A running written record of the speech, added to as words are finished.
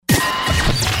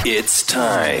It's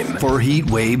time for Heat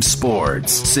Wave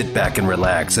Sports. Sit back and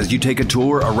relax as you take a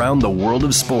tour around the world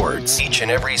of sports each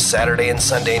and every Saturday and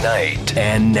Sunday night.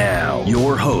 And now,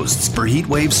 your hosts for Heat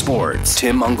Wave Sports,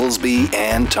 Tim Unglesby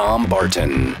and Tom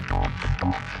Barton.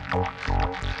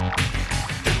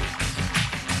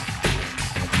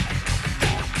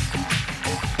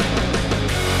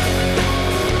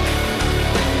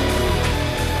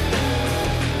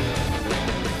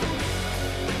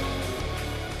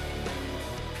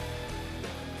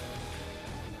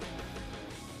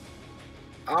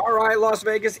 All right, Las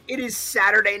Vegas, it is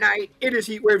Saturday night. It is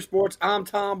Heat Wave Sports. I'm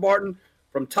Tom Barton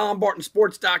from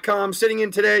TomBartonSports.com. Sitting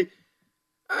in today,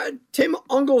 Tim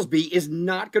Unglesby is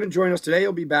not going to join us today.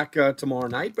 He'll be back tomorrow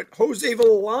night. But Jose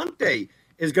Villante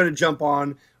is going to jump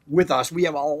on with us. We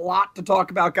have a lot to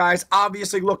talk about, guys.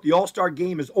 Obviously, look, the All-Star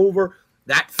game is over.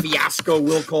 That fiasco,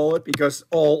 we'll call it, because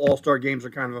all All-Star games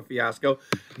are kind of a fiasco.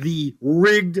 The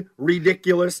rigged,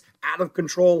 ridiculous,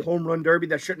 out-of-control home run derby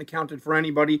that shouldn't have counted for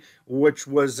anybody, which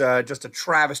was just a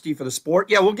travesty for the sport.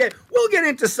 Yeah, we'll get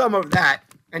into some of that,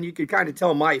 and you can kind of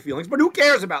tell my feelings. But who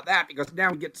cares about that? Because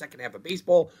now we get second half of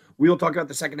baseball. We'll talk about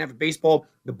the second half of baseball.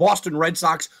 The Boston Red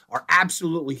Sox are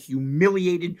absolutely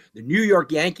humiliated. The New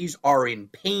York Yankees are in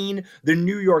pain. The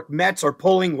New York Mets are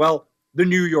pulling, well, the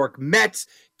New York Mets.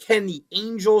 Can the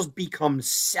Angels become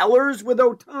sellers with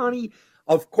Ohtani?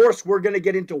 Of course, we're going to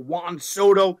get into Juan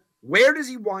Soto. Where does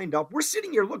he wind up? We're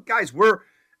sitting here. Look, guys, we're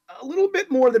a little bit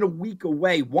more than a week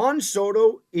away. Juan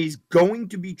Soto is going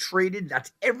to be traded.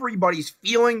 That's everybody's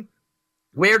feeling.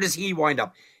 Where does he wind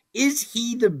up? Is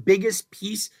he the biggest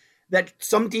piece that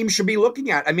some teams should be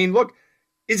looking at? I mean, look,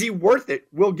 is he worth it?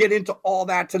 We'll get into all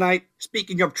that tonight.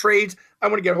 Speaking of trades, I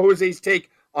want to get Jose's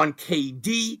take on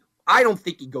KD. I don't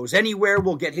think he goes anywhere.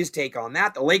 We'll get his take on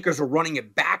that. The Lakers are running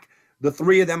it back, the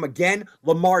three of them again.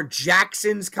 Lamar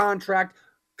Jackson's contract,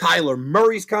 Kyler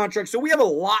Murray's contract. So we have a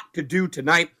lot to do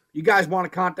tonight. You guys want to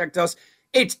contact us?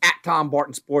 It's at Tom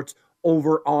Barton Sports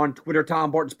over on Twitter,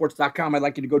 TomBartonSports.com. I'd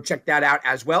like you to go check that out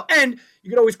as well. And you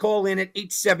can always call in at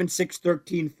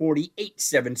 876-1340,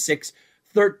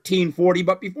 876-1340.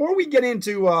 But before we get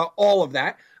into all of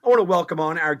that, I want to welcome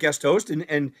on our guest host,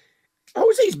 and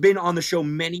Jose's been on the show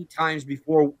many times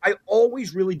before. I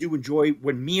always really do enjoy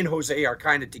when me and Jose are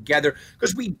kind of together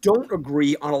because we don't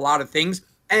agree on a lot of things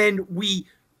and we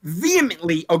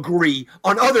vehemently agree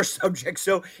on other subjects.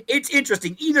 So it's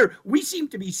interesting. Either we seem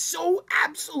to be so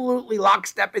absolutely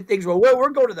lockstep in things, well, we're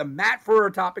going to the mat for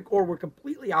a topic, or we're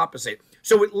completely opposite.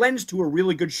 So it lends to a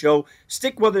really good show.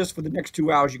 Stick with us for the next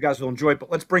 2 hours. You guys will enjoy it. But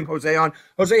let's bring Jose on.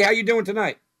 Jose, how you doing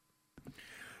tonight?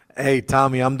 Hey,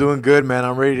 Tommy, I'm doing good, man.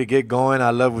 I'm ready to get going.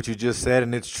 I love what you just said,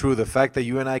 and it's true. The fact that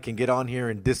you and I can get on here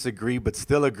and disagree but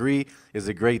still agree is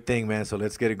a great thing, man. So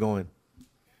let's get it going.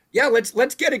 Yeah,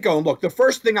 let's get it going. Look, the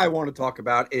first thing I want to talk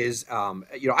about is, I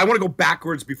want to go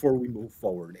backwards before we move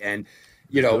forward. And,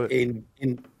 in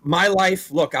my life,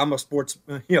 look, I'm a sports,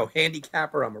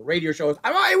 handicapper. I'm a radio show host.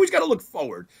 I always got to look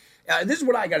forward. This is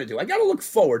what I got to do. I got to look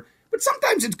forward, but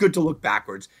sometimes it's good to look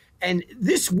backwards. And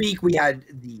this week we had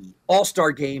the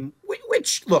All-Star game,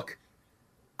 which, look,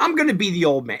 I'm going to be the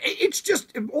old man. It's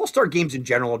just All-Star games in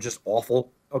general are just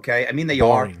awful, okay? I mean, they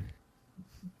Boring. are.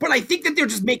 But I think that they're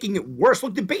just making it worse.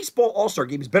 Look, the baseball All-Star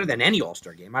game is better than any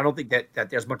All-Star game. I don't think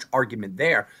that there's much argument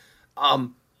there.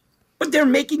 But they're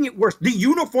making it worse. The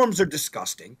uniforms are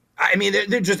disgusting. I mean,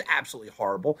 they're just absolutely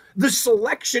horrible. The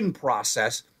selection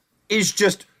process is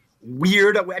just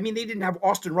weird. I mean, they didn't have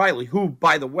Austin Riley, who,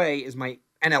 by the way, is my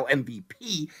NL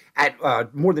MVP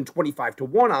at more than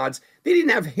 25-1 odds. They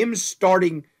didn't have him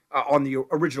starting on the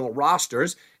original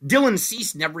rosters. Dylan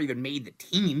Cease never even made the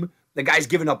team. The guy's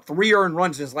given up 3 earned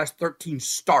runs in his last 13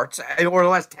 starts, or the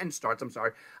last 10 starts, I'm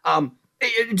sorry.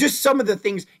 Just some of the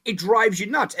things, it drives you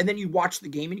nuts. And then you watch the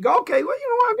game and you go, okay, well, you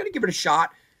know what, I'm going to give it a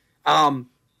shot.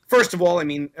 First of all, I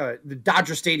mean, the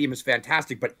Dodger Stadium is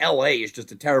fantastic, but L.A. is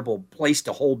just a terrible place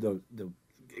to hold the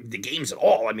games at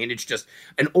all. I mean, it's just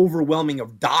an overwhelming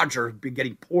of Dodger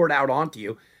getting poured out onto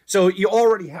you. So you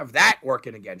already have that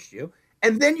working against you.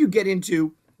 And then you get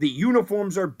into the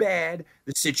uniforms are bad.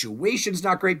 The situation's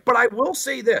not great. But I will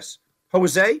say this,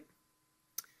 Jose,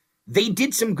 they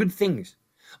did some good things.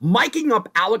 Miking up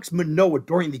Alex Manoah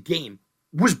during the game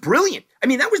was brilliant. I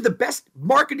mean, that was the best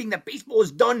marketing that baseball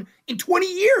has done in 20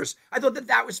 years. I thought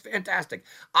that was fantastic.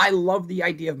 I love the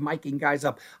idea of miking guys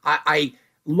up. I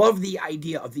love the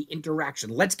idea of the interaction.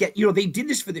 Let's get, they did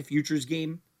this for the Futures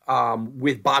game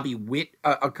with Bobby Witt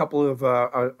a couple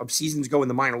of seasons ago in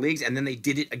the minor leagues, and then they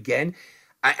did it again.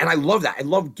 And I love that. I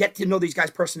love get to know these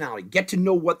guys' personality, get to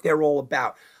know what they're all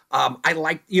about. I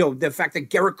like, the fact that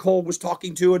Garrett Cole was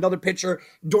talking to another pitcher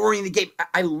during the game.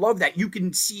 I love that. You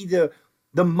can see the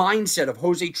mindset of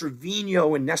Jose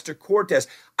Trevino and Nestor Cortes.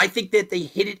 I think that they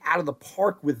hit it out of the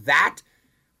park with that.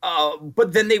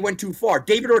 But then they went too far.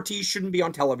 David Ortiz shouldn't be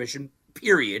on television,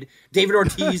 period. David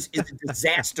Ortiz is a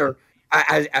disaster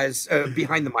as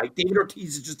behind the mic. David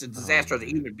Ortiz is just a disaster as a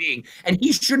human being, and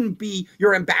he shouldn't be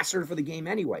your ambassador for the game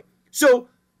anyway. So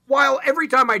while every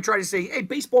time I try to say, hey,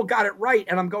 baseball got it right,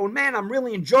 and I'm going, man, I'm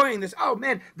really enjoying this. Oh,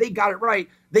 man, they got it right.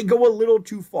 They go a little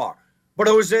too far. But,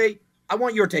 Jose, I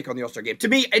want your take on the All-Star game. To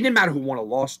me, it didn't matter who won or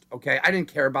lost, okay? I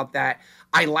didn't care about that.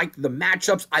 I liked the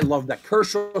matchups. I love that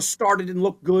Kershaw started and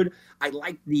looked good. I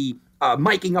liked the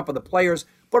miking up of the players.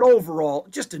 But overall,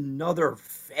 just another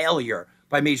failure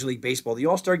by Major League Baseball. The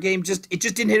All-Star game, it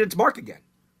just didn't hit its mark again.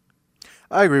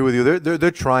 I agree with you.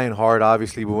 They're trying hard,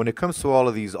 obviously, but when it comes to all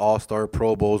of these All-Star,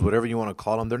 Pro Bowls, whatever you want to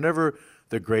call them, they're never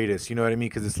the greatest. You know what I mean?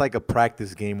 Because it's like a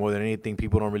practice game more than anything.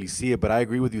 People don't really see it. But I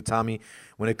agree with you, Tommy.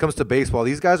 When it comes to baseball,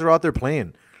 these guys are out there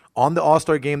playing. On the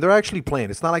All-Star game, they're actually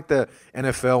playing. It's not like the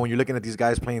NFL when you're looking at these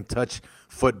guys playing touch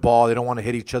football. They don't want to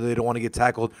hit each other. They don't want to get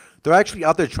tackled. They're actually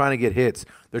out there trying to get hits.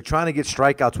 They're trying to get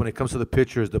strikeouts when it comes to the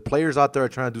pitchers. The players out there are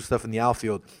trying to do stuff in the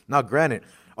outfield. Now, granted,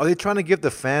 are they trying to give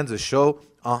the fans a show?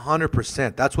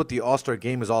 100%. That's what the All-Star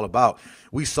game is all about.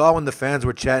 We saw when the fans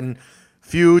were chanting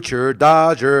 "Future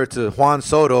Dodger" to Juan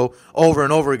Soto over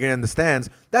and over again in the stands.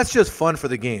 That's just fun for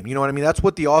the game. You know what I mean? That's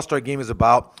what the All-Star game is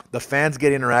about. The fans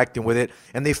get interacting with it,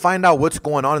 and they find out what's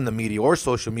going on in the media or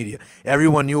social media.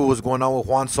 Everyone knew what was going on with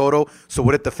Juan Soto, so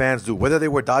what did the fans do? Whether they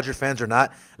were Dodger fans or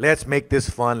not, let's make this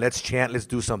fun. Let's chant. Let's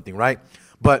do something, right?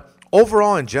 But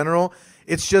overall, in general,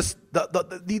 it's just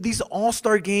these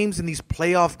All-Star games and these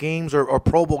playoff games or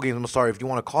Pro Bowl games, I'm sorry, if you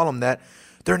want to call them that,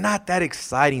 they're not that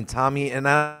exciting, Tommy, and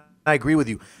I agree with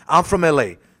you. I'm from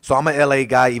L.A., so I'm an L.A.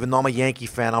 guy, even though I'm a Yankee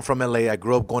fan. I'm from L.A. I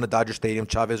grew up going to Dodger Stadium,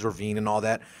 Chavez Ravine, and all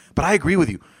that. But I agree with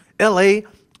you. L.A.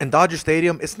 and Dodger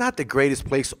Stadium, it's not the greatest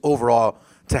place overall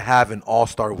to have an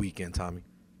All-Star weekend, Tommy.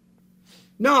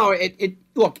 No,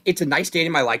 look, it's a nice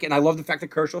stadium. I like it, and I love the fact that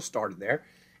Kershaw started there.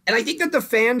 And I think that the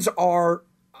fans are,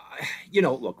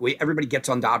 look, everybody gets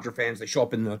on Dodger fans. They show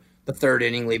up in the third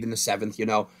inning, leave in the seventh,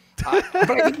 But I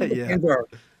think the fans are,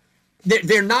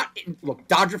 they're not, look,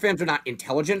 Dodger fans are not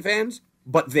intelligent fans,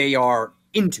 but they are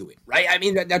into it, right? I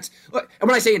mean, that's, and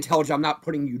when I say intelligent, I'm not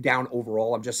putting you down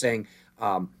overall. I'm just saying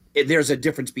there's a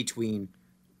difference between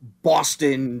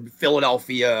Boston,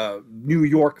 Philadelphia, New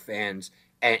York fans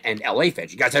and LA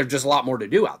fans. You guys have just a lot more to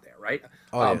do out there, right?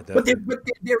 But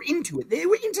they're into it. They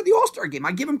were into the All-Star game.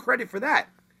 I give them credit for that.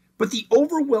 But the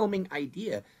overwhelming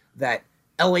idea that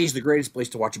LA is the greatest place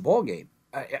to watch a ball game,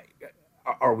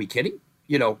 are we kidding?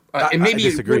 And maybe I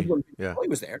disagree. He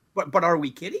was there, but are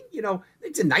we kidding?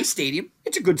 It's a nice stadium.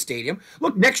 It's a good stadium.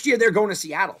 Look, next year they're going to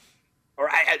Seattle,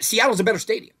 Seattle's a better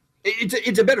stadium.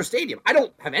 It's a better stadium. I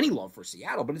don't have any love for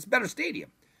Seattle, but it's a better stadium.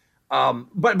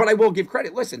 But I will give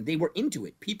credit. Listen, they were into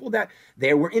it. People that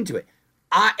they were into it.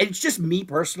 It's just me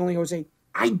personally, Jose.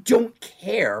 I don't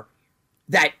care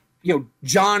that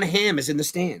John Hamm is in the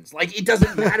stands. Like, it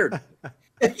doesn't matter.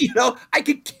 I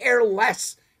could care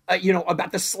less.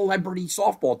 About the celebrity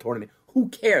softball tournament. Who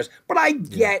cares? But I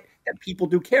get that people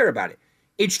do care about it.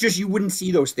 It's just you wouldn't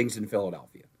see those things in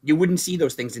Philadelphia. You wouldn't see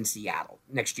those things in Seattle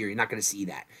next year. You're not going to see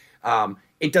that.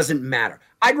 It doesn't matter.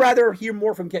 I'd rather hear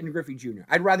more from Ken Griffey Jr.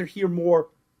 I'd rather hear more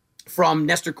from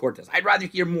Nestor Cortes. I'd rather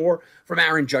hear more from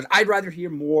Aaron Judge. I'd rather hear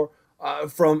more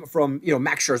from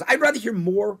Max Scherzer. I'd rather hear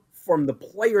more from the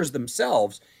players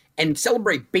themselves and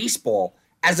celebrate baseball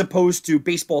as opposed to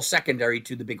baseball secondary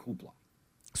to the big hoopla.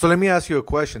 So let me ask you a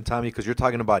question, Tommy, because you're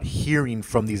talking about hearing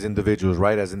from these individuals,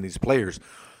 right, as in these players.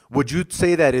 Would you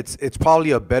say that it's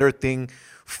probably a better thing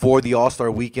for the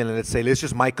All-Star weekend, and let's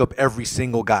just mic up every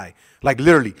single guy? Like,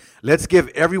 literally, let's give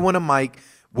everyone a mic,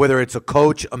 whether it's a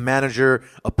coach, a manager,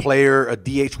 a player, a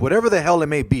DH, whatever the hell it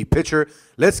may be, pitcher.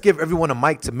 Let's give everyone a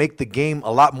mic to make the game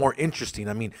a lot more interesting.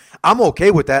 I mean, I'm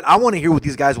okay with that. I want to hear what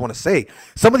these guys want to say.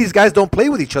 Some of these guys don't play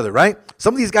with each other, right?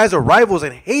 Some of these guys are rivals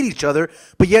and hate each other,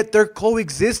 but yet they're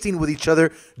coexisting with each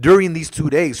other during these 2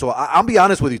 days. So I'll be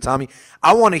honest with you, Tommy.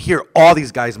 I want to hear all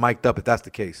these guys mic'd up if that's the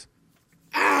case.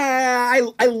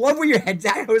 I love where your head's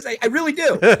at. I really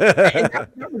do.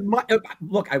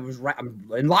 Look, I was right. I'm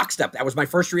in lockstep. That was my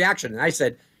first reaction. And I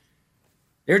said,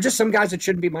 there are just some guys that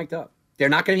shouldn't be mic'd up. They're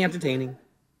not going to be entertaining.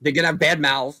 They're going to have bad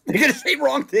mouths. They're going to say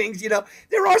wrong things.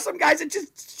 There are some guys that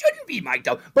just shouldn't be mic'd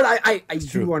up. But I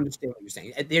do understand what you're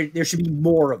saying. There should be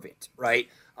more of it, right?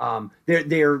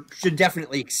 There should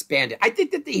definitely expand it. I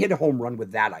think that they hit a home run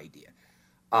with that idea.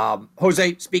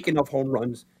 Jose, speaking of home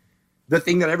runs, The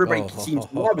thing that everybody seems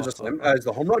to love is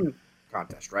the home run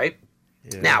contest, right?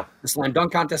 Yeah. Now, the slam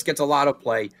dunk contest gets a lot of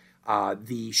play.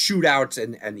 The shootouts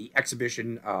and the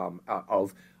exhibition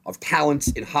of talents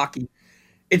in hockey,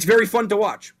 it's very fun to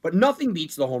watch. But nothing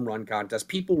beats the home run contest.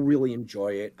 People really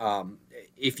enjoy it.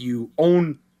 If you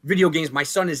own video games, my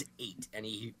son is 8, and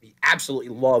he absolutely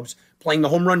loves playing the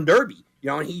home run derby.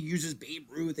 And he uses Babe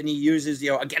Ruth, and he uses,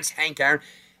 against Hank Aaron.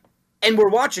 And we're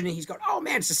watching, and he's going, oh,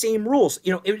 man, it's the same rules.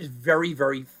 It was very,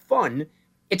 very fun.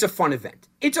 It's a fun event.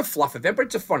 It's a fluff event, but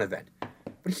it's a fun event.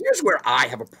 But here's where I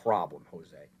have a problem, Jose.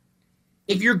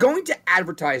 If you're going to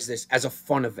advertise this as a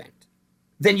fun event,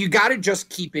 then you got to just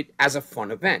keep it as a fun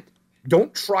event.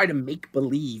 Don't try to make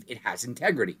believe it has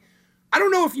integrity. I don't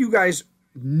know if you guys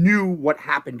knew what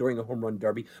happened during the home run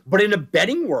derby, but in a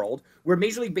betting world where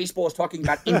Major League Baseball is talking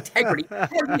about integrity,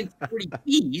 integrity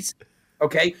fees,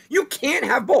 okay, you can't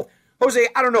have both. Jose,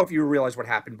 I don't know if you realize what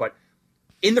happened, but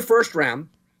in the first round,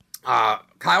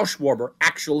 Kyle Schwarber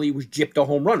actually was gypped a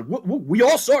home run. We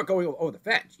all saw it going over the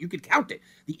fence. You could count it.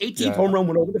 The 18th home run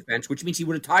went over the fence, which means he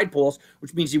would have tied Pujols,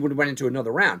 which means he would have went into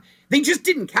another round. They just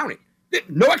didn't count it.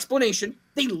 No explanation.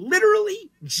 They literally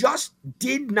just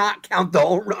did not count the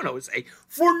home run, Jose,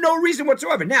 for no reason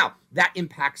whatsoever. Now, that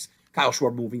impacts Kyle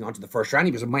Schwarber moving on to the first round.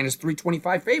 He was a minus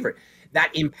 325 favorite.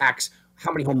 That impacts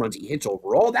how many home runs he hits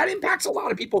overall. That impacts a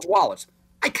lot of people's wallets.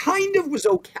 I kind of was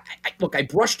okay. I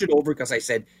brushed it over because I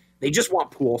said they just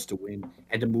want Pujols to win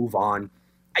and to move on.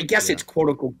 I guess it's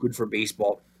quote-unquote good for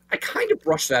baseball. I kind of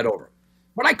brushed that over.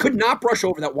 But I could not brush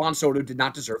over that Juan Soto did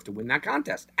not deserve to win that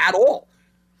contest at all.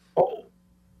 Oh,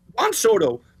 Juan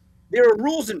Soto, there are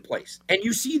rules in place. And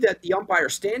you see that the umpire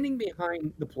standing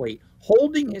behind the plate,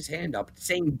 holding his hand up,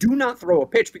 saying, do not throw a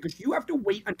pitch because you have to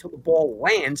wait until the ball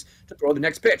lands to throw the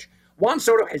next pitch. Juan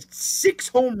Soto has 6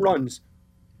 home runs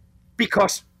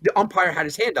because the umpire had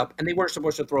his hand up and they weren't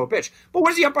supposed to throw a pitch. But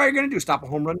what is the umpire going to do? Stop a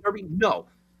home run derby? No.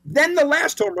 Then the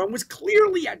last home run was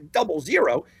clearly at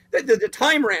 0-0. The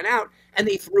time ran out and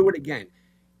they threw it again.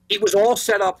 It was all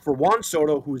set up for Juan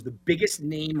Soto, who is the biggest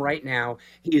name right now.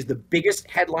 He is the biggest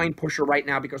headline pusher right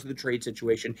now because of the trade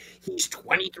situation. He's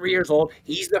 23 years old.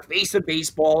 He's the face of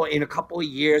baseball in a couple of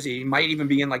years. He might even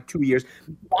be in like 2 years.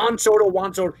 Juan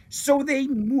Soto. So they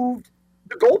moved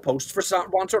the goalposts for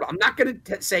Juan Soto. I'm not going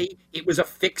to say it was a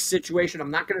fixed situation.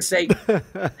 I'm not going to say,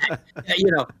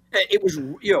 it was,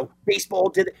 baseball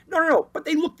did it. No. But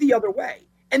they looked the other way.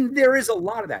 And there is a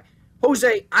lot of that.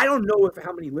 Jose, I don't know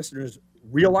how many listeners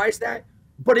realize that,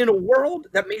 but in a world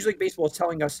that Major League Baseball is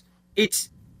telling us it's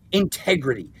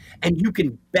integrity and you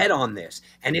can bet on this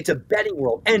and it's a betting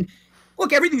world. And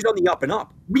look, everything's on the up and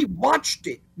up. We watched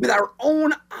it with our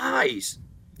own eyes.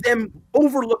 Them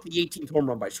overlook the 18th home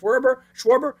run by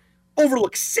Schwarber,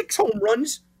 overlook 6 home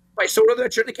runs by Soto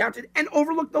that shouldn't have counted, and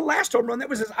overlook the last home run that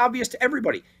was as obvious to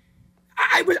everybody.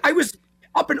 I was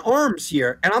up in arms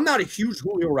here, and I'm not a huge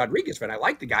Julio Rodriguez fan. I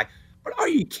like the guy, but are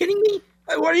you kidding me?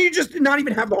 Why don't you just not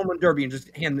even have the home run derby and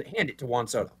just hand it to Juan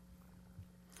Soto?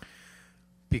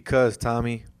 Because,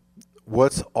 Tommy,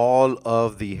 what's all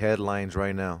of the headlines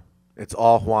right now? It's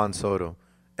all Juan Soto.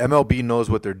 MLB knows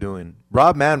what they're doing.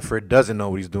 Rob Manfred doesn't know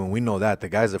what he's doing. We know that. The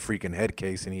guy's a freaking head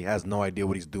case, and he has no idea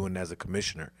what he's doing as a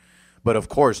commissioner. But, of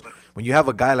course, when you have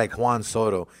a guy like Juan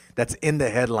Soto that's in the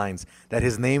headlines, that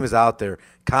his name is out there,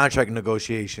 contract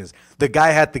negotiations, the guy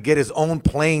had to get his own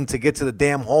plane to get to the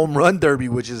damn home run derby,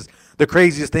 which is the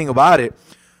craziest thing about it.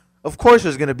 Of course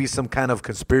there's going to be some kind of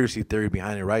conspiracy theory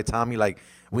behind it, right, Tommy? Like,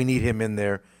 we need him in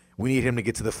there. We need him to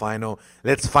get to the final.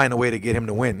 Let's find a way to get him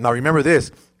to win. Now, remember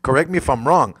this. Correct me if I'm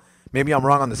wrong. Maybe I'm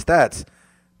wrong on the stats.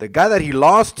 The guy that he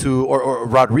lost to, or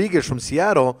Rodriguez from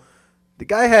Seattle, the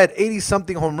guy had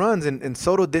 80-something home runs, and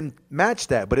Soto didn't match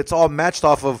that. But it's all matched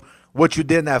off of what you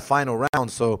did in that final round.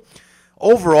 So,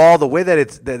 overall, the way that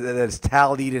it's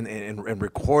tallied and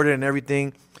recorded and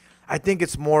everything, I think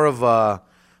it's more of a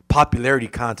popularity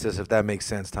contest, if that makes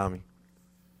sense, Tommy.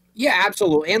 Yeah,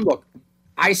 absolutely. And look,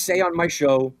 I say on my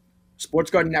show,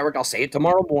 Sports Garden Network, I'll say it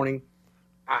tomorrow morning,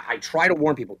 I try to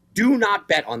warn people, do not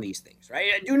bet on these things,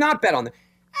 right? Do not bet on them.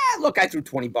 Look, I threw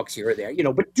 $20 here or there,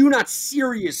 but do not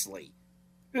seriously,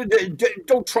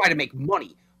 don't try to make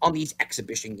money on these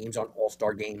exhibition games, on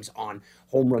all-star games, on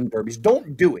home run derbies.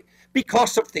 Don't do it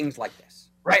because of things like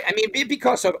this, right? I mean,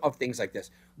 because of things like this.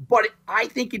 But I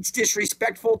think it's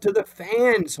disrespectful to the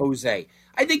fans, Jose.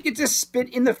 I think it's a spit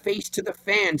in the face to the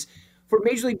fans for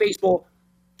Major League Baseball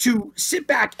to sit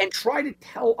back and try to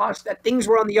tell us that things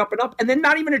were on the up and up and then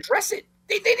not even address it.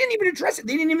 They didn't even address it.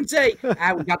 They didn't even say, we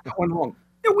got that one wrong.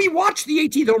 No, we watched the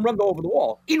 18th home run go over the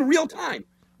wall in real time.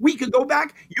 We could go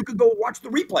back. You could go watch the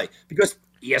replay because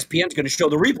ESPN's going to show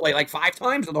the replay like 5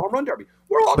 times of the home run derby.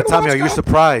 We're all. But Tommy, are you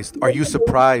surprised? Are you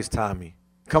surprised, Tommy?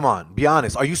 Come on, be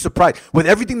honest. Are you surprised with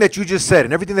everything that you just said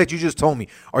and everything that you just told me?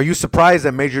 Are you surprised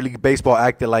that Major League Baseball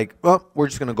acted like, well, we're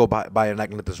just going to go by and not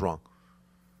going to let this wrong?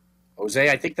 Jose,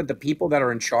 I think that the people that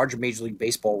are in charge of Major League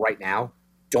Baseball right now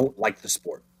don't like the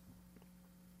sport.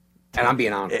 And I'm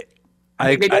being honest.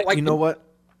 You know what?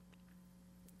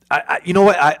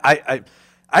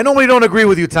 I normally don't agree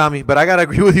with you, Tommy, but I got to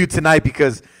agree with you tonight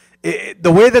because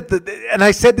the way that and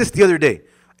I said this the other day,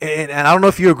 and I don't know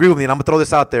if you agree with me, and I'm going to throw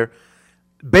this out there.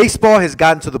 Baseball has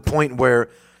gotten to the point where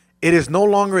it is no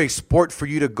longer a sport for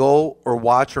you to go or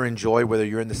watch or enjoy, whether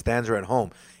you're in the stands or at home.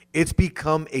 It's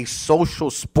become a social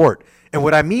sport. And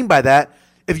what I mean by that,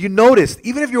 if you noticed,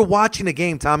 even if you're watching a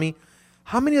game, Tommy,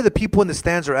 how many of the people in the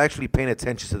stands are actually paying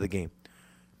attention to the game?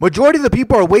 Majority of the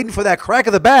people are waiting for that crack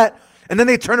of the bat, and then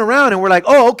they turn around and we're like,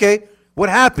 oh, okay, what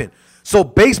happened? So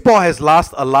baseball has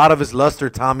lost a lot of its luster,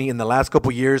 Tommy, in the last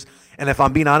couple years. And if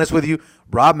I'm being honest with you,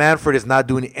 Rob Manfred is not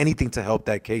doing anything to help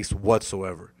that case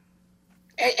whatsoever.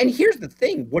 And here's the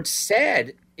thing. What's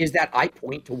sad is that I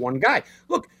point to one guy.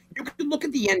 Look, you can look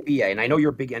at the NBA, and I know you're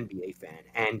a big NBA fan,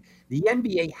 and the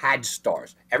NBA had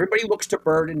stars. Everybody looks to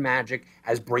Bird and Magic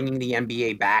as bringing the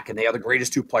NBA back, and they are the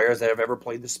greatest 2 players that have ever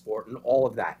played the sport and all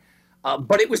of that.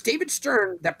 But it was David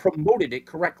Stern that promoted it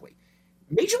correctly.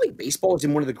 Major League Baseball is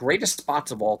in one of the greatest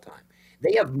spots of all time.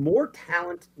 They have more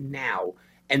talent now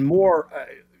and more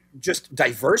just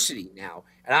diversity now.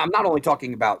 And I'm not only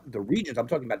talking about the regions, I'm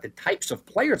talking about the types of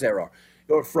players there are.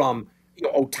 From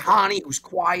Ohtani, who's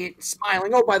quiet,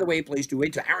 smiling. Oh, by the way, he plays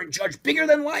 2-8, to Aaron Judge, bigger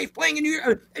than life, playing in New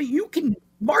York. You can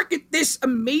market this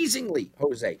amazingly,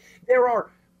 Jose. There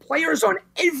are players on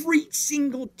every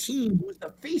single team who's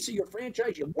the face of your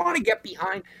franchise. You want to get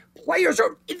behind.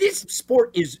 This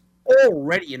sport is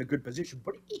already in a good position,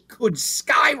 but it could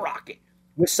skyrocket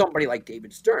with somebody like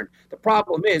David Stern. The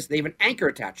problem is they have an anchor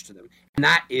attached to them, and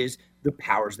that is the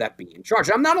powers that be in charge.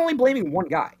 I'm not only blaming one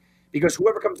guy, because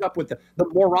whoever comes up with the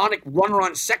moronic runner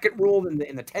on second rule in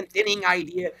the 10th inning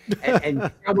idea, and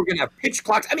now we're going to have pitch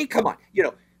clocks. I mean, come on,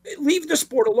 leave the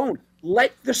sport alone.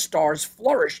 Let the stars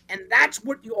flourish, and that's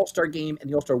what the All-Star Game and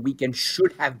the All-Star Weekend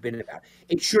should have been about.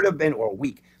 It should have been, or a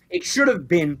week, it should have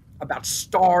been about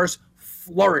stars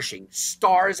flourishing,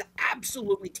 stars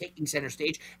absolutely taking center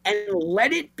stage, and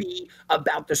let it be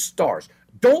about the stars.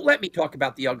 Don't let me talk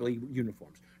about the ugly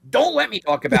uniforms. Don't let me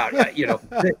talk about,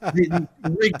 the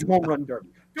rigged home run derby.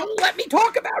 Don't let me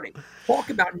talk about it. Talk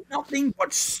about nothing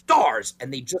but stars,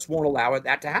 and they just won't allow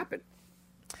that to happen.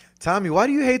 Tommy, why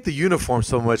do you hate the uniform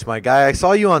so much, my guy? I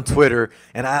saw you on Twitter,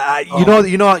 and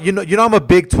I'm a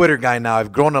big Twitter guy now.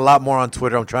 I've grown a lot more on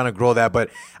Twitter. I'm trying to grow that, but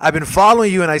I've been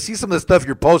following you, and I see some of the stuff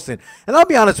you're posting. And I'll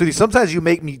be honest with you, sometimes you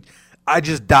make me, I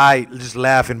just die just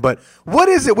laughing. But what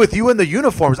is it with you and the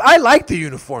uniforms? I like the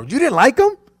uniforms. You didn't like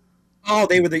them? Oh,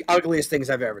 they were the ugliest things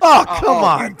I've ever seen. Oh, come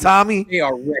on, Tommy. They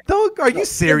are ripped. Are you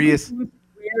serious? They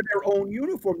had their own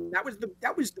uniform. That was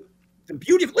the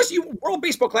beauty of, listen, World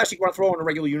Baseball Classic, you want to throw on the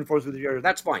regular uniforms with the other,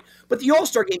 that's fine. But the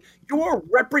All-Star Game, you're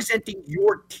representing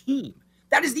your team.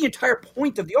 That is the entire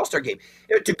point of the All-Star Game.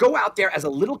 To go out there as a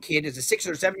little kid, as a 6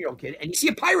 or 7-year-old kid, and you see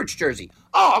a Pirates jersey.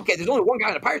 Oh, okay, there's only one guy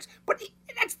in the Pirates, but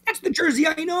that's the jersey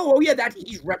I know. Oh, yeah,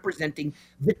 he's representing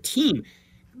the team.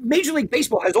 Major League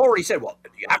Baseball has already said, well,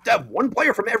 you have to have one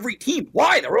player from every team.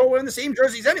 Why? They're all wearing the same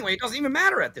jerseys anyway. It doesn't even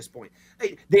matter at this point.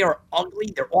 They are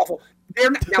ugly. They're awful.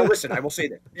 Now, listen, I will say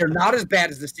that. They're not as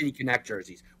bad as the City Connect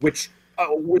jerseys, which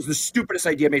was the stupidest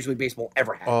idea Major League Baseball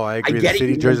ever had. Oh, I agree. The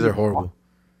City jerseys are horrible.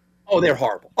 Oh, they're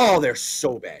horrible. Oh, they're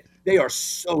so bad. They are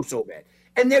so bad.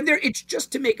 And it's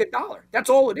just to make $1. That's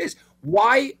all it is.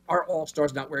 Why are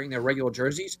All-Stars not wearing their regular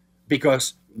jerseys?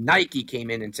 Because Nike came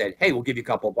in and said, hey, we'll give you a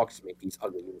couple of bucks to make these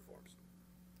ugly uniforms.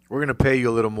 We're going to pay you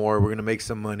a little more. We're going to make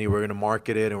some money. We're going to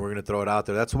market it, and we're going to throw it out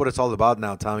there. That's what it's all about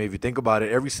now, Tommy. If you think about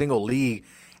it, every single league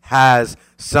has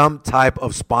some type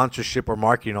of sponsorship or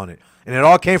marketing on it. And it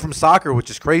all came from soccer, which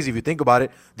is crazy if you think about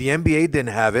it. The NBA didn't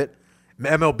have it.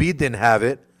 MLB didn't have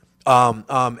it.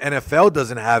 NFL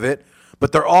doesn't have it.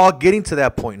 But they're all getting to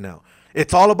that point now.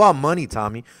 It's all about money,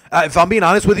 Tommy. If I'm being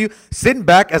honest with you, sitting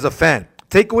back as a fan,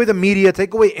 take away the media,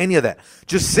 take away any of that.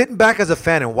 Just sitting back as a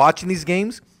fan and watching these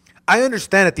games, I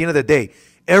understand at the end of the day,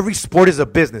 every sport is a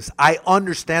business. I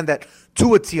understand that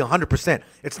to a T 100%.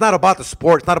 It's not about the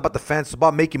sport. It's not about the fans. It's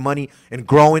about making money and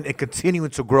growing and continuing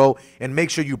to grow and make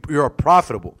sure you're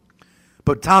profitable.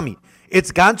 But, Tommy,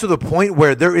 it's gotten to the point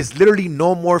where there is literally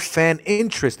no more fan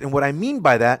interest. And what I mean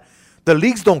by that, the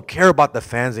leagues don't care about the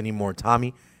fans anymore,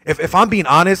 Tommy. If I'm being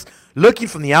honest, looking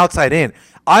from the outside in,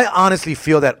 I honestly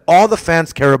feel that all the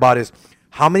fans care about is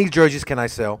how many jerseys can I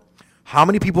sell, how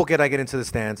many people can I get into the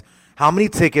stands, how many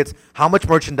tickets, how much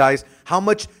merchandise, how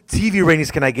much TV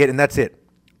ratings can I get, and that's it.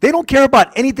 They don't care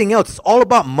about anything else. It's all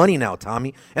about money now,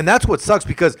 Tommy. And that's what sucks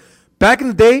because back in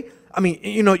the day, I mean,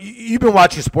 you know, you've been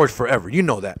watching sports forever. You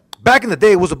know that. Back in the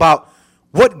day, it was about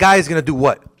what guy is going to do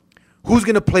what, who's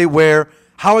going to play where,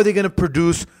 how are they going to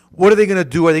produce, what are they going to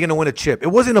do, are they going to win a chip? It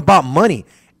wasn't about money.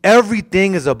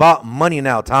 Everything is about money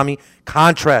now, Tommy.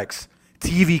 Contracts,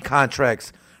 TV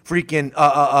contracts, freaking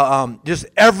just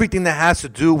everything that has to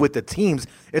do with the teams.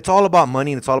 It's all about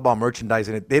money and it's all about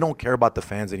merchandising. They don't care about the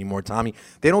fans anymore, Tommy.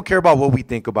 They don't care about what we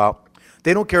think about.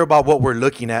 They don't care about what we're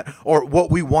looking at or what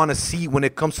we want to see when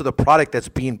it comes to the product that's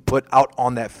being put out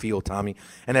on that field, Tommy.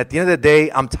 And at the end of the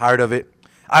day, I'm tired of it.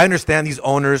 I understand these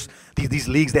owners, these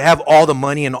leagues, they have all the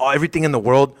money and everything in the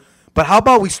world. But how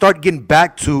about we start getting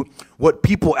back to what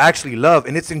people actually love,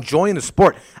 and it's enjoying the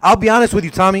sport. I'll be honest with you,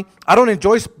 Tommy. I don't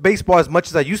enjoy baseball as much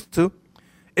as I used to.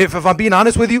 If I'm being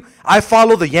honest with you, I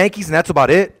follow the Yankees, and that's about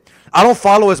it. I don't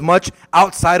follow as much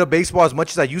outside of baseball as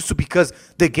much as I used to because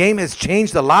the game has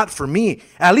changed a lot for me,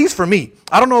 at least for me.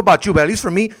 I don't know about you, but at least for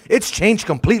me, it's changed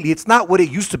completely. It's not what it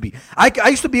used to be. I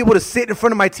used to be able to sit in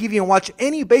front of my TV and watch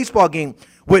any baseball game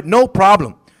with no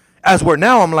problem. As where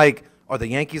now I'm like, are the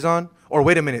Yankees on? Or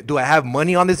wait a minute, do I have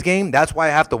money on this game? That's why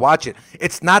I have to watch it.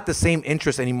 It's not the same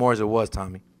interest anymore as it was,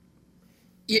 Tommy.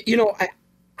 You know,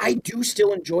 I do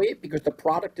still enjoy it because the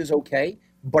product is okay,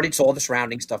 but it's all the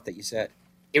surrounding stuff that you said.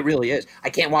 It really is. I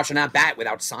can't watch an at-bat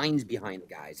without signs behind the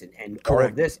guys and all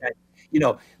of this. You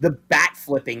know, the bat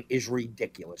flipping is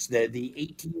ridiculous. The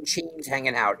 18 chains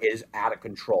hanging out is out of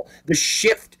control. The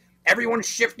shift, everyone's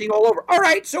shifting all over. All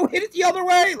right, so hit it the other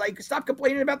way. Like, stop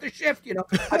complaining about the shift. You know,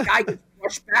 a guy gets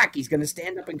rushed back. He's going to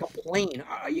stand up and complain.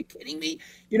 Are you kidding me?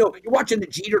 You know, you're watching the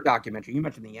Jeter documentary. You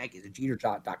mentioned the Yankees, the Jeter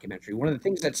documentary. One of the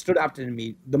things that stood out to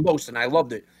me the most, and I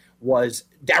loved it, was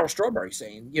Darryl Strawberry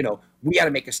saying, you know, we got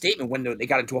to make a statement when they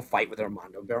got into a fight with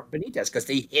Armando Benitez because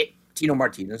they hit Tino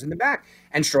Martinez in the back.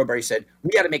 And Strawberry said, we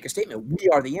got to make a statement. We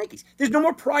are the Yankees. There's no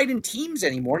more pride in teams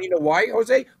anymore. You know why,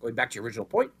 Jose? Going back to your original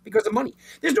point, because of money.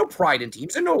 There's no pride in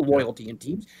teams. There's no loyalty in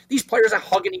teams. These players are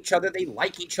hugging each other. They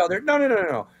like each other.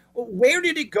 No. Where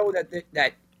did it go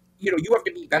that you know, you have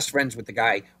to be best friends with the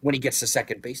guy when he gets to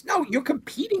second base? No, you're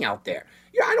competing out there.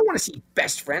 You know, I don't want to see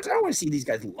best friends. I don't want to see these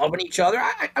guys loving each other.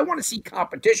 I want to see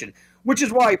competition, which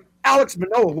is why Alex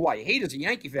Manoah, who I hate as a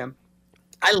Yankee fan,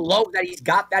 I love that he's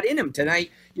got that in him tonight,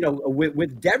 you know,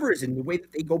 with Devers and the way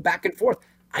that they go back and forth.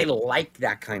 I like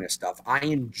that kind of stuff. I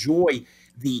enjoy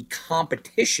the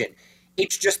competition.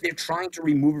 It's just they're trying to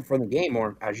remove it from the game,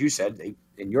 or as you said,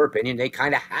 in your opinion, they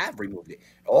kind of have removed it.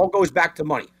 It all goes back to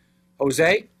money.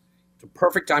 Jose, it's a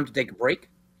perfect time to take a break.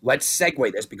 Let's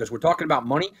segue this because we're talking about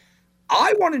money.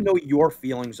 I want to know your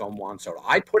feelings on Juan Soto.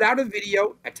 I put out a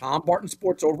video at Tom Barton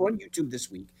Sports over on YouTube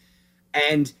this week,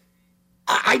 and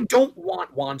I don't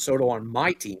want Juan Soto on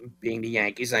my team, being the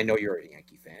Yankees. I know you're a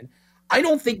Yankee fan. I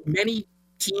don't think many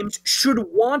teams should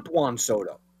want Juan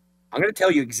Soto. I'm going to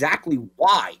tell you exactly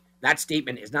why that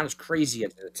statement is not as crazy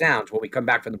as it sounds when we come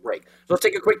back from the break. So let's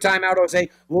take a quick time out, Jose.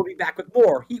 We'll be back with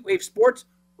more Heatwave Sports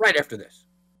right after this.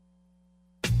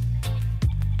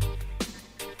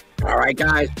 All right,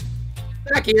 guys.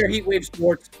 Back here, Heatwave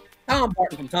Sports. Tom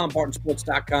Barton from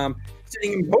TomBartonSports.com.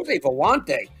 Sitting in Jose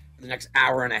Volante for the next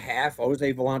hour and a half.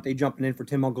 Jose Volante jumping in for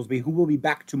Tim Unglesby, who will be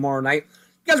back tomorrow night.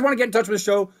 You guys want to get in touch with the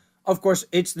show? Of course,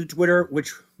 it's the Twitter,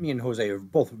 which me and Jose are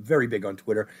both very big on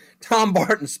Twitter. Tom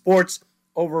Barton Sports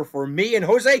over for me. And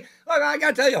Jose, look, I got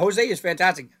to tell you, Jose is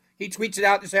fantastic. He tweets it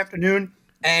out this afternoon,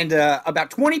 and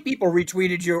about 20 people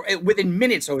retweeted you within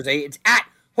minutes, Jose. It's at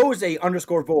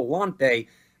Jose_Volante.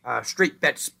 Straight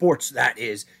Bet Sports, that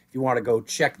is, if you want to go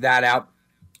check that out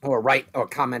or write or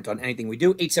comment on anything we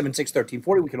do.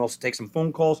 876-1340. We can also take some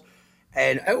phone calls.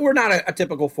 And we're not a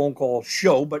typical phone call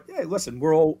show, but hey, listen,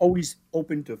 we're always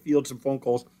open to field some phone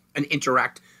calls and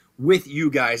interact with you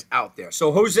guys out there.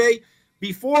 So, Jose,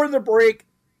 before the break,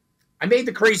 I made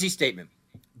the crazy statement.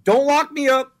 Don't lock me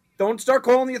up. Don't start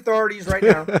calling the authorities right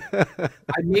now.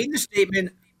 I made the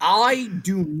statement, I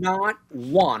do not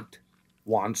want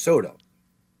Juan Soto.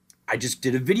 I just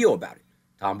did a video about it.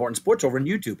 Tom Barton Sports over on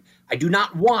YouTube. I do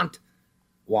not want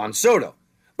Juan Soto.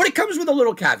 But it comes with a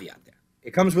little caveat there.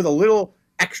 It comes with a little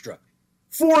extra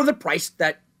for the price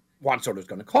that Juan Soto is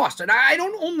going to cost. And I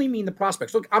don't only mean the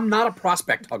prospects. Look, I'm not a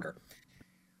prospect hugger.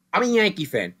 I'm a Yankee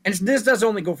fan. And this doesn't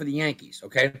only go for the Yankees,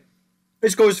 okay?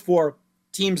 This goes for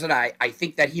teams that I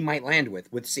think that he might land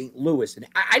with St. Louis. And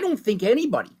I don't think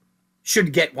anybody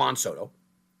should get Juan Soto.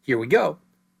 Here we go.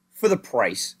 For the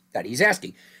price that he's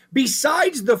asking.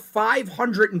 Besides the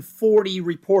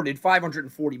reported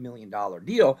 $540 million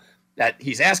deal, that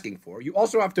he's asking for. You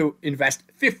also have to invest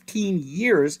 15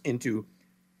 years into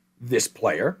this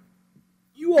player.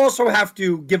 You also have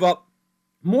to give up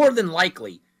more than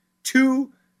likely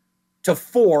 2 to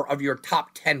 4 of your top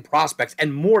 10 prospects,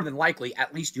 and more than likely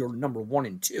at least your number 1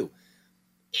 and 2.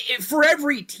 For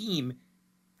every team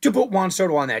to put Juan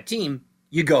Soto on that team,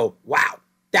 you go, wow,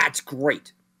 that's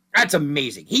great. That's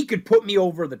amazing. He could put me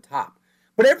over the top.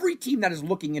 But every team that is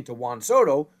looking into Juan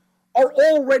Soto are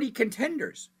already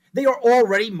contenders. They are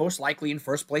already most likely in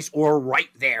first place or right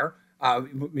there.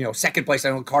 Second place. I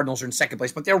know the Cardinals are in second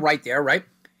place, but they're right there, right?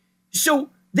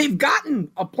 So they've gotten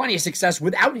plenty of success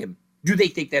without him. Do they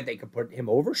think that they could put him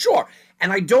over? Sure.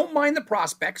 And I don't mind the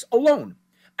prospects alone.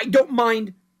 I don't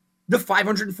mind the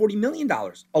 $540 million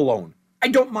alone. I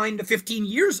don't mind the 15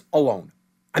 years alone.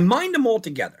 I mind them all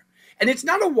together. And it's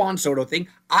not a Juan Soto thing.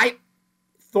 I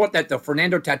thought that the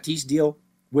Fernando Tatis deal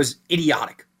was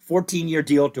idiotic. 14-year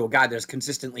deal to a guy that's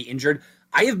consistently injured.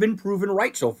 I have been proven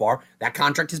right so far. That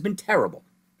contract has been terrible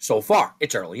so far.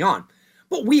 It's early on.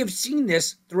 But we have seen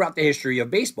this throughout the history of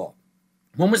baseball.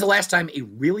 When was the last time a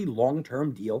really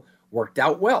long-term deal worked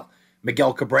out well?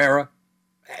 Miguel Cabrera,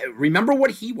 remember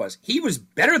what he was. He was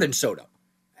better than Soto.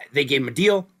 They gave him a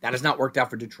deal. That has not worked out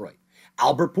for Detroit.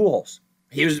 Albert Pujols,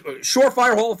 he was a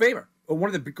surefire Hall of Famer.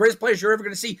 One of the greatest players you're ever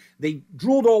going to see. They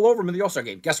drooled all over him in the All-Star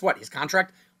game. Guess what? His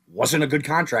contract wasn't a good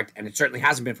contract, and it certainly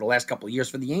hasn't been for the last couple of years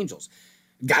for the Angels.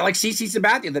 A guy like CeCe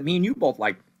Sabathia that me and you both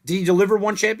like. Did he deliver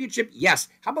one championship? Yes.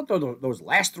 How about those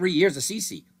last 3 years of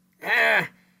CeCe?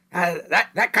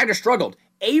 That kind of struggled.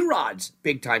 A-Rod's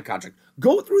big-time contract.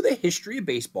 Go through the history of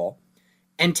baseball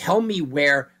and tell me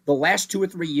where the last 2 or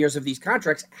 3 years of these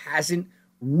contracts hasn't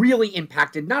really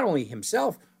impacted not only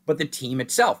himself, but the team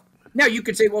itself. Now, you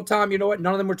could say, well, Tom, you know what?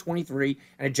 None of them were 23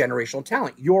 and a generational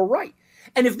talent. You're right.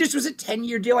 And if this was a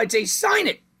 10-year deal, I'd say sign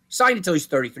it. Sign it till he's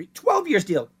 33. 12 years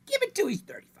deal. Give it till he's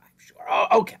 35. Sure.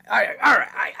 Oh, okay. All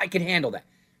right. I can handle that.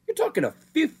 You're talking a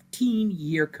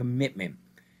 15-year commitment.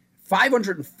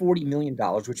 $540 million,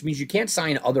 which means you can't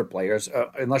sign other players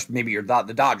unless maybe you're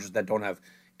the Dodgers that don't have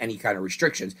any kind of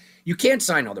restrictions. You can't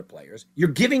sign other players. You're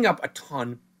giving up a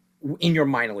ton in your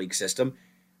minor league system.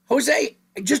 Jose,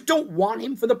 I just don't want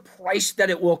him for the price that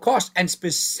it will cost. And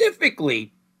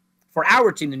specifically for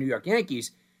our team, the New York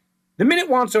Yankees, the minute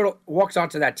Juan Soto walks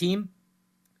onto that team,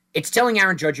 it's telling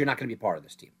Aaron Judge you're not going to be part of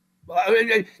this team.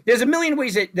 There's a million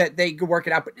ways that they could work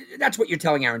it out, but that's what you're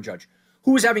telling Aaron Judge,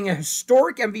 who is having a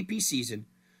historic MVP season,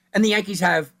 and the Yankees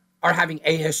are having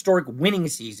a historic winning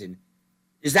season.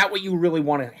 Is that what you really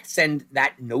want to send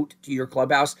that note to your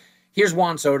clubhouse? Here's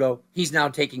Juan Soto. He's now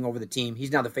taking over the team.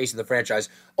 He's now the face of the franchise.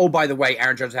 Oh, by the way,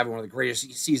 Aaron Judge is having one of the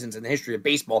greatest seasons in the history of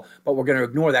baseball, but we're going to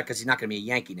ignore that because he's not going to be a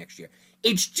Yankee next year.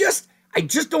 I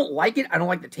just don't like it. I don't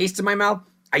like the taste in my mouth.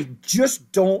 I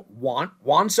just don't want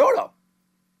Juan Soto.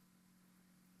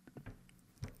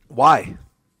 Why?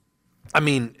 I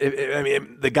mean,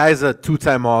 the guy's a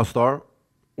 2-time All-Star,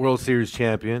 World Series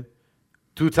champion,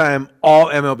 2-time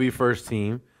All-MLB first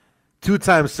team,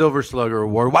 2-time Silver Slugger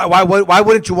award. Why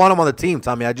wouldn't you want him on the team,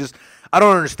 Tommy? I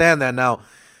don't understand that. Now,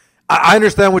 I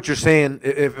understand what you're saying.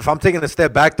 If I'm taking a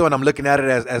step back, though, and I'm looking at it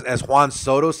as Juan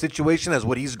Soto's situation, as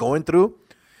what he's going through,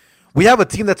 we have a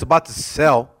team that's about to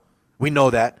sell. We know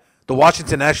that. The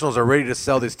Washington Nationals are ready to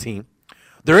sell this team.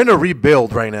 They're in a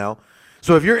rebuild right now.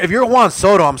 So if you're Juan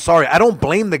Soto, I'm sorry. I don't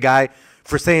blame the guy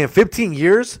for saying 15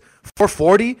 years,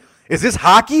 440. Is this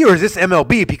hockey or is this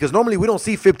MLB? Because normally we don't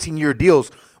see 15-year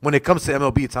deals when it comes to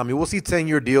MLB, Tommy. We'll see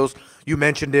 10-year deals. You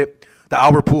mentioned it, the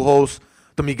Albert Pujols,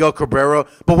 the Miguel Cabrera.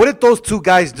 But what did those two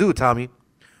guys do, Tommy?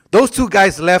 Those two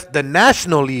guys left the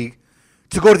National League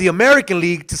to go to the American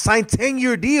League to sign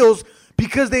 10-year deals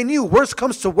because they knew, worst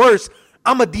comes to worst,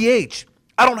 I'm a DH.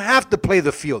 I don't have to play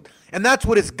the field. And that's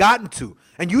what it's gotten to.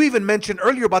 And you even mentioned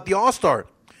earlier about the All-Star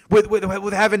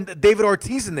with having David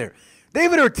Ortiz in there.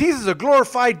 David Ortiz is a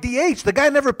glorified DH. The guy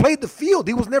never played the field.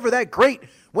 He was never that great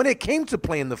when it came to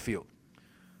playing the field.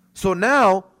 So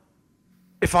now,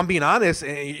 if I'm being honest,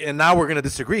 and now we're going to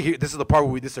disagree here. This is the part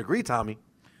where we disagree, Tommy.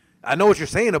 I know what you're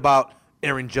saying about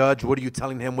Aaron Judge. What are you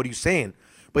telling him? What are you saying?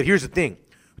 But here's the thing.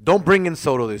 Don't bring in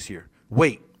Soto this year.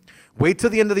 Wait till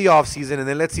the end of the offseason, and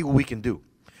then let's see what we can do.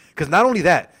 Because not only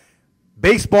that,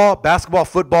 baseball, basketball,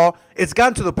 football, it's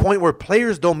gotten to the point where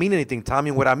players don't mean anything, Tommy.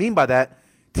 And what I mean by that,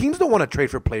 teams don't want to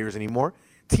trade for players anymore.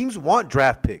 Teams want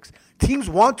draft picks. Teams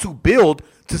want to build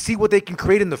to see what they can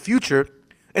create in the future.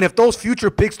 And if those future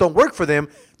picks don't work for them,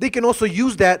 they can also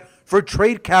use that for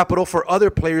trade capital for other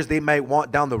players they might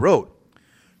want down the road.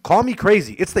 Call me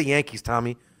crazy. It's the Yankees,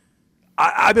 Tommy.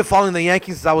 I've been following the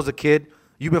Yankees since I was a kid.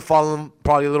 You've been following them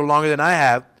probably a little longer than I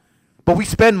have. But we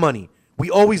spend money. We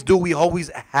always do. We always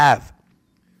have.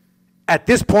 At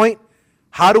this point,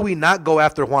 how do we not go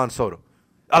after Juan Soto?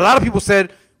 A lot of people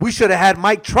said we should have had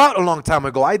Mike Trout a long time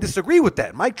ago. I disagree with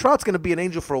that. Mike Trout's going to be an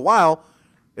Angel for a while.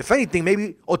 If anything,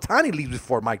 maybe Ohtani leaves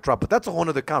before Mike Trout, but that's a whole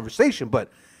other conversation. But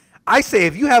I say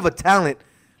if you have a talent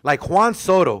like Juan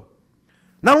Soto,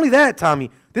 not only that,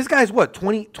 Tommy, this guy's what,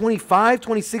 25,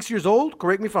 26 years old?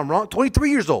 Correct me if I'm wrong.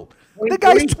 23 years old. The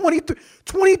guy's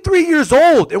 23 years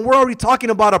old, and we're already talking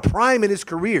about a prime in his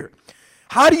career.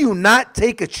 How do you not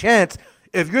take a chance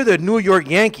if you're the New York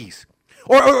Yankees?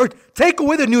 Or take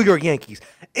away the New York Yankees.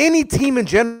 Any team in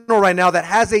general right now that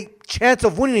has a chance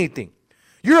of winning anything.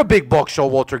 You're a big Buck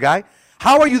Showalter guy.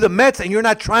 How are you the Mets and you're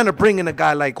not trying to bring in a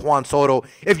guy like Juan Soto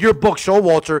if you're Buck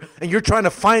Showalter and you're trying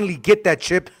to finally get that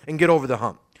chip and get over the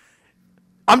hump?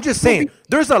 I'm just saying,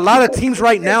 there's a lot of teams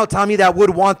right now, Tommy, that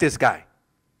would want this guy.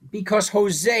 Because,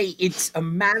 Jose, it's a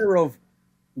matter of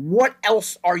what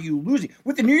else are you losing?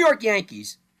 With the New York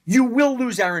Yankees, you will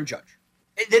lose Aaron Judge.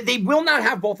 They will not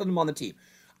have both of them on the team.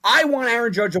 I want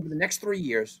Aaron Judge over the next 3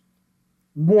 years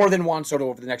more than Juan Soto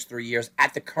over the next 3 years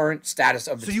at the current status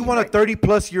of the team. So you want a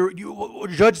 30-plus year –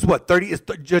 Judge is what, 30?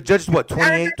 Judge is what,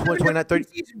 28, 29, 30?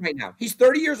 Right now. He's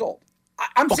 30 years old.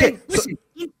 I'm saying – listen.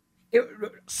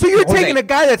 So you're taking a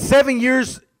guy that's 7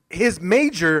 years his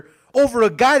major over a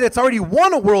guy that's already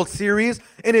won a World Series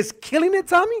and is killing it,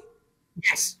 Tommy?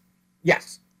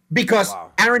 Yes. Because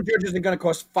Aaron Judge isn't going to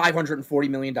cost $540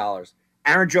 million.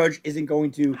 Aaron Judge isn't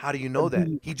going to – How do you know that?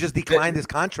 He just declined his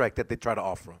contract that they try to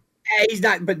offer him. He's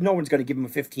not, but no one's going to give him a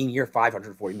 15-year,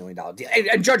 $540 million deal.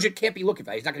 And Judge, it can't be looking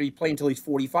for that. He's not going to be playing until he's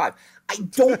 45. I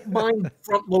don't mind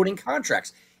front-loading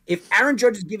contracts. If Aaron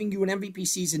Judge is giving you an MVP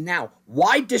season now,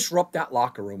 why disrupt that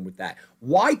locker room with that?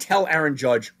 Why tell Aaron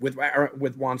Judge with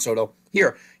Juan Soto,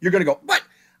 here, you're going to go, but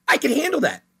I can handle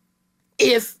that.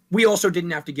 If we also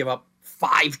didn't have to give up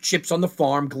 5 chips on the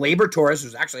farm. Gleyber Torres,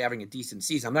 who's actually having a decent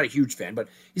season. I'm not a huge fan, but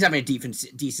he's having a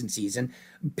decent season.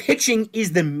 Pitching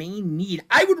is the main need.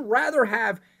 I would rather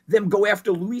have them go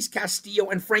after Luis Castillo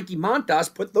and Frankie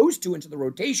Montas, put those two into the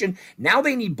rotation. Now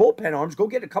they need bullpen arms. Go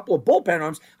get a couple of bullpen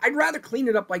arms. I'd rather clean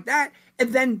it up like that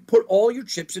and then put all your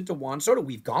chips into Juan Soto.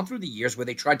 We've gone through the years where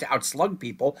they tried to outslug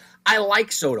people. I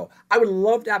like Soto. I would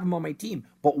love to have him on my team,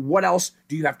 but what else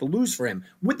do you have to lose for him?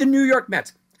 With the New York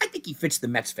Mets, I think he fits the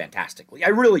Mets fantastically. I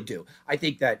really do. I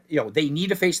think that, they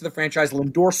need a face of the franchise.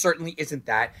 Lindor certainly isn't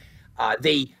that.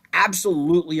 They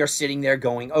absolutely are sitting there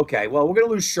going, okay, well, we're going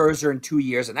to lose Scherzer in 2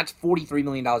 years, and that's $43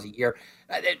 million a year.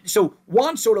 So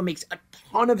Juan Soto makes a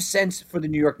ton of sense for the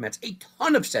New York Mets, a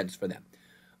ton of sense for them.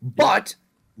 But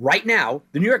right now,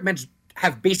 the New York Mets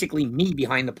have basically me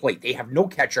behind the plate. They have no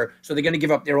catcher, so they're going to give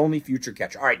up their only future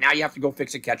catcher. All right, now you have to go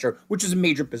fix a catcher, which is a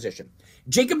major position.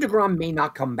 Jacob deGrom may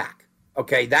not come back.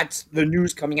 Okay, that's the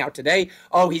news coming out today.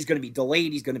 Oh, he's going to be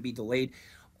delayed.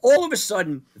 All of a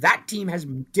sudden, that team has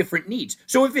different needs.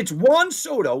 So if it's Juan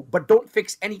Soto, but don't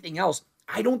fix anything else,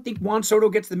 I don't think Juan Soto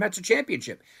gets the Mets a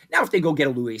championship. Now, if they go get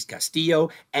a Luis Castillo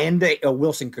and a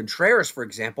Wilson Contreras, for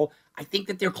example, I think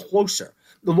that they're closer.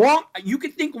 You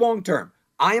could think long term.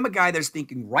 I am a guy that's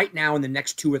thinking right now in the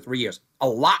next 2 or 3 years. A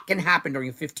lot can happen during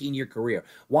a 15-year career.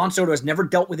 Juan Soto has never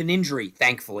dealt with an injury,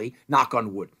 thankfully, knock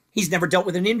on wood. He's never dealt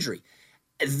with an injury.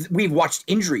 We've watched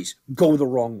injuries go the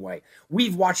wrong way.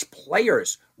 We've watched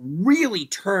players really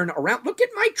turn around. Look at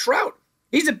Mike Trout.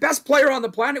 He's the best player on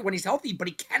the planet when he's healthy, but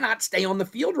he cannot stay on the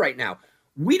field right now.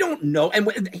 We don't know.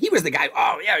 And he was the guy,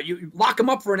 you lock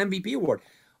him up for an MVP award.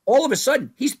 All of a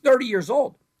sudden, he's 30 years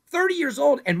old. 30 years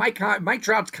old, and Mike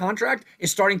Trout's contract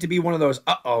is starting to be one of those,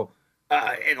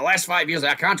 in the last 5 years of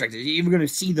that contract, is he even going to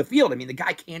see the field? I mean, the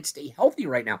guy can't stay healthy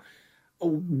right now.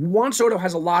 Juan Soto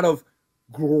has a lot of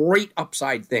great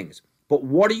upside things, but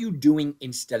what are you doing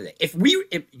instead of that? If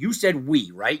you said we,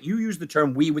 right? You used the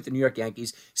term we with the New York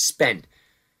Yankees, spend.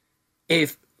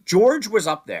 If George was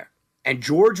up there and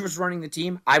George was running the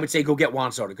team, I would say go get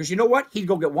Juan Soto, because you know what? He'd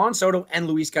go get Juan Soto and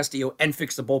Luis Castillo and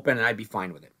fix the bullpen, and I'd be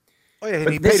fine with it. Oh yeah, and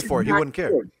he paid for it. He wouldn't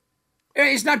care.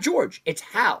 It's not George. It's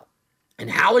Hal.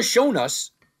 And Hal has shown us,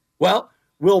 well,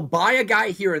 we'll buy a guy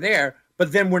here or there,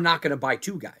 but then we're not going to buy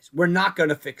 2 guys. We're not going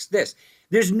to fix this.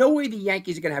 There's no way the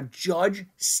Yankees are going to have Judge,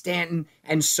 Stanton,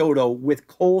 and Soto with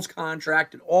Cole's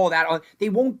contract and all that. They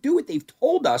won't do it. They've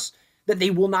told us that they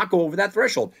will not go over that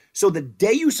threshold. So the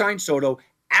day you sign Soto,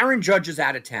 Aaron Judge is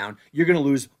out of town. You're going to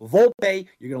lose Volpe.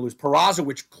 You're going to lose Peraza,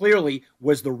 which clearly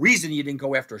was the reason you didn't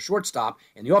go after a shortstop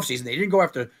in the offseason. They didn't go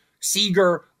after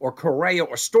Seager or Correa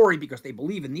or Story because they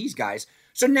believe in these guys.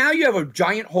 So now you have a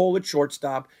giant hole at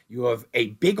shortstop. You have a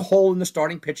big hole in the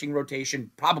starting pitching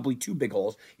rotation, probably 2 big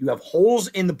holes. You have holes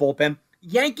in the bullpen.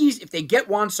 Yankees, if they get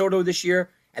Juan Soto this year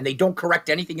and they don't correct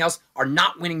anything else are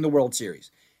not winning the World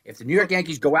Series. If the New York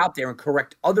Yankees go out there and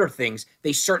correct other things,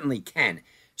 they certainly can.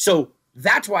 So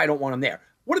that's why I don't want them there.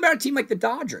 What about a team like the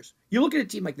Dodgers? You look at a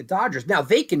team like the Dodgers. Now,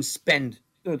 they can spend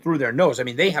through their nose. I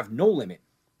mean, they have no limit.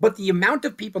 But the amount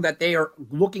of people that they are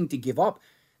looking to give up,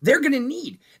 they're going to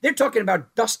need. They're talking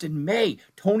about Dustin May,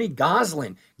 Tony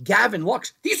Gonsolin, Gavin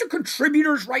Lux. These are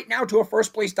contributors right now to a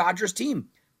first-place Dodgers team.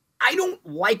 I don't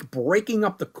like breaking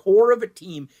up the core of a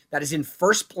team that is in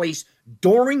first place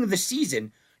during the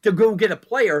season to go get a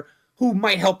player who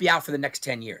might help you out for the next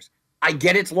 10 years. I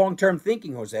get it's long-term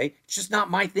thinking, Jose. It's just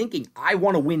not my thinking. I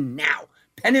want to win now.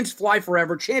 Pennants fly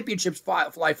forever. Championships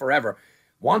fly forever.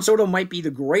 Juan Soto might be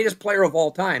the greatest player of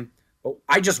all time, but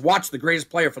I just watched the greatest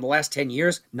player for the last 10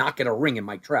 years not get a ring in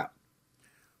Mike Trout.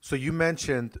 So you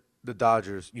mentioned the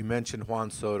Dodgers. You mentioned Juan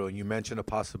Soto. And you mentioned a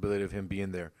possibility of him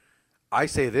being there. I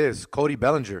say this, Cody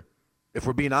Bellinger. If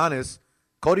we're being honest,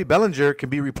 Cody Bellinger can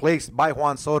be replaced by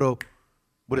Juan Soto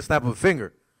with a snap of a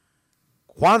finger.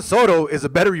 Juan Soto is a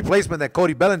better replacement than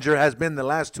Cody Bellinger has been in the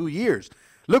last 2 years.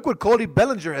 Look what Cody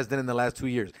Bellinger has done in the last 2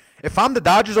 years. If I'm the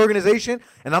Dodgers organization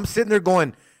and I'm sitting there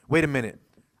going, wait a minute,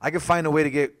 I can find a way to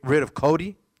get rid of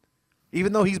Cody,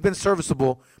 even though he's been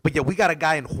serviceable, but yet we got a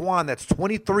guy in Juan that's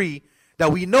 23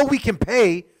 that we know we can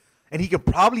pay, and he can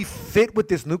probably fit with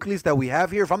this nucleus that we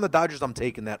have here. If I'm the Dodgers, I'm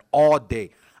taking that all day.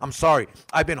 I'm sorry.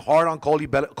 I've been hard on Cody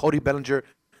Bellinger.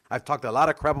 I've talked a lot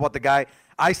of crap about the guy.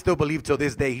 I still believe till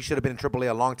this day he should have been in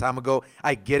AAA a long time ago.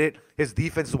 I get it. His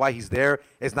defense is why he's there.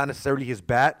 It's not necessarily his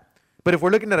bat. But if we're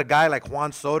looking at a guy like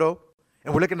Juan Soto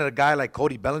and we're looking at a guy like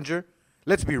Cody Bellinger,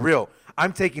 let's be real.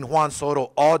 I'm taking Juan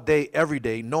Soto all day, every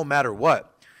day, no matter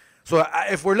what. So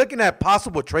if we're looking at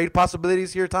possible trade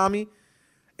possibilities here, Tommy,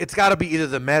 it's got to be either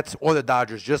the Mets or the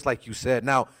Dodgers, just like you said.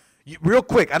 Now, real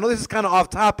quick, I know this is kind of off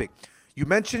topic. You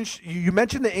mentioned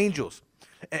the Angels,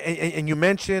 and you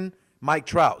mentioned Mike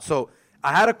Trout. So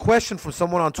I had a question from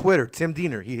someone on Twitter, Tim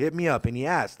Diener. He hit me up, and he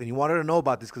asked, and he wanted to know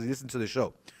about this because he listened to the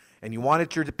show. And you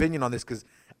wanted your opinion on this because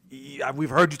we've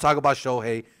heard you talk about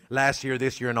Shohei last year,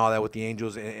 this year, and all that with the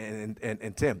Angels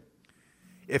and Tim.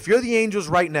 If you're the Angels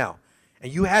right now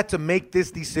and you had to make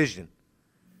this decision,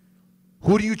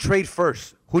 who do you trade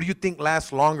first? Who do you think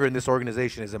lasts longer in this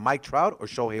organization? Is it Mike Trout or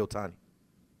Shohei Ohtani?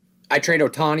 I trade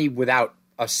Ohtani without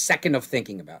a second of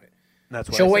thinking about it. That's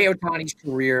what Shohei Ohtani's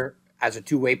career as a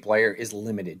two-way player is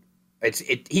limited.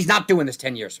 He's not doing this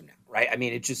 10 years from now, right? I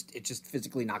mean, it's just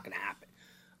physically not going to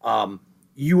happen.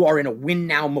 You are in a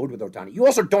win-now mode with Ohtani. You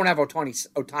also don't have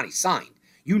Ohtani signed.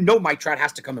 You know Mike Trout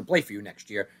has to come and play for you next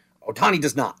year. Ohtani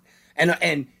does not.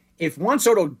 And if Juan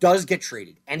Soto does get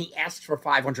traded and he asks for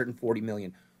 $540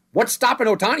 million, what's stopping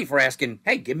Ohtani for asking,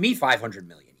 hey, give me $500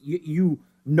 million? You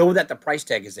know that the price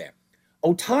tag is there.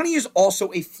 Ohtani is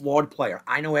also a flawed player.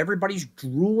 I know everybody's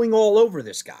drooling all over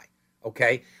this guy,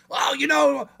 okay? Well, you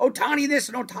know, Ohtani this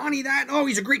and Ohtani that. Oh,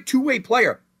 he's a great two-way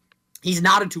player. He's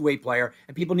not a two-way player,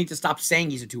 and people need to stop saying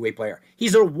he's a two-way player.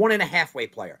 He's a 1.5-way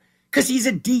player because he's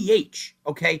a DH,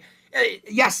 okay?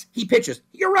 Yes, he pitches.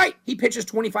 You're right. He pitches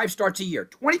 25 starts a year.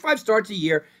 25 starts a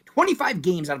year, 25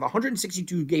 games out of a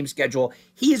 162-game schedule.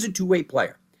 He is a two-way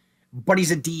player, but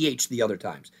he's a DH the other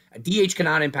times. A DH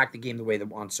cannot impact the game the way that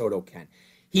Juan Soto can.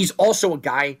 He's also a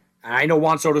guy, and I know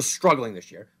Juan Soto's struggling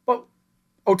this year, but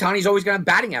Ohtani's always going to have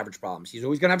batting average problems. He's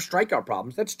always going to have strikeout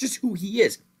problems. That's just who he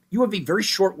is. You have a very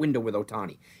short window with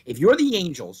Ohtani. If you're the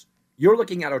Angels, you're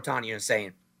looking at Ohtani and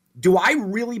saying, do I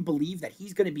really believe that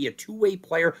he's going to be a two-way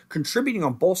player contributing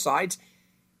on both sides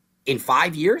in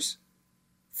 5 years?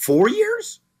 4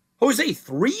 years? Jose,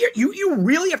 3 years? You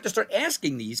really have to start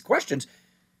asking these questions.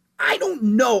 I don't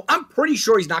know. I'm pretty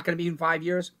sure he's not going to be in 5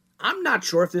 years. I'm not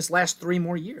sure if this lasts 3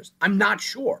 more years. I'm not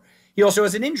sure. He also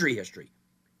has an injury history.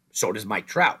 So does Mike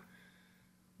Trout.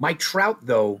 Mike Trout,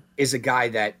 though, is a guy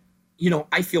that,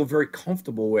 I feel very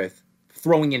comfortable with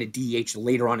throwing in a DH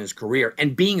later on in his career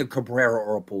and being a Cabrera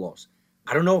or a Pujols.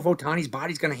 I don't know if Ohtani's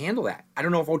body's going to handle that. I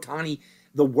don't know if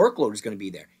the workload is going to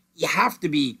be there. You have to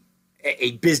be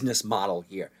a business model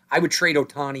here. I would trade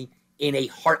Ohtani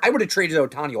I would have traded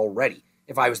Ohtani already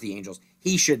if I was the Angels.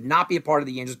 He should not be a part of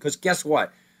the Angels because guess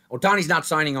what? Ohtani's not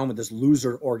signing on with this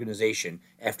loser organization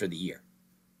after the year.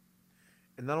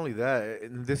 And not only that,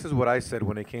 and this is what I said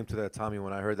when it came to that, Tommy,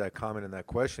 when I heard that comment and that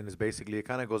question, is basically it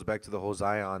kind of goes back to the whole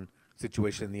Zion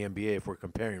situation in the NBA if we're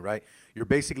comparing, right? You're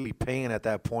basically paying at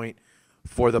that point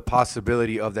for the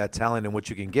possibility of that talent and what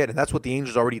you can get. And that's what the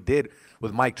Angels already did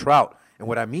with Mike Trout. And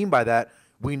what I mean by that,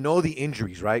 we know the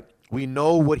injuries, right? We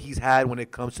know what he's had when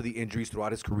it comes to the injuries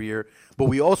throughout his career, but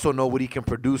we also know what he can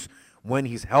produce when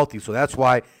he's healthy. So that's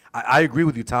why I agree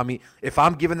with you, Tommy. If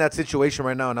I'm given that situation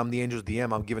right now and I'm the Angels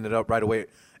DM, I'm giving it up right away.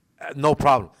 No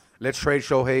problem. Let's trade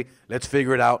Shohei. Let's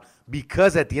figure it out.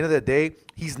 Because at the end of the day,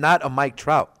 he's not a Mike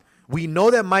Trout. We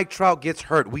know that Mike Trout gets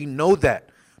hurt. We know that.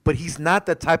 But he's not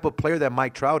the type of player that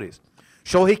Mike Trout is.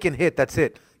 Shohei can hit. That's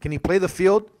it. Can he play the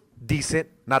field? Decent.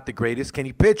 Not the greatest. Can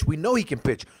he pitch? We know he can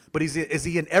pitch. But is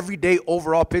he an everyday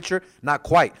overall pitcher? Not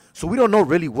quite. So we don't know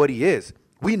really what he is.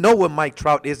 We know what Mike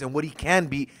Trout is and what he can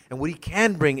be and what he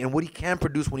can bring and what he can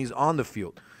produce when he's on the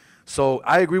field. So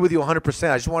I agree with you 100%.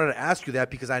 I just wanted to ask you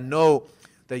that because I know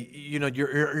that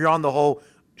you're on the whole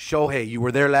Shohei. You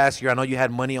were there last year. I know you had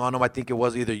money on him. I think it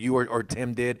was either you or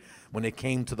Tim did when it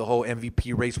came to the whole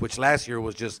MVP race, which last year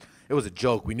was it was a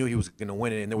joke. We knew he was going to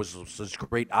win it, and there was such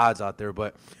great odds out there.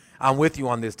 But I'm with you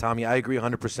on this, Tommy. I agree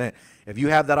 100%. If you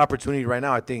have that opportunity right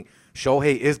now, I think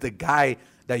Shohei is the guy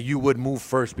that you would move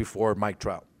first before Mike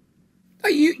Trout.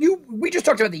 We just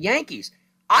talked about the Yankees.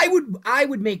 I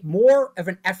would make more of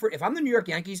an effort if I'm the New York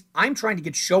Yankees. I'm trying to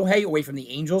get Shohei away from the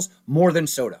Angels more than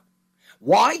Soto.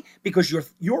 Why? Because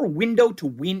your window to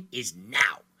win is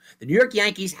now. The New York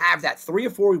Yankees have that 3 or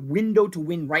 4 window to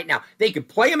win right now. They could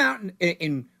play him out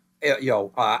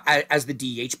as the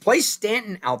DH. Play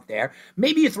Stanton out there.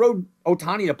 Maybe you throw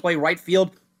Ohtani to play right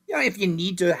field. If you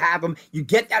need to have him, you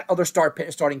get that other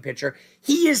starting pitcher.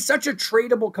 He is such a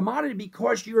tradable commodity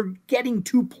because you're getting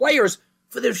 2 players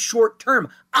for the short term.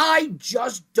 I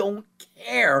just don't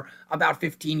care about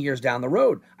 15 years down the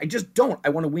road. I just don't. I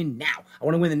want to win now. I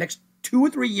want to win the next 2 or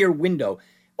 3 year window.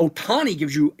 Ohtani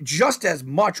gives you just as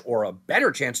much or a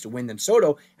better chance to win than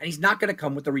Soto, and he's not going to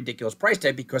come with a ridiculous price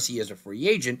tag because he is a free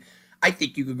agent. I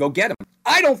think you could go get him.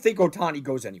 I don't think Ohtani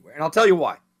goes anywhere, and I'll tell you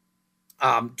why.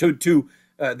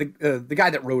 The guy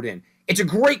that wrote in, it's a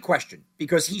great question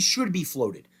because he should be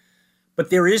floated. But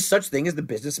there is such thing as the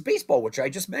business of baseball, which I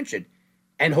just mentioned.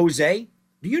 And Jose,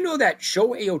 do you know that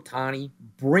Shohei Ohtani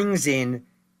brings in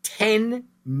 $10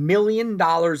 million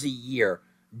a year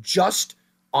just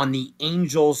on the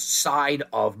Angels' side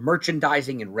of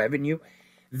merchandising and revenue?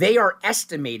 They are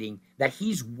estimating that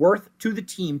he's worth to the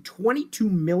team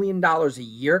 $22 million a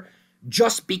year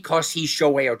just because he's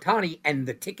Shohei Ohtani and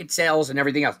the ticket sales and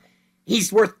everything else.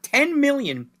 He's worth $10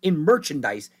 million in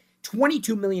merchandise.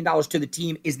 $22 million to the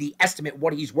team is the estimate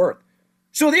what he's worth.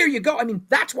 So there you go. I mean,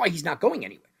 that's why he's not going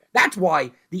anywhere. That's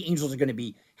why the Angels are going to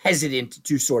be hesitant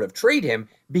to sort of trade him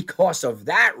because of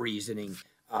that reasoning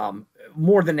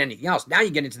more than anything else. Now you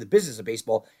get into the business of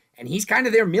baseball, and he's kind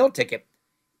of their meal ticket.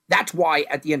 That's why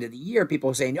at the end of the year, people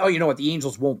are saying, oh, you know what, the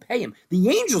Angels won't pay him. The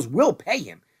Angels will pay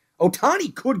him.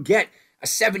 Ohtani could get a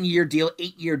 7-year deal,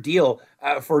 8-year deal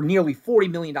for nearly $40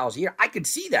 million a year. I could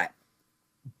see that.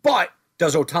 But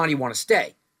does Ohtani want to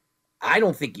stay? I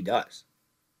don't think he does.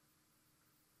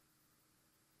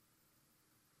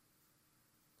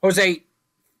 Jose,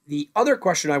 the other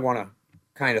question I want to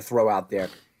kind of throw out there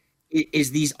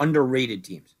is these underrated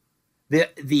teams.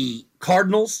 The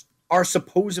Cardinals are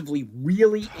supposedly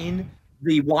really in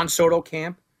the Juan Soto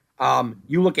camp.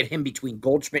 You look at him between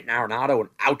Goldschmidt and Arenado, and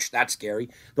ouch, that's scary.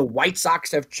 The White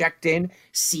Sox have checked in.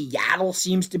 Seattle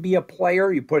seems to be a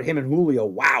player. You put him and Julio.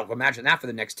 Wow, imagine that for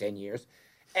the next 10 years.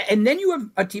 And then you have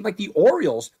a team like the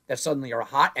Orioles that suddenly are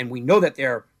hot, and we know that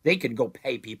they can go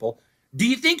pay people. Do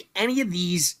you think any of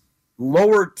these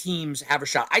lower teams have a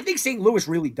shot? I think St. Louis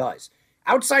really does.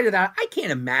 Outside of that, I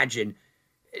can't imagine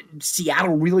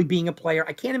Seattle really being a player.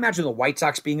 I can't imagine the White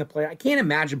Sox being a player. I can't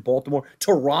imagine Baltimore.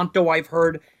 Toronto, I've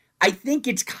heard. I think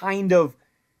it's kind of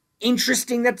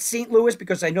interesting that St. Louis,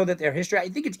 because I know that their history, I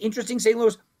think it's interesting, St.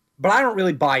 Louis, but I don't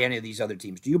really buy any of these other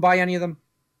teams. Do you buy any of them?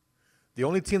 The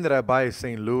only team that I buy is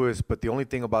St. Louis, but the only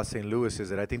thing about St. Louis is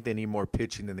that I think they need more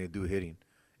pitching than they do hitting.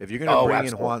 If you're going to bring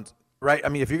in Juan, right? I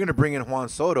mean, if you're going to bring in Juan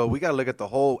Soto, we got to look at the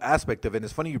whole aspect of it. And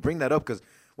it's funny you bring that up because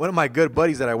one of my good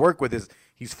buddies that I work with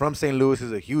he's from St. Louis,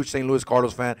 he's a huge St. Louis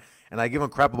Cardinals fan, and I give him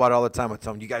crap about it all the time. I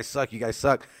tell him, you guys suck,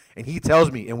 and he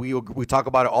tells me, and we talk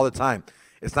about it all the time.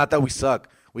 It's not that we suck.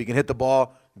 We can hit the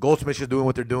ball. Goldschmidt is doing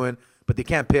what they're doing, but they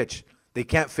can't pitch. They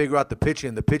can't figure out the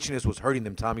pitching. The pitching is what's hurting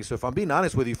them, Tommy. So if I'm being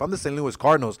honest with you, if I'm the St. Louis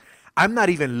Cardinals, I'm not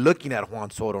even looking at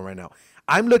Juan Soto right now.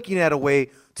 I'm looking at a way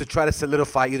to try to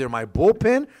solidify either my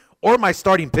bullpen or my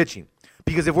starting pitching.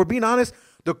 Because if we're being honest,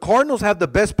 the Cardinals have the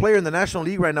best player in the National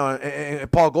League right now,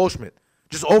 Paul Goldschmidt.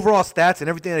 Just overall stats and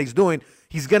everything that he's doing,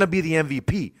 he's going to be the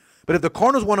MVP. But if the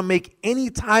Cardinals want to make any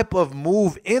type of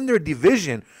move in their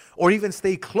division or even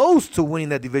stay close to winning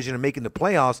that division and making the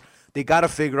playoffs, they got to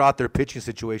figure out their pitching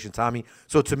situation, Tommy.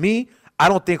 So to me, I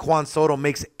don't think Juan Soto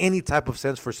makes any type of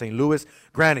sense for St. Louis.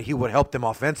 Granted, he would help them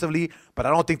offensively, but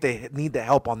I don't think they need the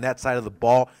help on that side of the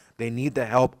ball. They need the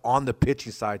help on the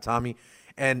pitching side, Tommy.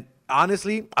 And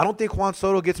honestly, I don't think Juan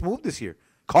Soto gets moved this year.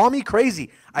 Call me crazy.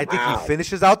 I think he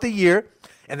finishes out the year.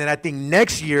 And then I think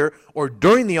next year or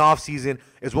during the offseason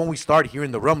is when we start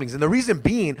hearing the rumblings. And the reason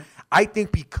being, I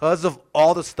think because of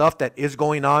all the stuff that is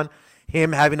going on,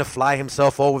 him having to fly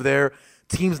himself over there,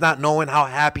 teams not knowing how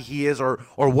happy he is or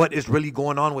what is really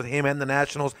going on with him and the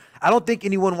Nationals. I don't think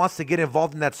anyone wants to get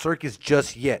involved in that circus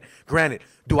just yet. Granted,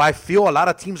 do I feel a lot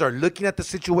of teams are looking at the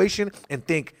situation and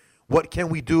think, what can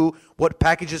we do? What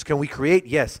packages can we create?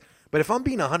 Yes. But if I'm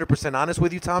being 100% honest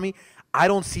with you, Tommy, I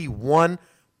don't see one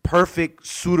perfect,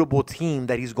 suitable team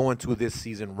that he's going to this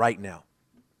season right now.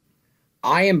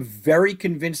 I am very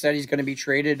convinced that he's going to be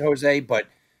traded, Jose, but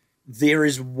there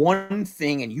is one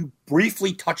thing, and you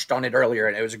briefly touched on it earlier,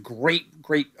 and it was a great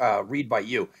read by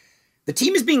you. The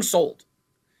team is being sold,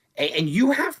 and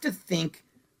you have to think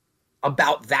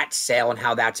about that sale and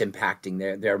how that's impacting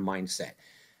their mindset.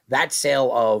 That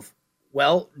sale of,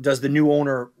 well, does the new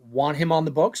owner want him on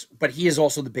the books? But he is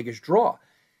also the biggest draw.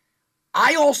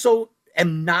 I also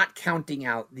am not counting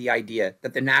out the idea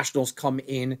that the Nationals come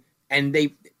in and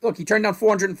he turned down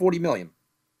 $440 million.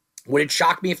 Would it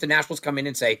shock me if the Nationals come in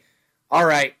and say, all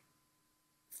right,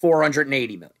 $480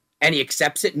 million, and he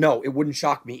accepts it? No, it wouldn't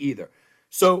shock me either.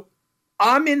 So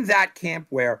I'm in that camp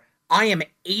where I am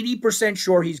 80%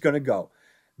 sure he's going to go.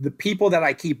 The people that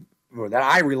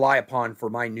I rely upon for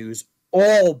my news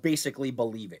all basically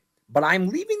believe it. But I'm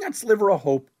leaving that sliver of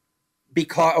hope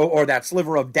or that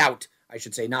sliver of doubt, I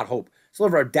should say, not hope,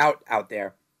 sliver of doubt out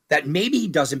there that maybe he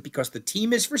doesn't because the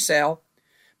team is for sale,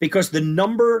 because the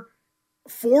number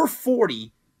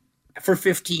 440 for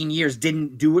 15 years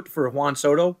didn't do it for Juan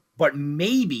Soto, but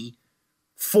maybe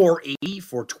 480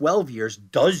 for 12 years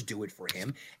does do it for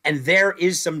him, and there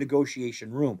is some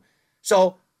negotiation room.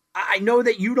 So I know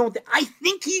that you don't. I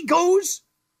think he goes,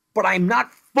 but I'm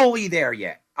not fully there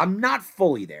yet.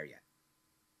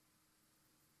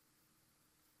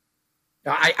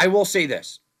 Now, I will say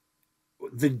this.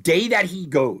 The day that he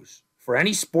goes, for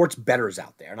any sports bettors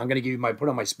out there, and I'm going to put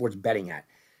on my sports betting hat,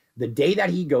 the day that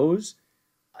he goes,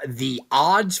 the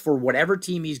odds for whatever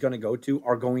team he's going to go to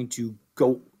are going to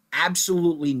go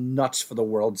absolutely nuts for the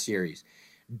World Series.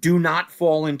 Do not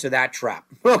fall into that trap,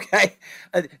 okay?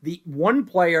 The one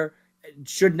player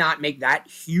should not make that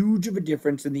huge of a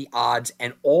difference in the odds,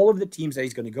 and all of the teams that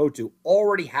he's going to go to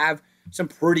already have some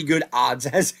pretty good odds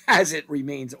as it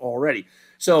remains already.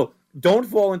 So don't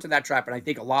fall into that trap, and I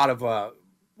think a lot of,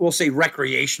 we'll say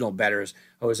recreational bettors,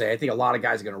 Jose, I think a lot of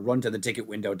guys are going to run to the ticket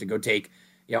window to go take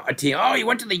a team. Oh, he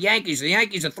went to the Yankees. The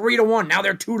Yankees are 3-1. Now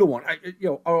they're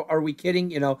 2-1. Are we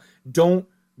kidding? Don't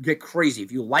get crazy.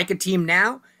 If you like a team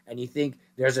now and you think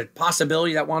there's a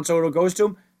possibility that Juan Soto goes to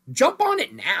him, jump on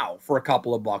it now for a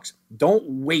couple of bucks. Don't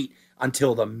wait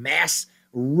until the mass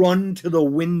run to the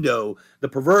window, the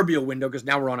proverbial window, because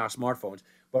now we're on our smartphones,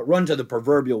 but run to the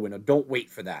proverbial window. Don't wait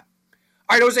for that.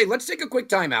 All right, Jose, let's take a quick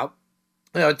timeout.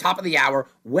 Top of the hour.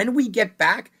 When we get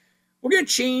back, we're going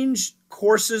to change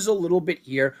courses a little bit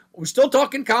here. We're still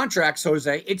talking contracts,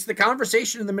 Jose. It's the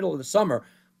conversation in the middle of the summer.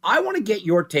 I want to get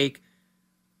your take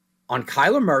on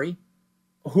Kyler Murray,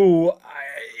 who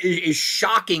is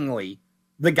shockingly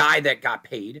the guy that got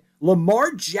paid.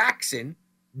 Lamar Jackson,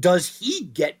 does he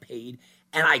get paid?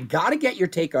 And I got to get your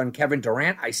take on Kevin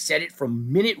Durant. I said it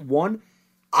from minute one.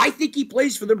 I think he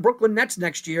plays for the Brooklyn Nets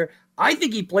next year. I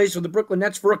think he plays for the Brooklyn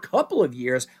Nets for a couple of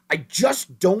years. I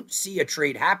just don't see a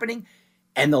trade happening.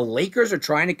 And the Lakers are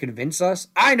trying to convince us.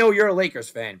 I know you're a Lakers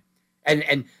fan.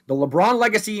 And the LeBron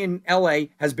legacy in LA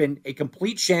has been a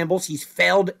complete shambles. He's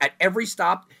failed at every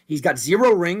stop. He's got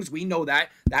 0 rings. We know that.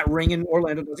 That ring in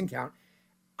Orlando doesn't count.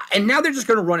 And now they're just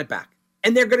going to run it back.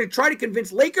 And they're going to try to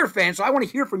convince Laker fans. So I want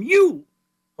to hear from you,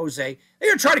 Jose. They're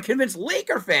going to try to convince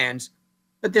Laker fans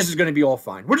that this is going to be all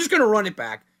fine. We're just going to run it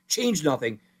back, change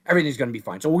nothing. Everything's going to be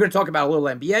fine. So we're going to talk about a little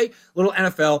NBA, a little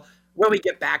NFL. When we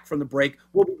get back from the break,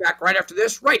 we'll be back right after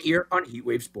this, right here on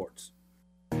Heatwave Sports.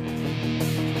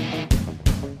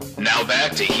 Now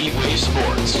back to Heatwave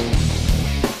Sports.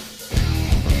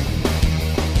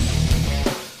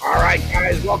 All right,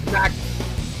 guys, welcome back.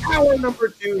 Hour number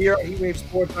 2 here on Heatwave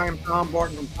Sports. I am Tom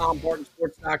Barton from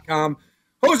TomBartonSports.com.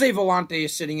 Jose Volante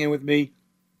is sitting in with me.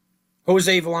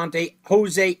 Jose Volante,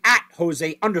 Jose at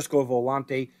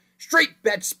Jose_Volante. Straight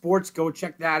Bet Sports. Go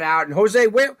check that out. And Jose,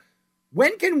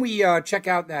 when can we check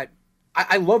out that?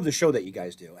 I love the show that you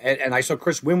guys do. And I saw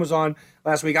Chris Wynn was on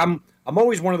last week. I'm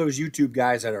always one of those YouTube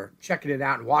guys that are checking it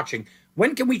out and watching.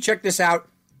 When can we check this out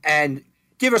and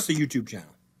give us the YouTube channel?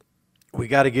 We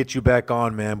got to get you back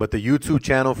on, man. But the YouTube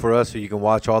channel for us, so you can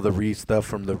watch all the stuff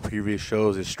from the previous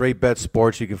shows, is Straight Bet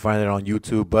Sports. You can find it on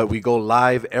YouTube. But we go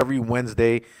live every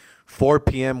Wednesday, 4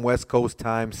 p.m. West Coast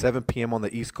time, 7 p.m. on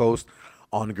the East Coast,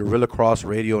 on Gorilla Cross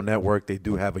Radio Network. They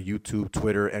do have a YouTube,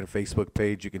 Twitter, and Facebook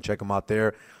page. You can check them out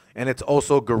there. And it's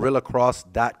also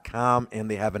gorillacross.com,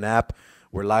 and they have an app.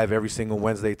 We're live every single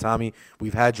Wednesday, Tommy.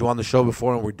 We've had you on the show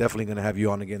before, and we're definitely going to have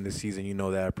you on again this season. You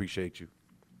know that. I appreciate you.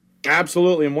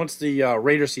 Absolutely. And once the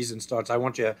Raider season starts, I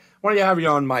want to have you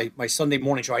on my Sunday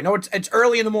morning show. I know it's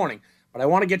early in the morning, but I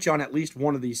want to get you on at least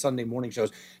one of these Sunday morning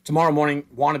shows. Tomorrow morning,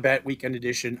 Wanna Bet Weekend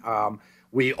Edition.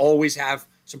 We always have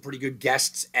some pretty good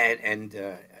guests, and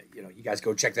you guys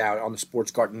go check that out on the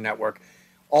Sports Garden Network.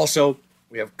 Also,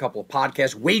 we have a couple of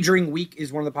podcasts. Wagering Week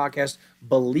is one of the podcasts.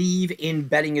 Believe in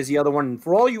Betting is the other one. And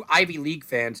for all you Ivy League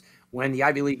fans, when the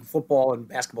Ivy League football and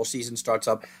basketball season starts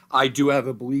up, I do have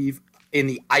a Believe in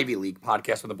the Ivy League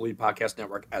podcast on the Believe Podcast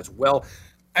Network as well.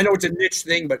 I know it's a niche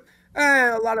thing, but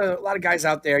a lot of guys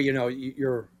out there,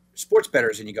 you're sports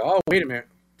bettors, and you go, oh, wait a minute.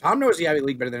 Tom knows the Ivy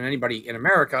League better than anybody in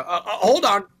America. Hold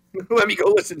on. Let me go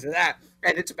listen to that.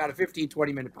 And it's about a 15,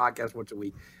 20-minute podcast once a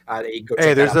week.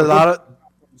 There's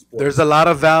a lot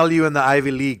of value in the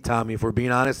Ivy League, Tommy, if we're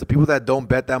being honest. The people that don't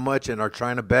bet that much and are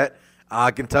trying to bet,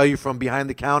 I can tell you from behind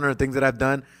the counter and things that I've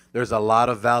done, there's a lot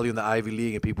of value in the Ivy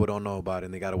League, and people don't know about it,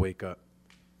 and they got to wake up.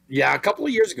 Yeah, a couple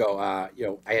of years ago, I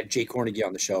had Jay Cornegie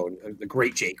on the show, the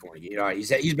great Jay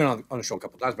Cornegie. He's been on the show a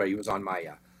couple of times, but he was on my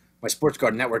Sports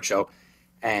Garden Network show,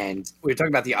 and we were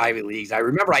talking about the Ivy Leagues. I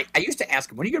remember I used to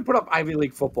ask him, when are you going to put up Ivy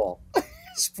League football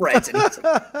spreads? And he's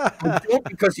like, I don't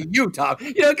because of you, Tom.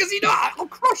 Because I'll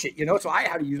crush it. So I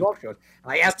had to use off shows.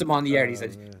 And I asked him on the air, and he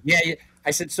said, yeah. I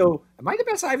said, so am I the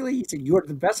best Ivy League? He said, you're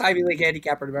the best Ivy League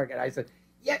handicapper in America. And I said,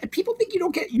 yeah, people think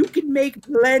you can make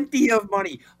plenty of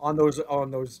money on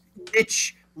those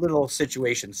niche little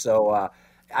situations. So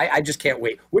I just can't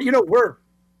wait. Well, we're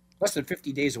less than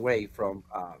 50 days away from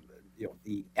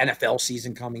the NFL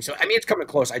season coming. So it's coming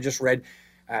close. I just read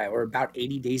we're about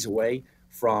 80 days away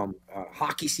from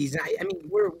hockey season.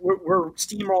 We're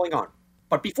steamrolling on.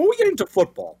 But before we get into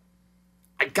football,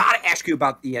 I got to ask you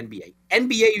about the NBA.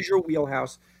 NBA is your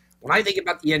wheelhouse. When I think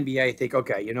about the NBA, I think,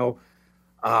 okay,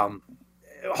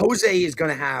 Jose is going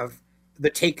to have the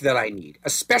take that I need,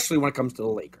 especially when it comes to the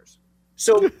Lakers.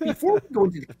 So before we go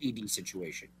into the KD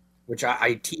situation, which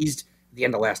I teased at the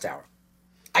end of last hour,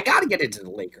 I got to get into the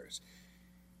Lakers.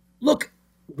 Look,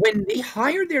 when they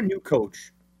hired their new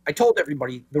coach, I told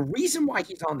everybody the reason why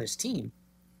he's on this team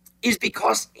is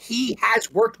because he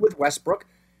has worked with Westbrook,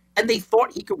 and they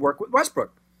thought he could work with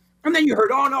Westbrook. And then you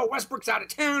heard, oh, no, Westbrook's out of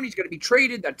town. He's going to be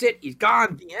traded. That's it. He's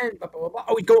gone. The end. Blah, blah, blah, blah.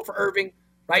 Oh, he's going for Irving.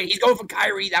 Right? He's going for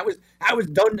Kyrie. That was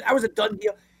done. That was a done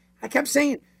deal. I kept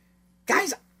saying,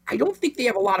 guys, I don't think they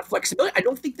have a lot of flexibility. I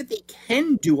don't think that they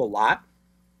can do a lot.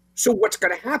 So what's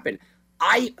going to happen?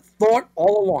 I thought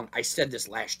all along, I said this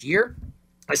last year.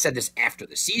 I said this after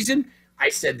the season. I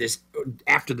said this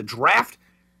after the draft.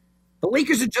 The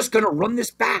Lakers are just going to run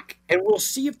this back, and we'll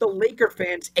see if the Laker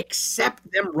fans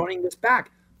accept them running this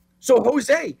back. So,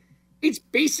 Jose, it's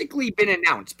basically been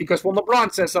announced because when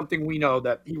LeBron says something, we know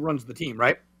that he runs the team,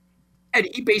 right? And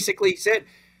he basically said,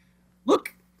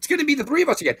 look, it's going to be the three of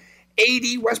us again.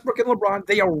 AD, Westbrook, and LeBron,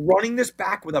 they are running this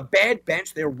back with a bad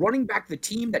bench. They're running back the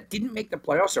team that didn't make the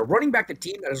playoffs. They're running back the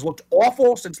team that has looked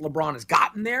awful since LeBron has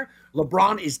gotten there.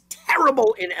 LeBron is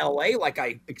terrible in LA, like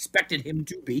I expected him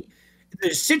to be.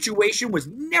 The situation was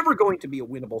never going to be a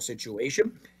winnable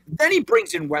situation. Then he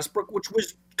brings in Westbrook, which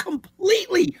was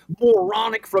completely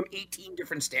moronic from 18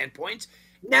 different standpoints.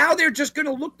 Now they're just going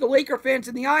to look the Laker fans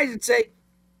in the eyes and say,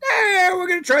 we're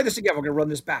going to try this again. We're going to run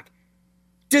this back.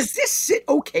 Does this sit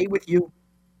okay with you?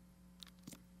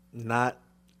 Not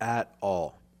at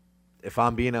all. If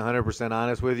I'm being 100%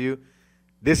 honest with you,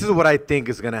 this is what I think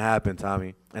is going to happen,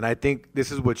 Tommy. And I think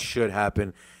this is what should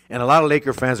happen. And a lot of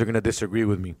Laker fans are going to disagree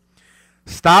with me.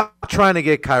 Stop trying to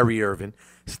get Kyrie Irving.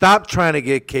 Stop trying to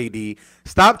get KD.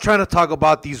 Stop trying to talk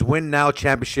about these win-now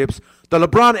championships. The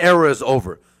LeBron era is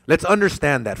over. Let's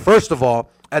understand that. First of all,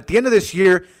 at the end of this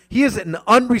year, he is an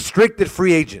unrestricted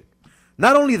free agent.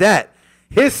 Not only that,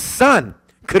 his son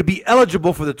could be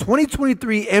eligible for the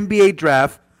 2023 NBA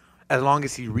draft as long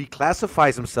as he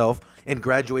reclassifies himself and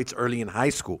graduates early in high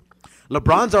school.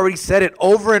 LeBron's already said it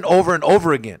over and over and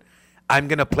over again. I'm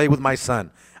going to play with my son.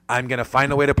 I'm going to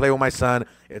find a way to play with my son.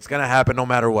 It's going to happen no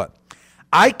matter what.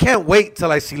 I can't wait till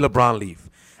I see LeBron leave.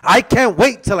 I can't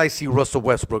wait till I see Russell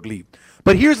Westbrook leave.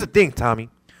 But here's the thing, Tommy.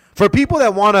 For people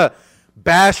that want to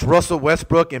bash Russell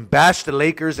Westbrook and bash the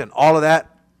Lakers and all of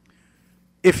that,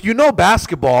 if you know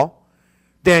basketball,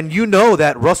 then you know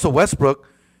that Russell Westbrook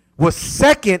was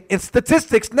second in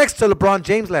statistics next to LeBron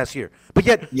James last year. But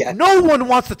yet no one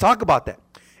wants to talk about that.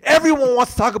 Everyone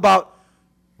wants to talk about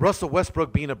Russell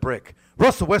Westbrook being a brick.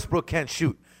 Russell Westbrook can't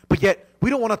shoot. But yet, we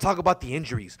don't want to talk about the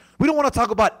injuries. We don't want to talk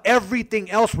about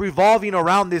everything else revolving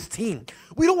around this team.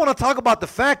 We don't want to talk about the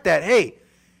fact that, hey,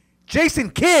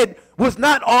 Jason Kidd was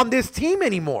not on this team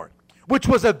anymore, which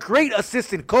was a great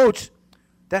assistant coach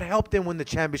that helped them win the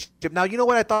championship. Now, you know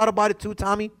what I thought about it too,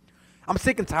 Tommy? I'm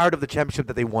sick and tired of the championship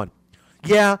that they won.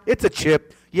 Yeah, it's a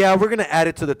chip. Yeah, we're going to add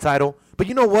it to the title. But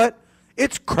you know what?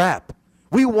 It's crap.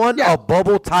 We won a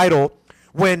bubble title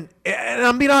when, and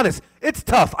I'm being honest, it's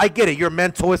tough. I get it. Your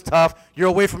mental is tough. You're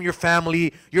away from your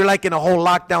family. You're like in a whole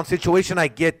lockdown situation. I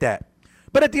get that.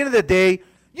 But at the end of the day,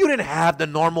 you didn't have the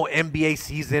normal NBA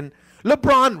season.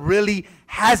 LeBron really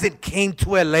hasn't came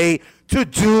to LA to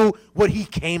do what he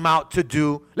came out to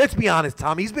do. Let's be honest,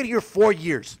 Tommy. He's been here 4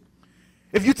 years.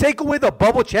 If you take away the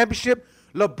bubble championship,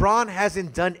 LeBron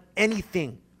hasn't done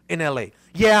anything in LA.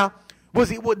 Yeah,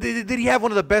 did he have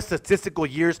one of the best statistical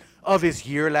years of his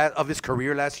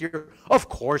career last year? Of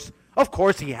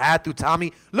course he had to,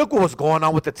 Tommy. Look what was going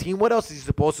on with the team. What else is he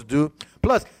supposed to do?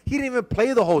 Plus, he didn't even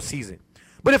play the whole season.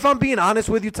 But if I'm being honest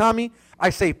with you, Tommy, I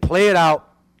say play it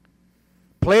out.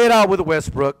 Play it out with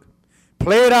Westbrook.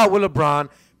 Play it out with LeBron.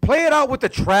 Play it out with the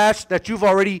trash that you've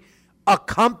already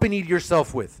accompanied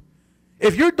yourself with.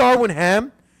 If you're Darvin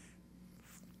Ham,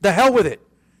 the hell with it.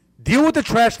 Deal with the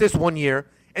trash this 1 year,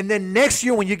 and then next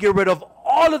year when you get rid of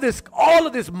all of this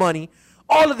money,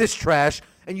 all of this trash,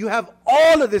 and you have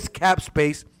all of this cap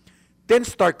space, then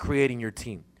start creating your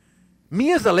team.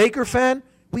 Me as a Laker fan,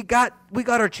 we got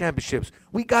our championships.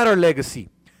 We got our legacy.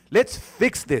 Let's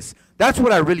fix this. That's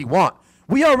what I really want.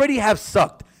 We already have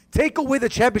sucked. Take away the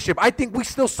championship. I think we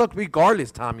still sucked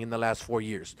regardless, Tommy, in the last 4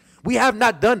 years. We have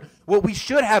not done what we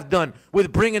should have done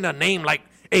with bringing a name like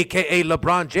a.k.a.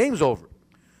 LeBron James over.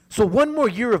 So one more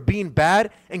year of being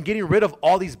bad and getting rid of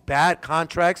all these bad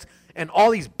contracts and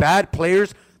all these bad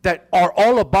players that are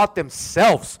all about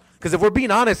themselves. Because if we're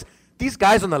being honest, these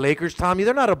guys on the Lakers, Tommy,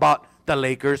 they're not about the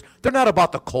Lakers. They're not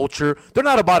about the culture. They're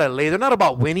not about LA. They're not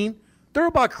about winning. They're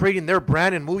about creating their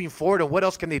brand and moving forward, and what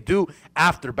else can they do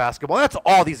after basketball. That's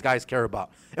all these guys care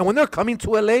about. And when they're coming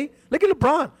to LA, look at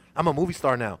LeBron. I'm a movie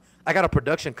star now. I got a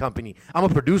production company. I'm a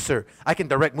producer. I can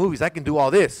direct movies. I can do all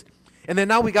this. And then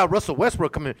now we got Russell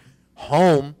Westbrook coming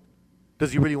home.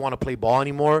 Does he really want to play ball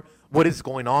anymore? What is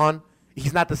going on?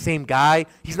 He's not the same guy.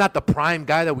 He's not the prime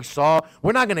guy that we saw.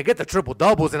 We're not going to get the triple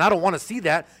doubles, and I don't want to see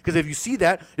that, because if you see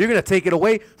that, you're going to take it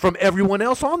away from everyone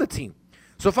else on the team.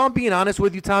 So if I'm being honest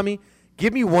with you, Tommy,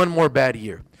 give me one more bad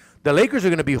year. The Lakers are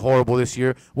going to be horrible this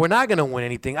year. We're not going to win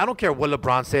anything. I don't care what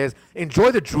LeBron says. Enjoy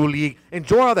the Drew League.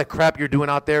 Enjoy all that crap you're doing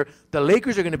out there. The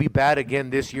Lakers are going to be bad again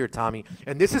this year, Tommy.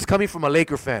 And this is coming from a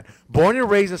Laker fan. Born and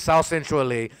raised in South Central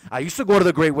LA. I used to go to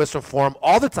the Great Western Forum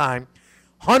all the time.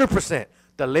 100%.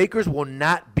 The Lakers will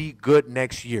not be good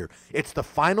next year. It's the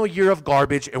final year of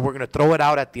garbage, and we're going to throw it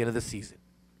out at the end of the season.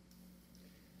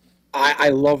 I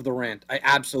love the rant. I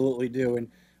absolutely do. And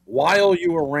while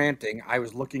you were ranting, I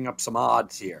was looking up some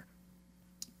odds here.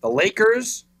 The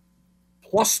Lakers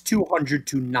plus 200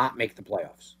 to not make the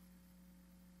playoffs.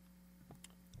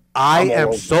 I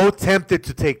am so tempted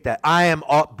to take that. I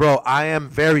am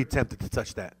very tempted to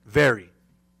touch that. Very.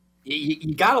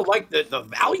 You got to like the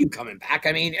value coming back.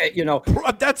 I mean,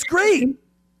 that's great.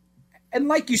 And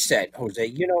like you said,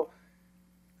 Jose,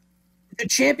 the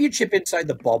championship inside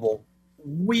the bubble,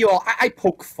 I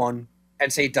poke fun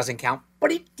and say it doesn't count,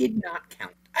 but it did not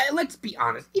count. Let's be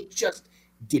honest. It just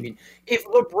didn't. If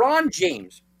LeBron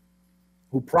James,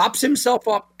 who props himself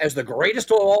up as the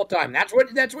greatest of all time, that's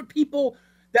what people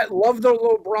that love the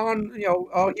LeBron,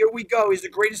 here we go, he's the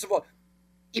greatest of all.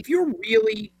 If you're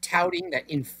really touting that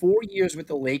in 4 years with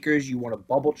the Lakers, you won a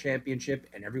bubble championship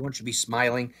and everyone should be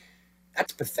smiling,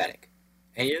 that's pathetic.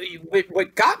 And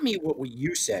what got me, what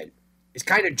you said, is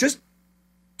kind of just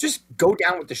go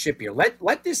down with the ship here.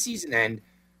 Let this season end.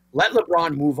 Let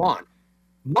LeBron move on.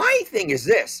 My thing is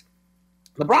this.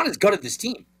 LeBron is good at this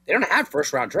team. They don't have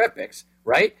first-round draft picks,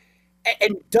 right?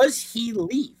 And does he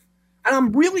leave? And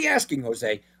I'm really asking,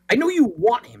 Jose, I know you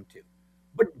want him to,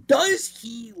 but does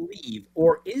he leave?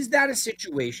 Or is that a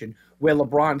situation where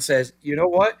LeBron says, you know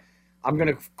what? I'm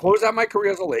going to close out my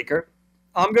career as a Laker.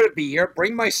 I'm going to be here,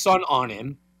 bring my son on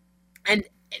in. And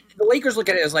the Lakers look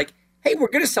at it as like, hey, we're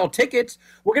going to sell tickets.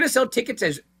 We're going to sell tickets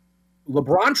as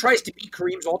LeBron tries to beat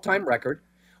Kareem's all-time record.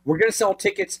 We're going to sell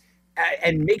tickets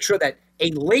and make sure that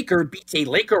a Laker beats a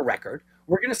Laker record.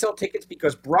 We're going to sell tickets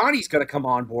because Bronny's going to come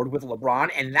on board with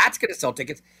LeBron, and that's going to sell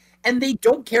tickets. And they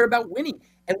don't care about winning.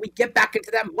 And we get back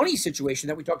into that money situation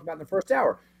that we talked about in the first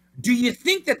hour. Do you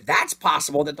think that that's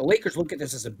possible, that the Lakers look at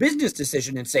this as a business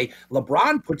decision and say,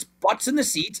 LeBron puts butts in the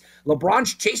seats,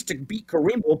 LeBron's chase to beat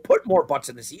Kareem will put more butts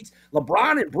in the seats,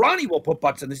 LeBron and Bronny will put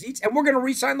butts in the seats, and we're going to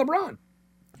re-sign LeBron?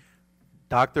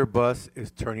 Dr. Buss is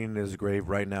turning in his grave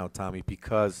right now, Tommy,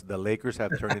 because the Lakers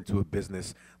have turned into a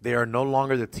business. They are no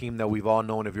longer the team that we've all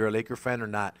known, if you're a Laker fan or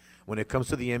not. When it comes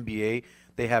to the NBA,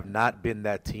 they have not been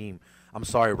that team. I'm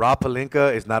sorry, Rob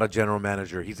Pelinka is not a general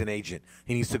manager. He's an agent.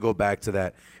 He needs to go back to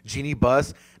that. Jeannie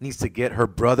Buss needs to get her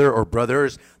brother or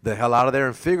brothers the hell out of there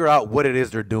and figure out what it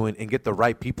is they're doing and get the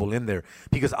right people in there.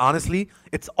 Because honestly,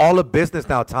 it's all a business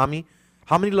now, Tommy.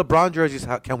 How many LeBron jerseys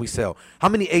can we sell? How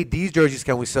many AD's jerseys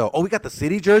can we sell? Oh, we got the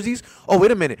city jerseys? Oh,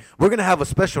 wait a minute. We're going to have a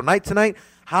special night tonight.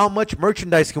 How much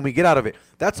merchandise can we get out of it?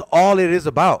 That's all it is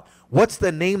about. What's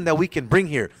the name that we can bring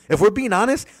here? If we're being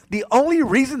honest, the only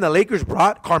reason the Lakers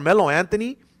brought Carmelo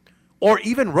Anthony or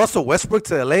even Russell Westbrook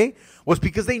to LA was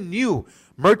because they knew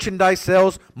merchandise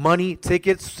sales, money,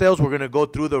 tickets sales were going to go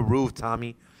through the roof,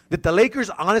 Tommy. Did the Lakers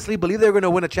honestly believe they were going to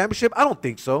win a championship? I don't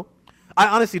think so. I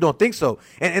honestly don't think so.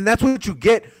 And that's what you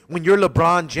get when you're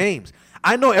LeBron James.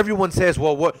 I know everyone says,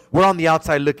 well, we're on the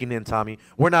outside looking in, Tommy.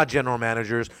 We're not general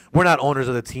managers. We're not owners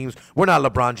of the teams. We're not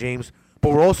LeBron James.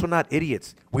 But we're also not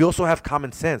idiots. We also have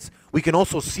common sense. We can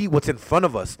also see what's in front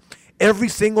of us. Every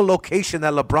single location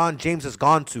that LeBron James has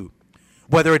gone to,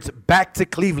 whether it's back to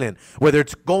Cleveland, whether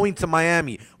it's going to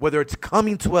Miami, whether it's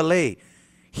coming to LA,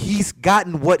 he's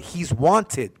gotten what he's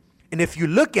wanted. And if you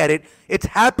look at it, it's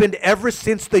happened ever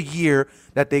since the year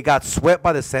that they got swept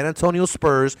by the San Antonio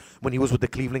Spurs when he was with the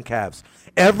Cleveland Cavs.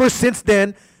 Ever since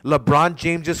then, LeBron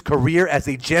James' career as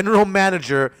a general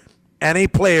manager and a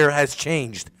player has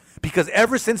changed. Because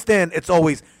ever since then, it's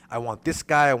always, I want this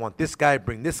guy, bring this guy,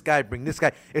 bring this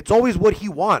guy. It's always what he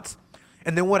wants.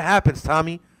 And then what happens,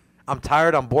 Tommy? I'm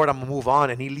tired, I'm bored, I'm going to move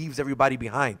on, and he leaves everybody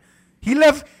behind. He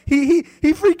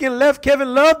freaking left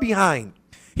Kevin Love behind.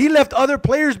 He left other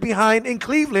players behind in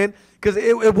Cleveland because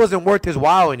it wasn't worth his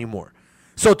while anymore.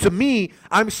 So to me,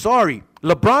 I'm sorry.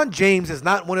 LeBron James is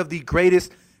not one of the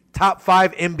greatest top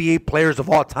 5 NBA players of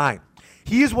all time.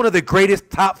 He is one of the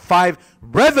greatest top 5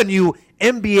 revenue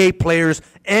NBA players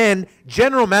and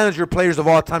general manager players of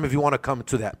all time, if you want to come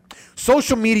to that.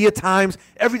 Social media times,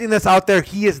 everything that's out there,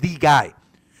 he is the guy.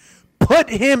 Put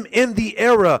him in the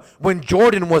era when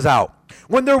Jordan was out,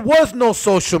 when there was no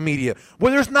social media,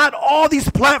 when there's not all these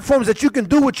platforms that you can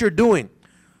do what you're doing.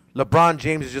 LeBron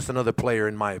James is just another player,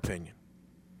 in my opinion.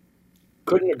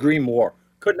 Couldn't agree more.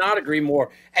 Could not agree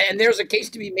more. And there's a case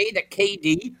to be made that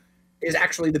KD is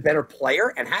actually the better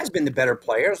player and has been the better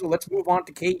player. So let's move on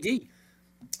to KD.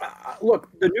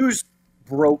 Look, the news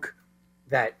broke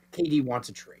that KD wants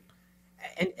a trade.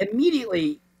 And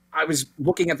immediately I was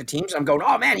looking at the teams. I'm going,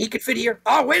 oh, man, he could fit here.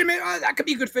 Oh, wait a minute. Oh, that could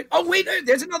be a good fit. Oh, wait,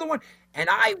 there's another one. And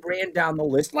I ran down the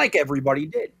list like everybody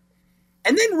did.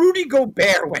 And then Rudy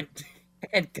Gobert went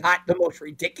and got the most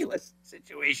ridiculous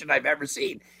situation I've ever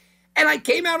seen. And I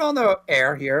came out on the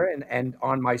air here and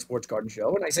on my Sports Garden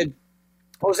show, and I said,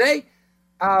 Jose,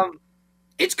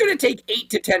 it's going to take 8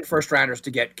 to 10 first-rounders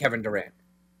to get Kevin Durant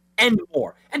and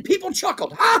more. And people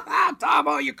chuckled. Ha, ha, Tom,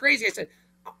 oh, you're crazy. I said,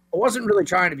 I wasn't really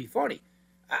trying to be funny.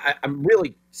 I'm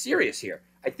really serious here.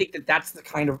 I think that that's the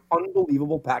kind of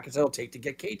unbelievable package it'll take to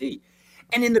get KD.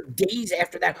 And in the days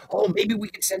after that, oh, maybe we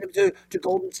could send him to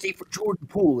Golden State for Jordan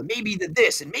Poole, and maybe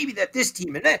this, and maybe this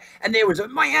team, and that. And there was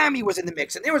Miami was in the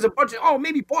mix, and there was a bunch of, oh,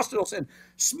 maybe Boston will send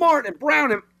Smart and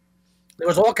Brown, and there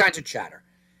was all kinds of chatter.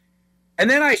 And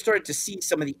then I started to see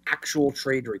some of the actual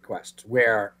trade requests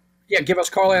where, yeah, give us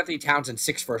Karl-Anthony Towns and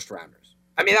 6 first-rounders.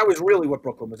 I mean, that was really what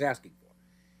Brooklyn was asking for.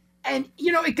 And,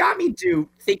 you know, it got me to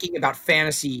thinking about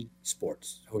fantasy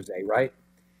sports, Jose, right?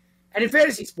 And in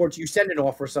fantasy sports, you send an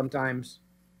offer sometimes,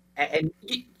 and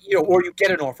you know, or you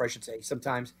get an offer, I should say,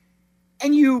 sometimes,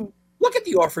 and you look at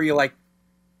the offer, you're like,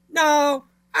 no,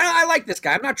 I like this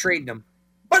guy. I'm not trading him,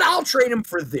 but I'll trade him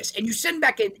for this. And you send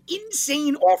back an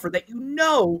insane offer that you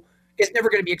know is never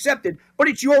going to be accepted, but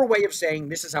it's your way of saying,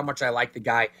 this is how much I like the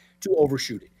guy, to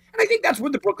overshoot it. And I think that's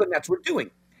what the Brooklyn Nets were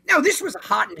doing. Now, this was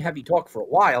hot and heavy talk for a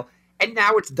while, and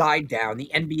now it's died down. The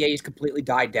NBA has completely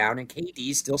died down, and KD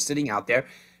is still sitting out there,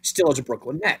 still as a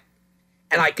Brooklyn Net.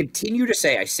 And I continue to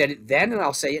say, I said it then and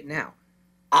I'll say it now,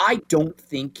 I don't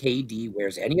think KD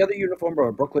wears any other uniform or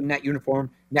a Brooklyn Net uniform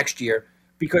next year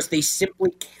because they simply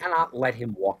cannot let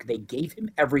him walk. They gave him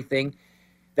everything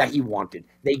that he wanted.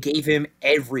 They gave him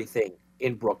everything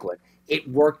in Brooklyn. It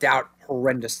worked out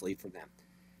horrendously for them.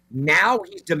 Now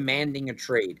he's demanding a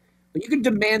trade. But you can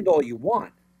demand all you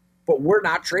want, but we're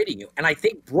not trading you. And I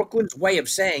think Brooklyn's way of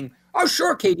saying, oh,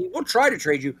 sure, KD, we'll try to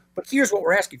trade you, but here's what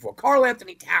we're asking for.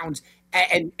 Karl-Anthony Towns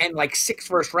and like 6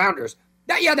 first-rounders,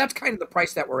 that's kind of the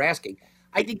price that we're asking.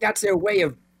 I think that's their way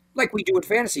of, like we do in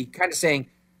fantasy, kind of saying,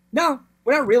 no,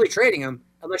 we're not really trading him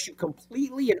unless you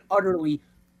completely and utterly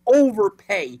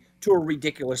overpay to a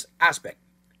ridiculous aspect.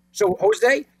 So,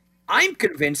 Jose, I'm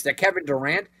convinced that Kevin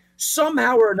Durant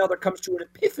somehow or another comes to an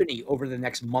epiphany over the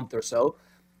next month or so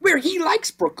where he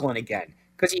likes Brooklyn again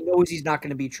because he knows he's not going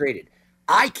to be traded.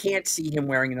 I can't see him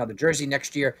wearing another jersey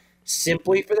next year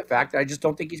simply for the fact that I just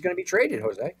don't think he's going to be traded,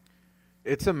 Jose.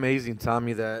 It's amazing,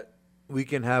 Tommy, that we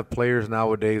can have players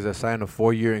nowadays that sign a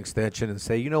 4-year extension and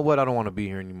say, you know what, I don't want to be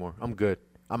here anymore. I'm good.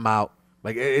 I'm out.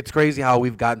 Like, it's crazy how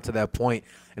we've gotten to that point.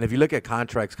 And if you look at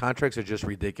contracts are just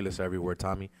ridiculous everywhere,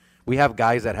 Tommy. We have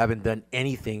guys that haven't done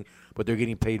anything, but they're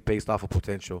getting paid based off of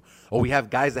potential. Or we have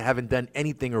guys that haven't done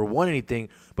anything or won anything,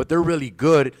 but they're really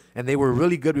good, and they were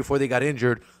really good before they got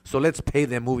injured, so let's pay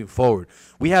them moving forward.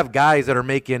 We have guys that are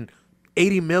making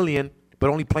 $80 million, but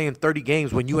only playing 30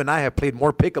 games when you and I have played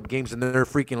more pickup games in their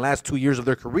freaking last 2 years of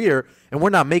their career, and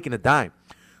we're not making a dime.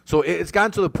 So it's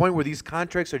gotten to the point where these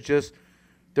contracts are just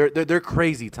they're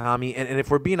crazy, Tommy. And if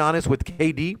we're being honest with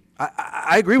KD,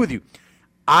 I agree with you.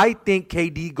 I think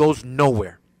KD goes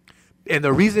nowhere. And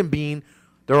the reason being,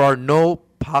 there are no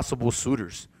possible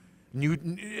suitors.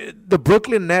 The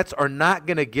Brooklyn Nets are not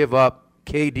going to give up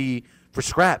KD for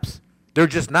scraps. They're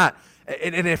just not.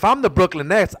 And if I'm the Brooklyn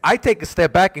Nets, I take a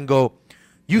step back and go,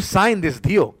 you signed this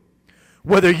deal.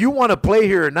 Whether you want to play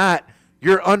here or not,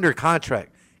 you're under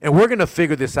contract. And we're going to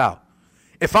figure this out.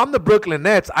 If I'm the Brooklyn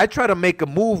Nets, I try to make a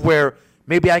move where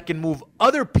maybe I can move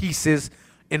other pieces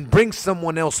and bring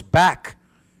someone else back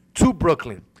to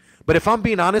Brooklyn. But if I'm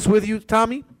being honest with you,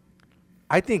 Tommy,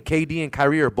 I think KD and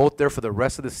Kyrie are both there for the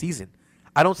rest of the season.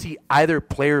 I don't see either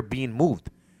player being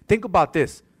moved. Think about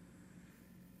this.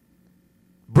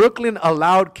 Brooklyn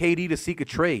allowed KD to seek a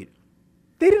trade.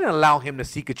 They didn't allow him to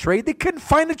seek a trade. They couldn't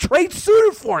find a trade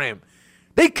suitor for him.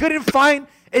 They couldn't find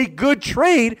a good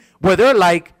trade where they're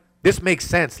like, this makes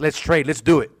sense. Let's trade. Let's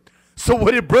do it. So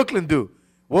what did Brooklyn do?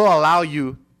 We'll allow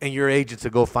you and your agent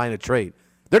to go find a trade.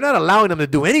 They're not allowing them to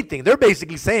do anything. They're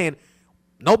basically saying,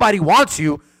 nobody wants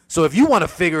you, so if you want to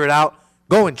figure it out,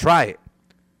 go and try it.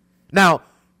 Now,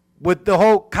 with the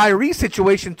whole Kyrie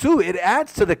situation, too, it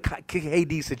adds to the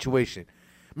KD situation.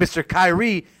 Mr.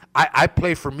 Kyrie, I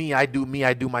play for me. I do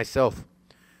myself.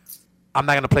 I'm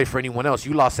not going to play for anyone else.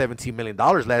 You lost $17 million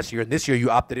last year, and this year you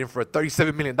opted in for a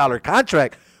 $37 million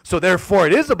contract. So, therefore,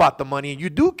 it is about the money, and you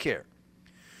do care.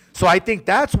 So, I think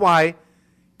that's why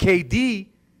KD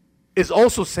is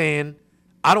also saying,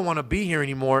 I don't want to be here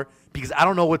anymore because I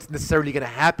don't know what's necessarily going to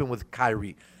happen with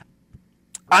Kyrie.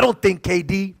 I don't think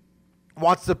KD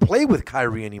wants to play with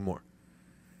Kyrie anymore.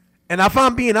 And if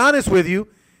I'm being honest with you,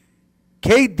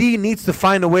 KD needs to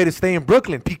find a way to stay in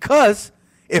Brooklyn because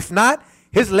if not,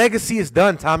 his legacy is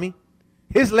done, Tommy.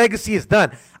 His legacy is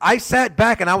done. I sat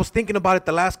back and I was thinking about it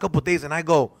the last couple of days and I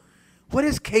go, what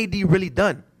has KD really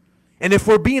done? And if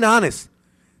we're being honest,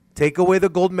 take away the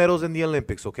gold medals in the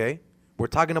Olympics, okay? We're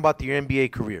talking about the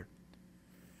NBA career.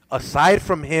 Aside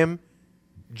from him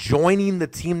joining the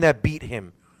team that beat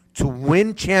him to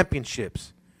win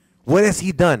championships, what has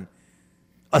he done?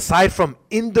 Aside from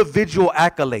individual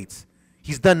accolades,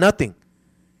 he's done nothing.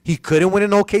 He couldn't win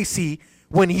in OKC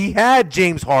when he had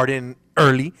James Harden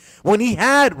early, when he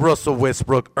had Russell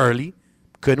Westbrook early.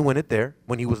 Couldn't win it there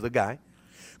when he was the guy.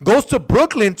 Goes to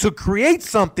Brooklyn to create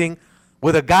something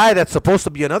with a guy that's supposed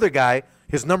to be another guy,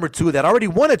 his number 2, that already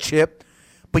won a chip,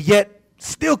 but yet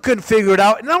still couldn't figure it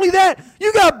out. And not only that,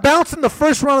 you got bounced in the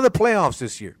first round of the playoffs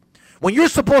this year. When you're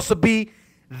supposed to be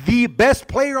the best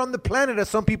player on the planet, as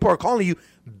some people are calling you,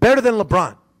 better than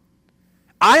LeBron.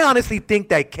 I honestly think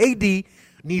that KD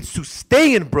needs to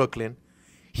stay in Brooklyn.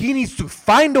 He needs to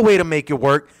find a way to make it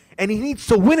work, and he needs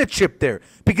to win a chip there.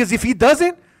 Because if he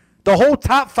doesn't, the whole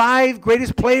top 5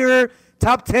 greatest player,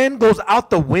 top 10 goes out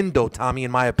the window, Tommy,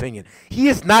 in my opinion. He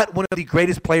is not one of the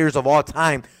greatest players of all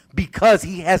time because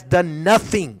he has done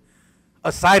nothing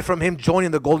aside from him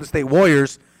joining the Golden State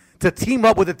Warriors to team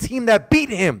up with a team that beat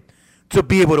him to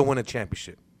be able to win a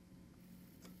championship.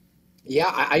 Yeah,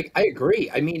 I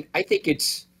agree. I mean, I think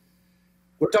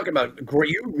we're talking about,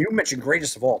 you mentioned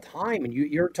greatest of all time, and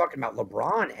you're talking about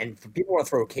LeBron, and for people want to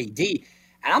throw KD,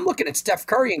 and I'm looking at Steph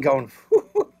Curry and going,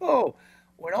 whoa,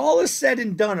 when all is said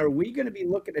and done, are we going to be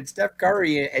looking at Steph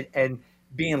Curry and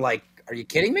being like, are you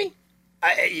kidding me?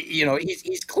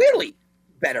 He's clearly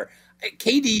better.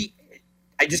 KD,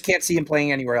 I just can't see him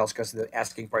playing anywhere else because the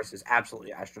asking price is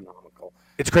absolutely astronomical.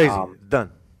 It's crazy.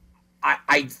 Done.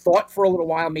 I thought for a little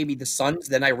while maybe the Suns.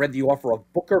 Then I read the offer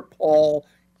of Booker, Paul,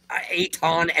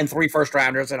 Ayton, and 3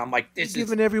 first-rounders, and I'm like, You're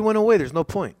giving everyone away. There's no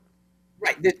point.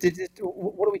 Right.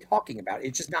 What are we talking about?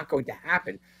 It's just not going to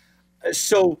happen.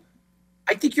 So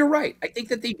I think you're right. I think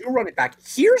that they do run it back.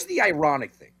 Here's the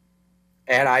ironic thing,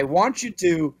 and I want you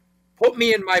to put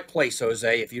me in my place,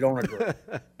 Jose, if you don't agree.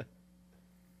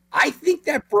 I think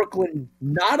that Brooklyn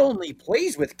not only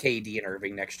plays with KD and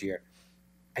Irving next year,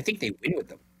 I think they win with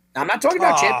them. Now, I'm not talking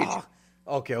about championship.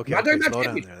 Okay. I'm not talking about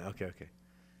championship. Okay.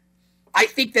 I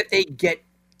think that they get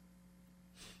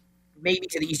maybe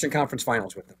to the Eastern Conference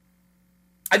Finals with them.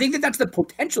 I think that that's the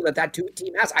potential that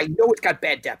team has. I know it's got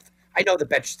bad depth. I know the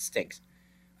bench stinks.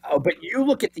 But you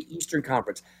look at the Eastern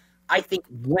Conference, I think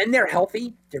when they're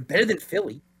healthy, they're better than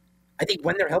Philly. I think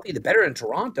when they're healthy, they're better than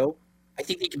Toronto. I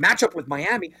think they can match up with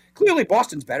Miami. Clearly,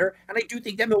 Boston's better, and I do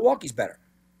think that Milwaukee's better.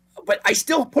 But I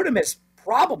still put them as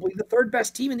probably the third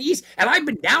best team in the East. And I've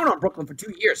been down on Brooklyn for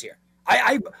 2 years here.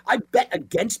 I bet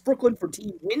against Brooklyn for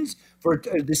team wins for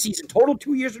the season total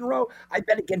 2 years in a row. I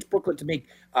bet against Brooklyn to make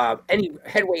any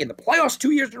headway in the playoffs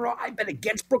 2 years in a row. I bet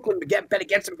against Brooklyn to bet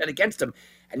against them.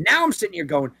 And now I'm sitting here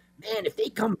going, man, if they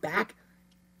come back,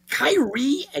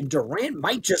 Kyrie and Durant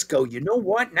might just go, you know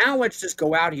what? Now let's just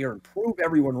go out here and prove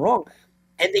everyone wrong.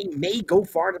 And they may go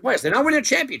far in the playoffs. They're not winning a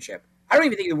championship. I don't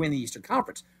even think they win the Eastern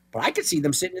Conference. But I could see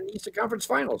them sitting in the Eastern Conference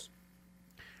Finals.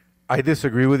 I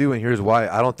disagree with you, and here's why.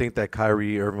 I don't think that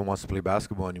Kyrie Irving wants to play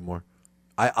basketball anymore.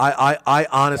 I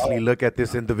honestly look at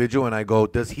this individual and I go,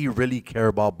 does he really care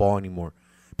about ball anymore?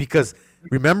 Because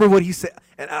remember what he said,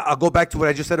 and I'll go back to what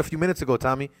I just said a few minutes ago,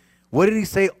 Tommy. What did he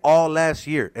say all last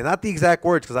year? And not the exact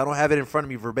words because I don't have it in front of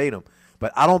me verbatim.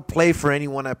 But I don't play for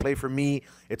anyone. I play for me.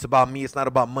 It's about me. It's not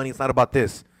about money. It's not about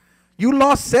this. You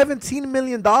lost $17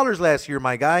 million last year,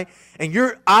 my guy, and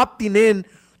you're opting in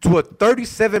to a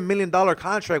 $37 million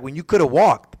contract when you could have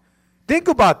walked. Think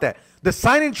about that. The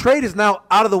sign and trade is now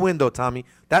out of the window, Tommy.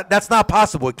 That's not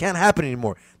possible. It can't happen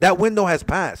anymore. That window has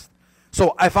passed.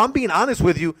 So if I'm being honest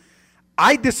with you,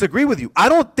 I disagree with you. I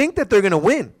don't think that they're going to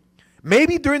win.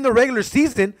 Maybe during the regular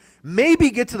season,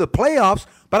 maybe get to the playoffs,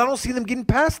 but I don't see them getting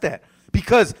past that.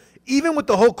 Because even with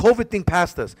the whole COVID thing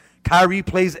past us, Kyrie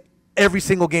plays every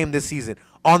single game this season,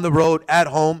 on the road, at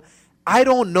home. I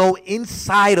don't know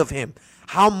inside of him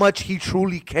how much he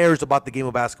truly cares about the game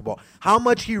of basketball, how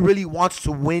much he really wants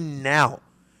to win now.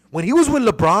 When he was with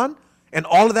LeBron and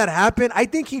all of that happened, I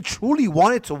think he truly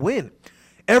wanted to win.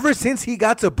 Ever since he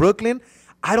got to Brooklyn,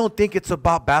 I don't think it's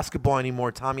about basketball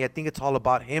anymore, Tommy. I think it's all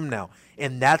about him now,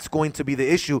 and that's going to be the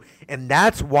issue, and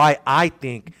that's why I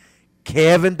think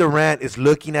Kevin Durant is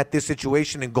looking at this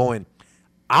situation and going,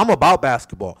 I'm about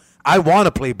basketball. I want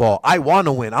to play ball. I want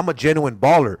to win. I'm a genuine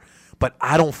baller, but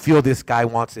I don't feel this guy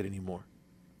wants it anymore.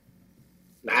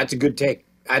 That's a good take.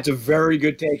 That's a very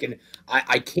good take, and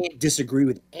I can't disagree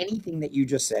with anything that you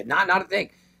just said. Not a thing.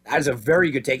 That is a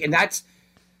very good take, and that's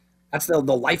the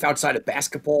life outside of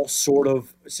basketball sort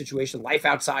of situation, life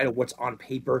outside of what's on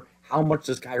paper. How much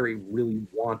does Kyrie really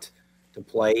want to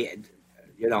play? And,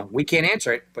 we can't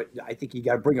answer it, but I think you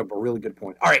got to bring up a really good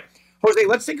point. All right, Jose,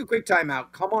 let's take a quick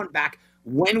timeout. Come on back.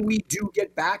 When we do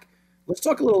get back, let's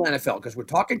talk a little NFL because we're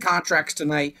talking contracts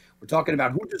tonight. We're talking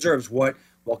about who deserves what.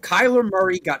 Well, Kyler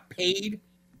Murray got paid.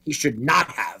 He should not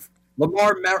have.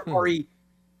 Lamar Murray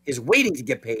is waiting to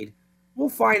get paid. We'll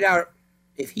find out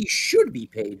if he should be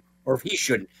paid or if he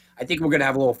shouldn't. I think we're going to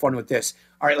have a little fun with this.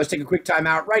 All right, let's take a quick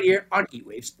timeout right here on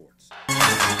Heatwave Sports.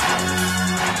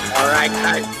 All right,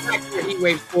 guys, back to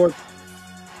Heatwave Sports.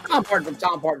 Tom Barton from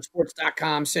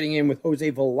TomBartonSports.com, sitting in with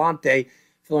Jose Volante,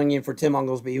 filling in for Tim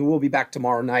Unglesby, who will be back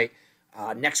tomorrow night.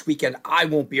 Next weekend, I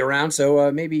won't be around,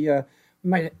 so maybe we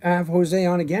might have Jose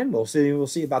on again. We'll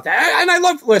see about that.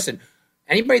 And listen,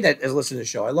 anybody that has listened to the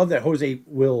show, I love that Jose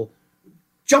will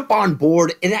jump on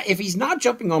board. And if he's not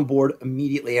jumping on board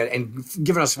immediately and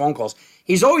giving us phone calls,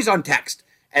 he's always on text.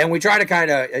 And we try to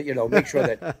kind of, make sure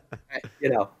that,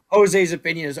 Jose's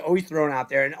opinion is always thrown out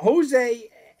there. And Jose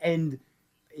and,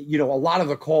 a lot of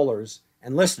the callers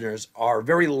and listeners are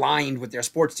very aligned with their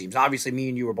sports teams. Obviously, me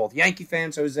and you are both Yankee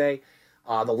fans, Jose.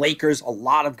 The Lakers, a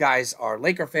lot of guys are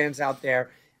Laker fans out there.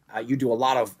 You do a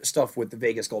lot of stuff with the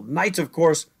Vegas Golden Knights, of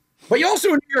course. But you're also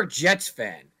a New York Jets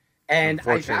fan. And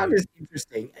I found this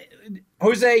interesting.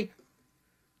 Jose,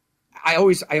 I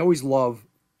always love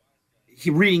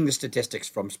reading the statistics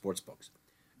from sports books.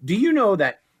 Do you know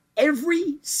that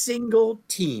every single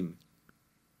team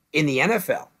in the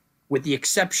NFL, with the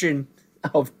exception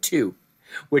of two,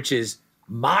 which is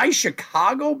my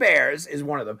Chicago Bears is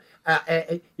one of them,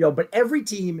 but every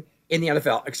team in the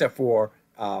NFL except for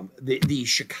the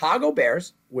Chicago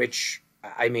Bears, which,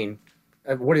 I mean,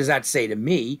 what does that say to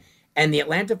me? And the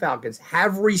Atlanta Falcons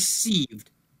have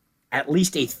received at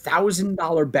least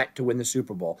 $1,000 bet to win the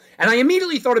Super Bowl. And I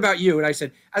immediately thought about you, and I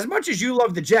said, as much as you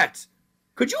love the Jets,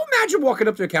 could you imagine walking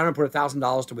up to a counter and put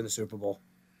 $1,000 to win the Super Bowl?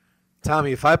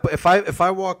 Tommy, if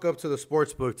I walk up to the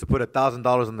sports book to put $1,000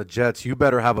 on the Jets, you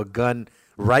better have a gun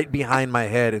right behind my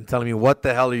head and telling me what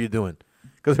the hell are you doing?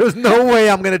 Because there's no way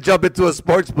I'm gonna jump into a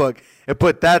sports book and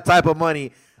put that type of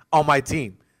money on my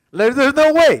team. There's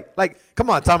no way. Like, come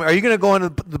on, Tommy, are you gonna go into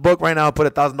the book right now and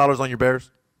put $1,000 on your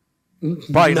Bears?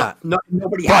 Probably not. No,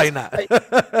 nobody Probably has.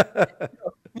 not.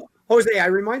 Jose, it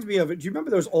reminds me of it. Do you remember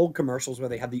those old commercials where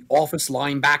they had the office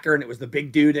linebacker and it was the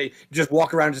big dude? They just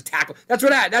walk around and just tackle. That's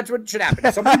what should happen.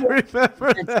 Somebody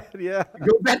remember that, yeah.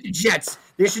 Go bet the Jets.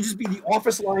 They should just be the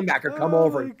office linebacker. Come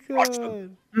over and watch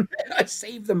them.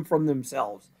 Save them from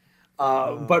themselves.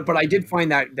 But I did find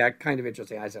that kind of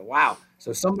interesting. I said, wow.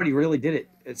 So somebody really did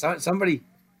it. Somebody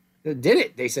did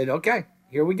it. They said, okay,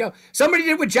 here we go. Somebody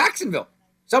did it with Jacksonville.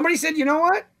 Somebody said, you know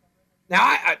what? Now,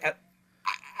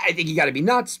 I think you got to be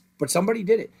nuts, but somebody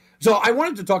did it. So I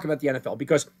wanted to talk about the NFL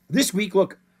because this week,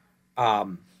 look,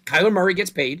 Kyler Murray gets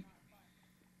paid.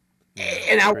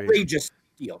 An outrageous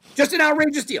deal. Just an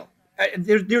outrageous deal.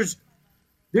 There's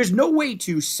no way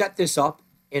to set this up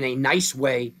in a nice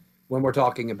way when we're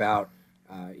talking about,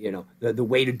 the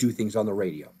way to do things on the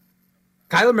radio.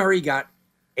 Kyler Murray got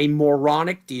a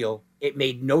moronic deal. It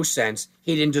made no sense.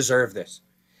 He didn't deserve this.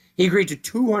 He agreed to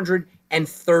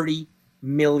 $230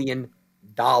 million.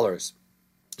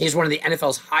 He's one of the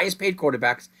NFL's highest paid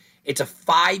quarterbacks. It's a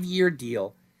 5-year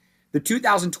deal. The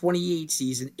 2028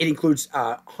 season, it includes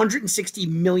 $160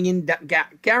 million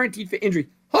guaranteed for injury.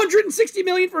 $160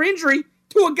 million for injury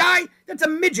to a guy that's a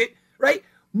midget, right?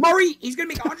 Murray, he's going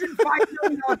to make $105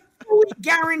 million fully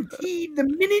guaranteed the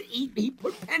minute he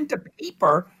put pen to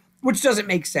paper, which doesn't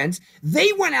make sense.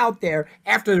 They went out there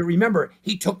after, remember,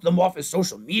 he took them off his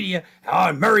social media.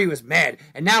 Oh, Murray was mad.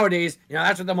 And nowadays,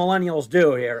 that's what the millennials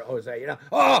do here, Jose.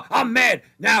 Oh, I'm mad.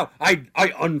 Now I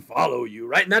unfollow you,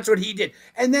 right? And that's what he did.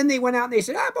 And then they went out and they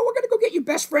said, but we're going to go get your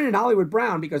best friend in Hollywood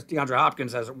Brown because DeAndre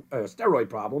Hopkins has a steroid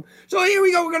problem. So here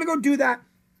we go. We're going to go do that.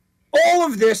 All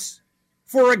of this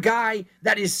for a guy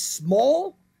that is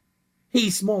small.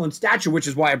 He's small in stature, which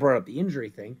is why I brought up the injury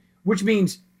thing, which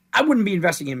means I wouldn't be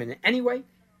investing in him in any way.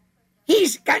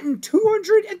 He's gotten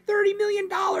 $230 million,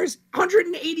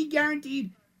 180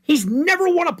 guaranteed. He's never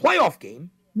won a playoff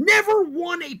game. Never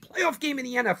won a playoff game in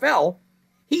the NFL.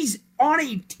 He's on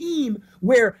a team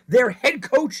where their head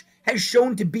coach has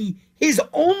shown to be his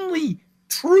only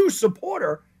true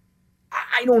supporter.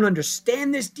 I don't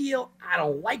understand this deal. I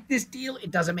don't like this deal.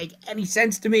 It doesn't make any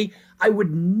sense to me. I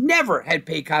would never have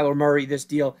paid Kyler Murray this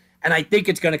deal, and I think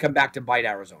it's going to come back to bite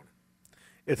Arizona.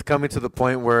 It's coming to the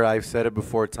point where I've said it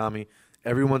before, Tommy.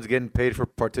 Everyone's getting paid for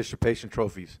participation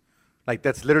trophies. Like,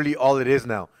 that's literally all it is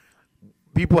now.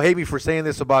 People hate me for saying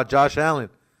this about Josh Allen.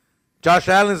 Josh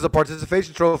Allen is a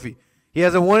participation trophy. He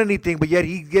hasn't won anything, but yet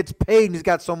he gets paid and he's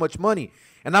got so much money.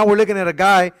 And now we're looking at a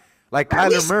guy like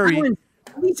Kyler Murray.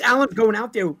 At least Allen's going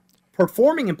out there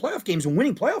performing in playoff games and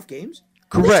winning playoff games.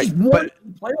 Correct. He's won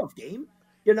a playoff game.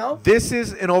 This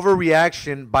is an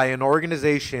overreaction by an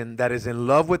organization that is in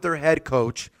love with their head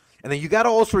coach. And then you got to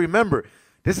also remember,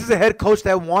 this is a head coach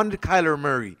that wanted Kyler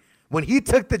Murray. When he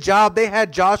took the job, they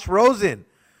had Josh Rosen.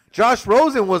 Josh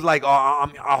Rosen was like,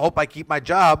 I hope I keep my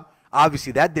job.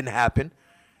 Obviously, that didn't happen.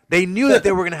 They knew that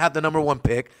they were going to have the number 1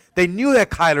 pick. They knew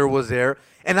that Kyler was there.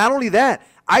 And not only that,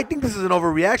 I think this is an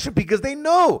overreaction because they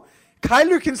know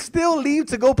Kyler can still leave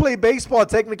to go play baseball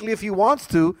technically if he wants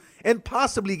to and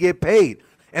possibly get paid.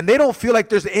 And they don't feel like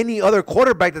there's any other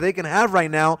quarterback that they can have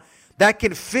right now that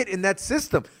can fit in that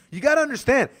system. You got to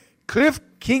understand, Cliff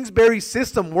Kingsbury's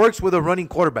system works with a running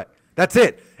quarterback. That's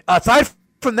it. Aside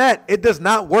from that, it does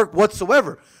not work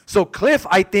whatsoever. So Cliff,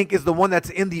 I think, is the one that's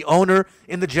in the owner,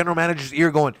 in the general manager's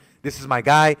ear going, this is my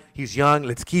guy. He's young.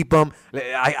 Let's keep him.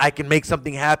 I can make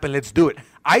something happen. Let's do it.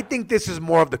 I think this is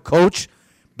more of the coach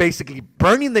basically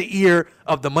burning the ear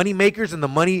of the money makers and the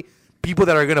money people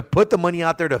that are going to put the money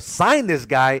out there to sign this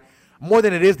guy more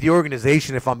than it is the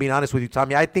organization, if I'm being honest with you,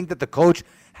 Tommy. I think that the coach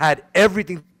had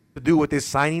everything to do with this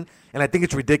signing, and I think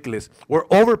it's ridiculous. We're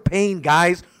overpaying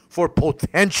guys for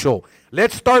potential.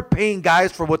 Let's start paying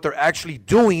guys for what they're actually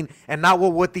doing and not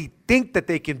what they think that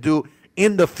they can do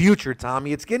in the future,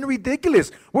 Tommy. It's getting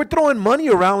ridiculous. We're throwing money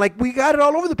around like we got it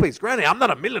all over the place. Granted, I'm not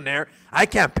a millionaire. I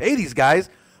can't pay these guys.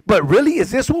 But really,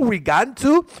 is this what we gotten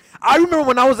to? I remember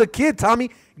when I was a kid, Tommy,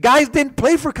 guys didn't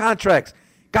play for contracts.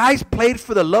 Guys played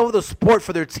for the love of the sport,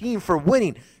 for their team, for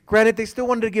winning. Granted, they still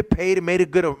wanted to get paid and made a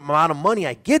good amount of money.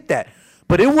 I get that.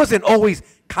 But it wasn't always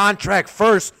contract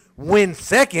first, win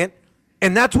second.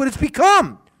 And that's what it's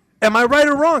become. Am I right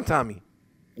or wrong, Tommy?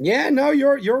 Yeah, no,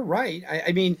 you're right.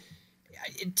 I mean,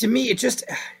 to me,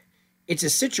 it's a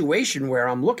situation where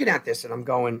I'm looking at this and I'm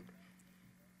going,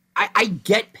 I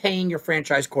get paying your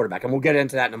franchise quarterback, and we'll get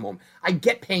into that in a moment. I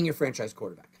get paying your franchise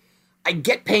quarterback. I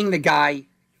get paying the guy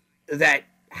that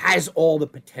has all the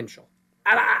potential.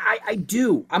 And I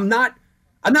do. I'm not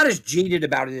as jaded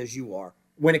about it as you are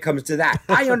when it comes to that.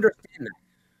 I understand that.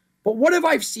 But what have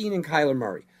I seen in Kyler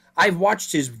Murray? I've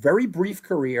watched his very brief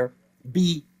career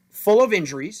be full of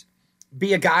injuries,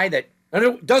 be a guy that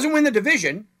doesn't win the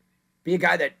division, be a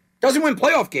guy that doesn't win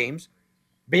playoff games,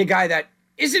 be a guy that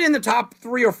isn't in the top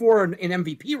 3 or 4 in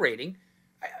MVP rating.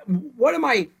 What am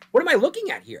I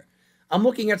looking at here? I'm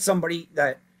looking at somebody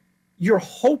that you're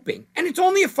hoping, and it's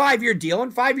only a 5-year deal.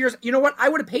 In 5 years, you know what? I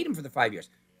would have paid him for the 5 years,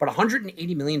 but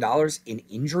 $180 million in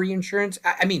injury insurance.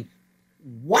 I mean,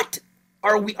 what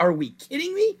are we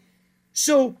kidding me?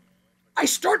 So I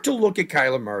start to look at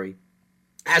Kyler Murray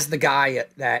as the guy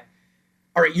that,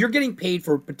 all right, you're getting paid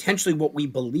for potentially what we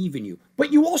believe in you,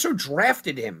 but you also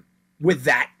drafted him with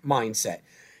that mindset.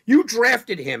 You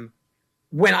drafted him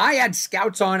when I had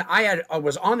scouts on. I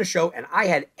was on the show, and I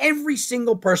had every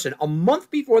single person a month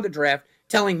before the draft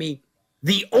telling me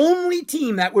the only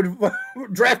team that would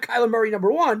draft Kyler Murray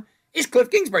number 1 is Cliff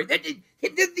Kingsbury.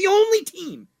 The only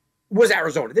team was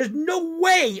Arizona. There's no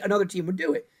way another team would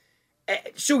do it.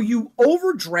 So you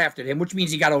overdrafted him, which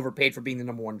means he got overpaid for being the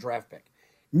number 1 draft pick.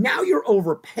 Now you're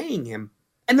overpaying him,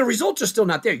 and the results are still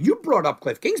not there. You brought up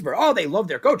Cliff Kingsbury. Oh, they love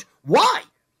their coach. Why?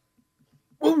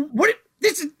 Well,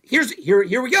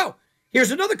 here we go.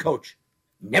 Here's another coach.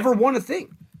 Never won a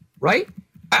thing, right?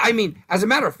 I mean, as a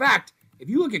matter of fact, if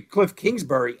you look at Cliff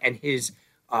Kingsbury and his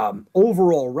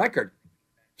overall record,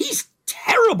 he's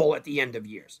terrible at the end of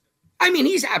years. I mean,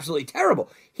 he's absolutely terrible.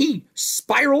 He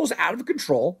spirals out of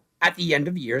control at the end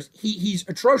of years. He's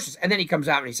atrocious. And then he comes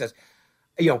out and he says,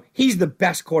 he's the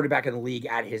best quarterback in the league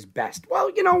at his best. Well,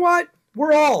 you know what?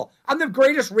 I'm the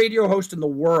greatest radio host in the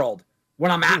world when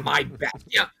I'm at my best.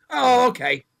 Yeah. Oh,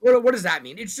 okay. What does that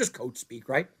mean? It's just coach speak,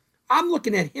 right? I'm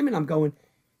looking at him and I'm going,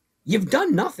 you've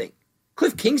done nothing.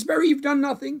 Cliff Kingsbury, you've done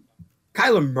nothing.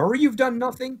 Kyler Murray, you've done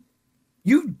nothing.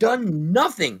 You've done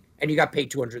nothing, and you got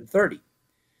paid $230.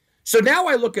 So now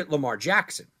I look at Lamar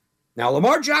Jackson. Now,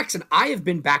 Lamar Jackson, I have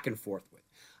been back and forth with.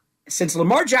 Since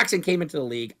Lamar Jackson came into the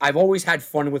league, I've always had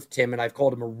fun with Tim, and I've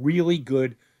called him a really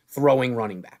good throwing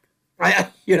running back.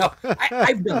 I've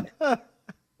done that.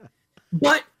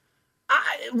 But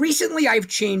recently I've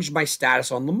changed my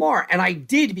status on Lamar, and I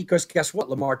did because guess what?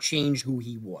 Lamar changed who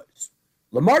he was.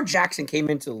 Lamar Jackson came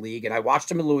into the league, and I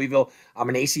watched him in Louisville. I'm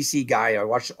an ACC guy. I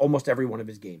watched almost every one of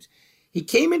his games. He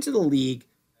came into the league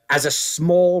as a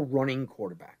small running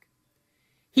quarterback.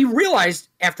 He realized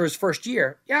after his first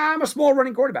year, yeah, I'm a small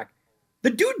running quarterback. The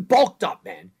dude bulked up,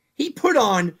 man. He put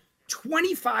on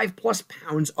 25 plus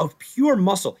pounds of pure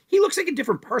muscle. He looks like a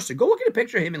different person. Go look at a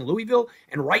picture of him in Louisville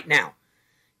and right now.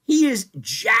 He is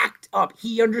jacked up.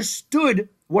 He understood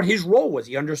what his role was.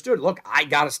 He understood, look, I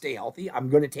got to stay healthy. I'm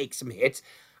going to take some hits.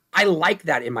 I like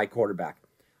that in my quarterback.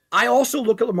 I also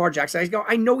look at Lamar Jackson. I go,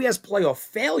 I know he has playoff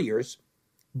failures,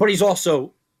 but he's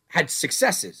also had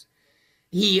successes.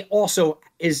 He also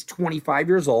is 25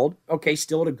 years old. Okay,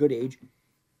 still at a good age.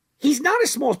 He's not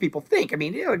as small as people think. I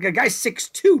mean, a guy's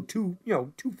 6'2",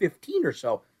 215 or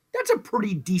so. That's a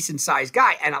pretty decent sized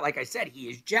guy. And like I said, he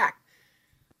is jacked.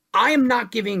 I am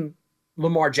not giving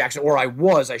Lamar Jackson, or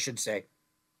I should say,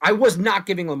 I was not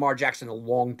giving Lamar Jackson a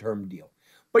long-term deal.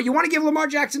 But you want to give Lamar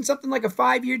Jackson something like a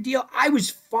 5-year deal? I was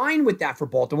fine with that for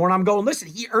Baltimore. And I'm going, listen,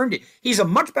 he earned it. He's a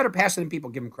much better passer than people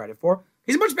give him credit for.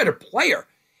 He's a much better player.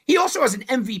 He also has an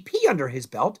MVP under his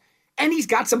belt, and he's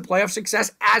got some playoff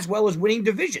success as well as winning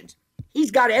divisions.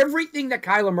 He's got everything that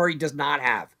Kyler Murray does not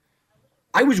have.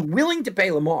 I was willing to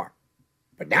pay Lamar,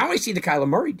 but now I see the Kyler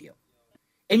Murray deal.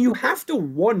 And you have to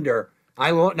wonder,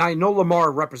 I know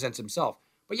Lamar represents himself,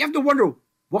 but you have to wonder,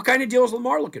 what kind of deal is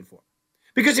Lamar looking for?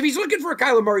 Because if he's looking for a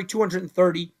Kyler Murray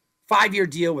 230 5-year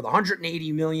deal with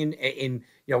 $180 million in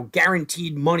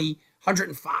guaranteed money,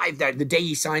 105 that the day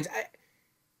he signs,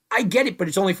 I get it, but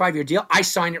it's only a 5-year deal. I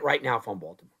sign it right now if I'm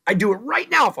Baltimore. I do it right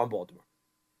now if I'm Baltimore.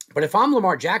 But if I'm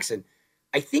Lamar Jackson,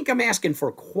 I think I'm asking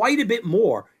for quite a bit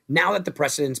more now that the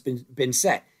precedent's been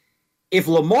set. If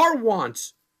Lamar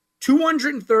wants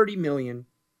 $230 million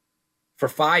for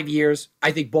 5 years,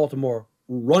 I think Baltimore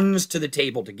runs to the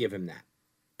table to give him that.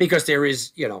 Because there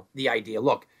is, the idea,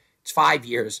 look, it's 5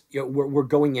 years. We're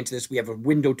going into this. We have a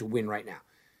window to win right now.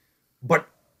 But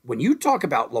when you talk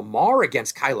about Lamar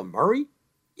against Kyler Murray,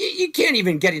 you can't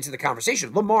even get into the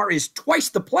conversation. Lamar is twice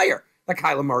the player that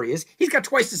Kyler Murray is. He's got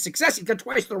twice the success. He's got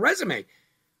twice the resume.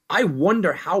 I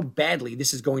wonder how badly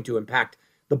this is going to impact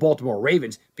the Baltimore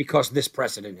Ravens because this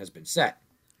precedent has been set.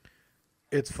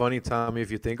 It's funny, Tommy,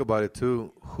 if you think about it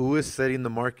too. Who is setting the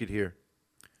market here?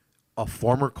 A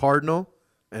former Cardinal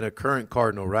and a current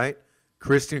Cardinal, right?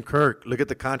 Christian Kirk, look at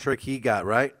the contract he got,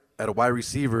 right? At a wide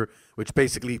receiver, which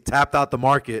basically tapped out the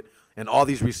market, and all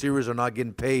these receivers are not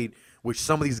getting paid, which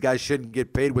some of these guys shouldn't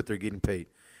get paid what they're getting paid.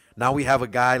 Now we have a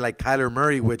guy like Kyler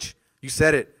Murray, which, you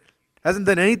said it, hasn't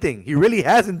done anything. He really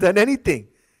hasn't done anything.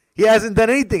 He hasn't done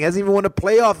anything. Hasn't even won a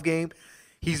playoff game.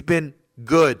 He's been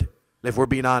good, if we're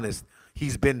being honest.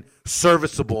 He's been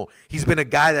serviceable. He's been a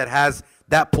guy that has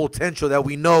that potential that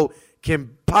we know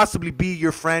can possibly be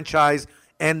your franchise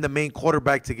and the main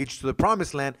quarterback to get you to the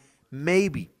promised land.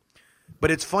 Maybe.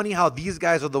 But it's funny how these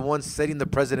guys are the ones setting the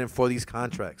precedent for these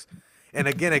contracts. And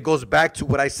again, it goes back to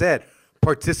what I said,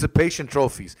 participation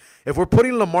trophies. If we're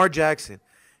putting Lamar Jackson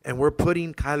and we're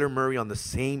putting Kyler Murray on the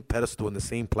same pedestal and the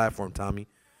same platform, Tommy,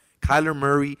 Kyler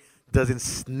Murray doesn't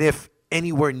sniff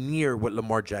anywhere near what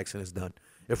Lamar Jackson has done,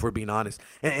 if we're being honest.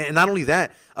 And not only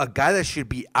that, a guy that should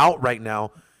be out right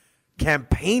now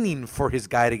campaigning for his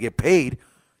guy to get paid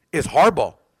is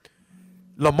Harbaugh.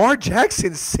 Lamar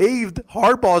Jackson saved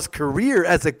Harbaugh's career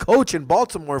as a coach in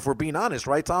Baltimore, if we're being honest,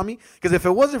 right, Tommy? Because if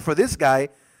it wasn't for this guy,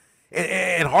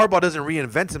 and Harbaugh doesn't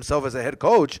reinvent himself as a head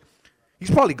coach, he's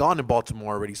probably gone in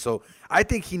Baltimore already. So I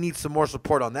think he needs some more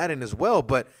support on that end as well.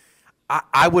 But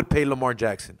I would pay Lamar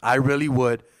Jackson. I really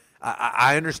would.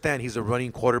 I understand he's a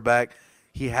running quarterback.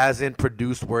 He hasn't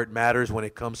produced where it matters when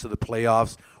it comes to the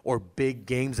playoffs or big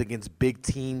games against big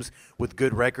teams with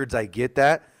good records. I get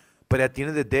that. But at the end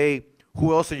of the day,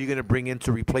 who else are you going to bring in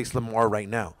to replace Lamar right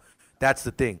now? That's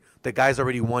the thing. The guy's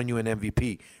already won you an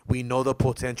MVP. We know the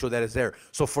potential that is there.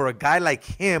 So for a guy like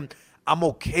him, I'm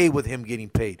okay with him getting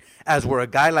paid. As where a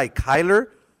guy like Kyler,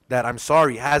 that I'm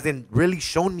sorry, hasn't really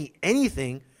shown me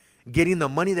anything, getting the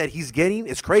money that he's getting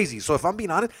is crazy. So if I'm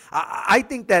being honest, I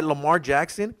think that Lamar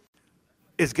Jackson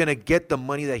is going to get the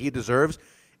money that he deserves.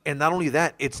 And not only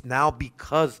that, it's now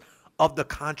because of the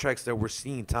contracts that we're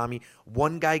seeing, Tommy.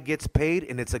 One guy gets paid,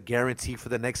 and it's a guarantee for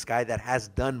the next guy that has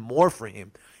done more for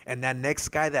him. And that next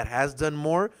guy that has done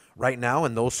more right now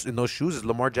in those shoes is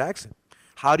Lamar Jackson.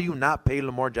 How do you not pay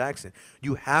Lamar Jackson?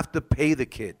 You have to pay the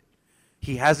kid.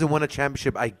 He hasn't won a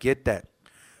championship. I get that.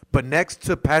 But next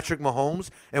to Patrick Mahomes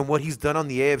and what he's done on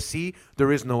the AFC,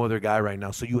 there is no other guy right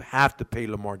now. So you have to pay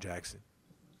Lamar Jackson.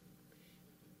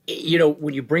 You know,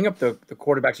 when you bring up the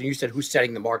quarterbacks and you said who's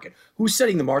setting the market, who's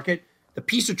setting the market? The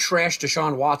piece of trash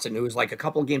Deshaun Watson, who is like a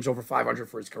couple of games over 500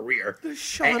 for his career.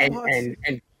 Deshaun Watson.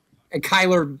 And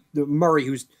Kyler Murray,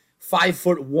 who's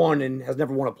 5'1" and has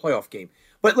never won a playoff game.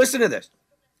 But listen to this.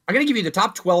 I'm going to give you the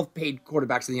top 12 paid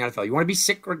quarterbacks in the NFL. You want to be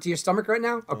sick to your stomach right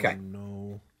now? Okay. Oh,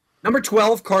 no. Number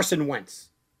 12, Carson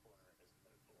Wentz.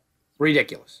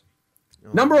 Ridiculous.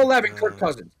 Number 11, Kirk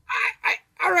Cousins.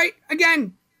 All right.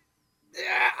 Again,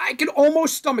 I can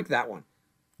almost stomach that one.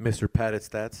 Mr. Padded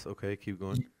Stats. Okay, keep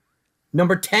going.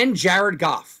 Number 10, Jared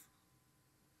Goff.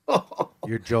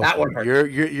 You're joking. That one hurt.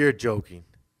 You're joking.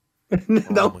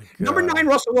 No. Number 9,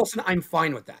 Russell Wilson. I'm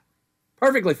fine with that.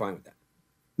 Perfectly fine with that.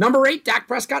 Number 8, Dak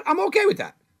Prescott. I'm okay with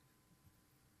that.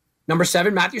 Number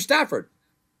 7, Matthew Stafford.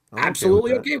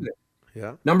 Absolutely okay with it.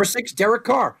 Yeah. Number 6, Derek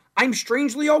Carr. I'm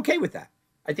strangely okay with that.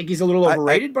 I think he's a little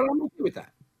overrated, but I'm okay with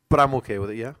that. But I'm okay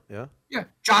with it. Yeah. Yeah.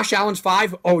 Josh Allen's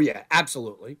 5. Oh, yeah,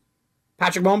 absolutely.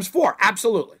 Patrick Mahomes 4.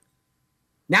 Absolutely.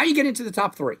 Now you get into the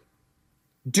top 3.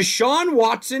 Deshaun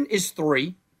Watson is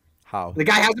 3. How? The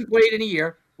guy hasn't played in a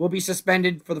year. Will be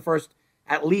suspended for the first,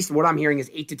 at least what I'm hearing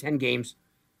is 8 to 10 games.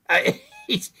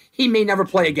 He may never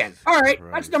play again. All right,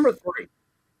 that's number 3.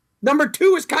 Number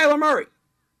 2 is Kyler Murray.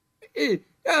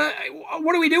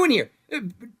 What are we doing here?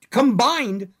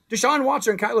 Combined, Deshaun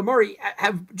Watson and Kyler Murray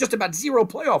have just about 0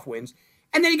 playoff wins.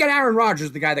 And then you got Aaron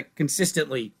Rodgers, the guy that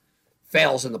consistently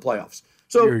fails in the playoffs.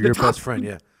 So your best friend,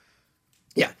 yeah.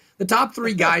 Yeah, the top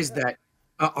 3 guys that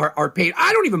are paid.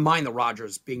 I don't even mind the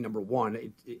Rodgers being number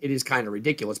 1. It is kind of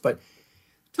ridiculous, but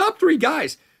top 3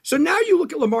 guys. So now you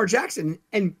look at Lamar Jackson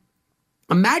and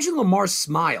imagine Lamar's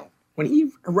smile when he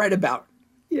read about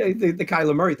the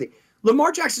Kyler Murray thing.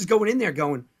 Lamar Jackson's going in there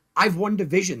going, I've won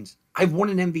divisions. I've won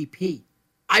an MVP.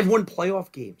 I've won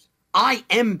playoff games. I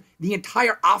am the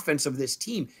entire offense of this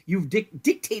team. You've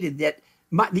dictated that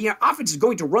the offense is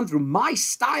going to run through my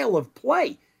style of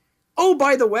play. Oh,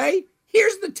 by the way,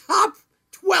 here's the top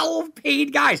 12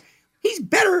 paid guys. He's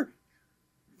better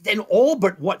than all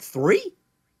but, 3?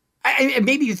 And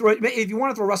maybe if you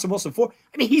want to throw Russell Wilson 4,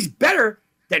 I mean, he's better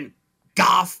than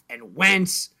Goff and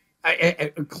Wentz.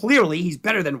 Clearly, he's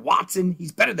better than Watson.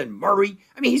 He's better than Murray.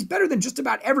 I mean, he's better than just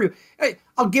about everyone.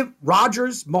 I'll give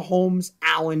Rodgers, Mahomes,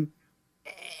 Allen,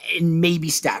 and maybe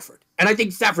Stafford. And I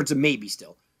think Stafford's a maybe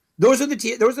still. Those are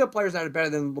the players that are better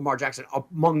than Lamar Jackson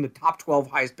among the top 12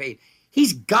 highest paid.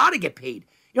 He's got to get paid.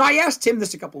 I asked Tim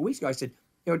this a couple of weeks ago. I said,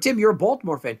 Tim, you're a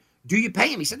Baltimore fan. Do you pay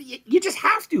him? He said, you just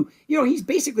have to. He's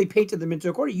basically painted them into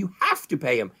a corner. You have to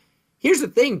pay him. Here's the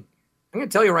thing. I'm going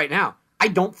to tell you right now. I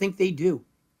don't think they do.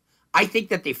 I think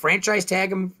that they franchise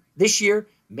tag him this year,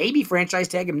 maybe franchise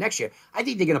tag him next year. I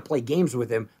think they're going to play games with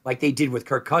him like they did with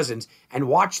Kirk Cousins and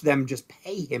watch them just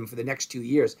pay him for the next 2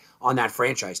 years on that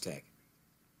franchise tag.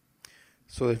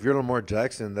 So if you're Lamar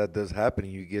Jackson, that does happen,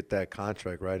 and you get that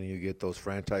contract, right, and you get those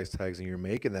franchise tags and you're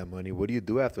making that money, what do you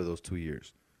do after those 2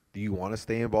 years? Do you want to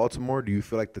stay in Baltimore? Do you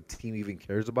feel like the team even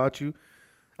cares about you?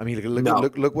 I mean,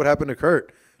 look what happened to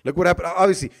Kurt. Look what happened.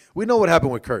 Obviously, we know what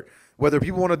happened with Kurt. Whether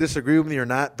people want to disagree with me or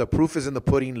not, the proof is in the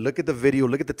pudding. Look at the video.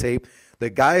 Look at the tape. The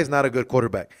guy is not a good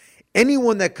quarterback.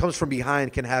 Anyone that comes from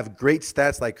behind can have great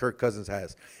stats like Kirk Cousins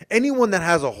has. Anyone that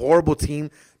has a horrible team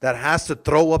that has to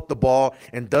throw up the ball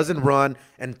and doesn't run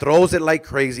and throws it like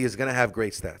crazy is going to have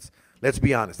great stats. Let's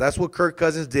be honest. That's what Kirk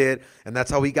Cousins did, and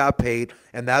that's how he got paid,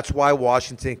 and that's why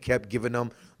Washington kept giving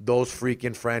him those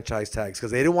freaking franchise tags, because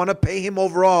they didn't want to pay him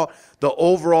the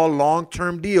overall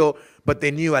long-term deal, but they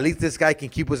knew at least this guy can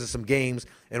keep us in some games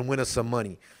and win us some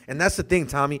money. And that's the thing,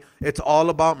 Tommy. It's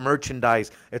all about merchandise.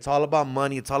 It's all about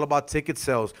money. It's all about ticket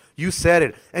sales. You said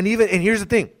it. And here's the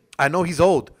thing. I know he's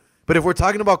old, but if we're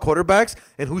talking about quarterbacks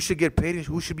and who should get paid and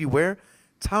who should be where,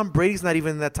 Tom Brady's not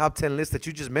even in that top 10 list that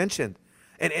you just mentioned.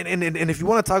 And if you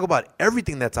want to talk about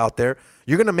everything that's out there,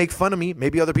 you're going to make fun of me.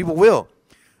 Maybe other people will.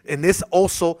 And this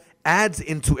also adds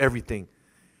into everything.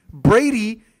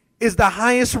 Brady is the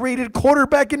highest rated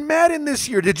quarterback in Madden this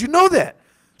year. Did you know that?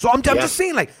 So I'm just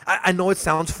saying, like, I know it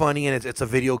sounds funny and it's a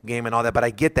video game and all that, but I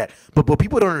get that. But what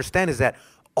people don't understand is that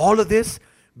all of this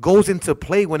goes into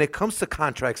play when it comes to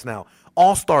contracts now.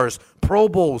 All-Stars, Pro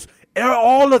Bowls,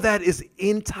 all of that is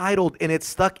entitled and it's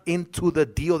stuck into the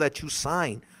deal that you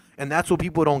sign. And that's what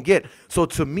people don't get. So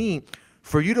to me,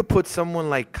 for you to put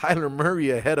someone like Kyler Murray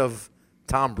ahead of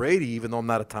Tom Brady, even though I'm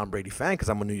not a Tom Brady fan because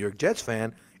I'm a New York Jets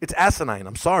fan, it's asinine.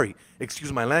 I'm sorry.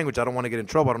 Excuse my language. I don't want to get in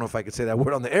trouble. I don't know if I could say that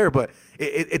word on the air, but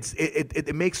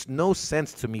it makes no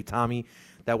sense to me, Tommy,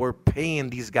 that we're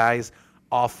paying these guys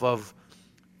off of,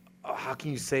 how can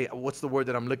you say, what's the word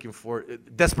that I'm looking for?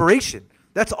 Desperation.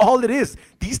 That's all it is.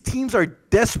 These teams are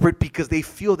desperate because they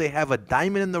feel they have a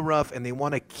diamond in the rough and they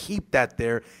want to keep that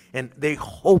there and they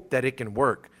hope that it can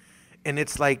work. And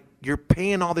it's like you're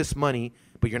paying all this money,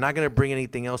 but you're not going to bring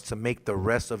anything else to make the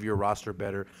rest of your roster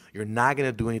better. You're not going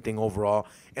to do anything overall.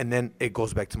 And then it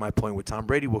goes back to my point with Tom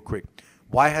Brady real quick.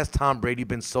 Why has Tom Brady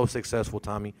been so successful,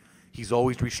 Tommy? He's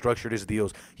always restructured his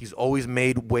deals. He's always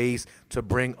made ways to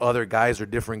bring other guys or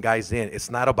different guys in. It's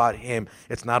not about him.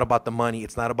 It's not about the money.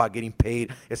 It's not about getting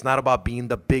paid. It's not about being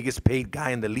the biggest paid guy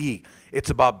in the league. It's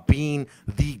about being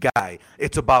the guy.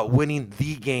 It's about winning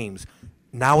the games.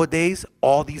 Nowadays,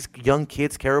 all these young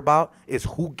kids care about is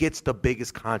who gets the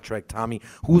biggest contract, Tommy.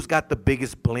 Who's got the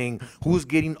biggest bling? Who's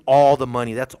getting all the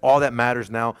money? That's all that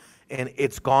matters now. And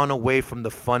it's gone away from the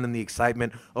fun and the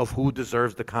excitement of who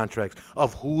deserves the contracts,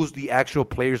 of who's the actual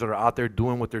players that are out there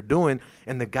doing what they're doing.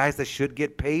 And the guys that should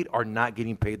get paid are not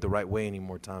getting paid the right way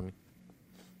anymore, Tommy.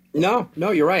 No,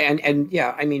 you're right. And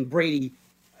yeah, I mean, Brady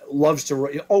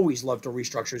always loved to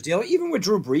restructure his deal. Even with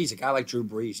Drew Brees, a guy like Drew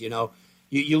Brees,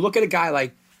 you look at a guy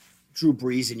like Drew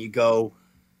Brees and you go,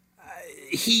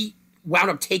 he wound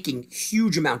up taking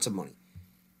huge amounts of money.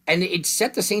 And it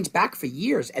set the Saints back for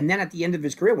years. And then at the end of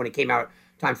his career, when it came out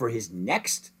time for his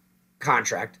next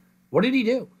contract, what did he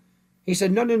do? He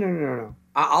said, no.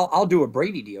 I'll do a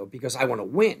Brady deal because I want to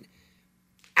win.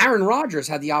 Aaron Rodgers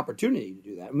had the opportunity to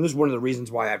do that. And this is one of the reasons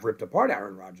why I've ripped apart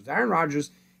Aaron Rodgers. Aaron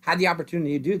Rodgers had the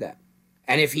opportunity to do that.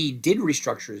 And if he did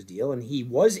restructure his deal and he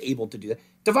was able to do that,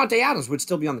 Devontae Adams would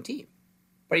still be on the team.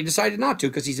 But he decided not to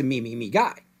because he's a me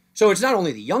guy. So it's not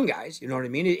only the young guys, you know what I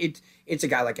mean? It's a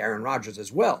guy like Aaron Rodgers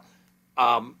as well.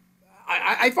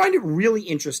 I find it really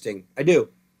interesting. I do.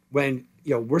 When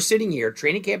we're sitting here,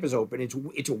 training camp is open.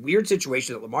 It's a weird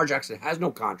situation that Lamar Jackson has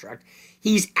no contract.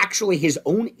 He's actually his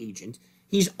own agent.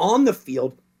 He's on the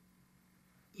field.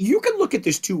 You can look at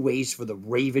this two ways for the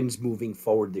Ravens moving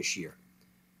forward this year.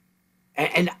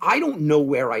 And I don't know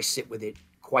where I sit with it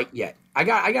quite yet. I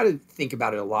got to think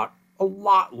about it a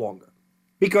lot longer.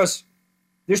 Because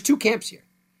there's two camps here.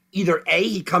 Either A,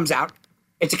 he comes out,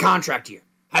 it's a contract year,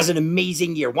 has an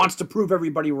amazing year, wants to prove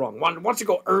everybody wrong, wants to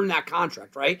go earn that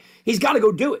contract, right? He's got to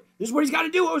go do it. This is what he's got to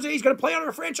do, Jose. He's got to play on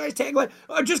our franchise tagline.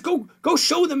 Just go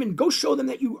show them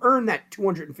that you earn that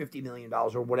 $250 million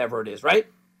or whatever it is, right?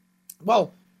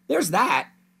 Well, there's that.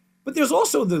 But there's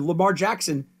also the Lamar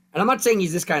Jackson, And I'm not saying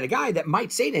he's this kind of guy that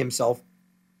might say to himself,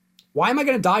 why am I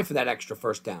going to die for that extra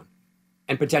first down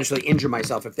and potentially injure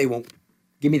myself if they won't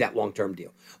give me that long-term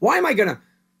deal? Why am I going to,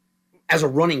 as a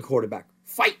running quarterback,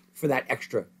 fight for that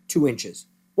extra 2 inches?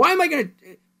 Why am I going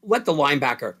to let the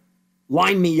linebacker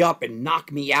line me up and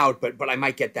knock me out, but I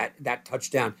might get that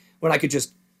touchdown when I could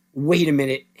just wait a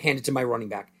minute, hand it to my running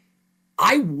back?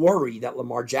 I worry that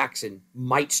Lamar Jackson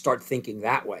might start thinking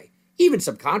that way, even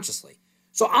subconsciously.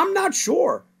 So I'm not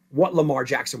sure what Lamar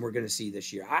Jackson we're going to see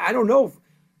this year. I don't know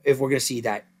if we're going to see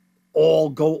that all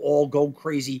go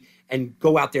crazy and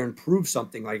go out there and prove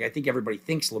something like I think everybody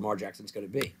thinks Lamar Jackson's going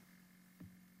to be.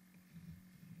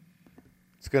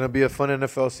 It's going to be a fun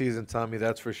NFL season, Tommy,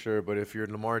 that's for sure. But if you're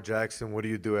Lamar Jackson, what do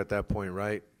you do at that point,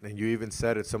 right? And you even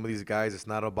said it, some of these guys, it's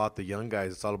not about the young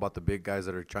guys. It's all about the big guys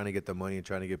that are trying to get the money and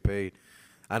trying to get paid.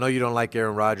 I know you don't like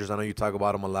Aaron Rodgers. I know you talk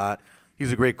about him a lot.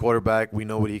 He's a great quarterback. We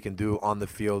know what he can do on the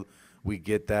field. We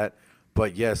get that.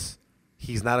 But, yes,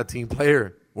 he's not a team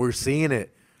player. We're seeing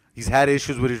it. He's had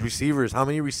issues with his receivers. How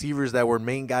many receivers that were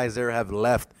main guys there have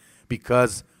left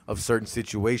because of certain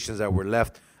situations that were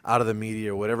left out of the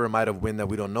media or whatever it might have been that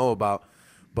we don't know about?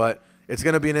 But it's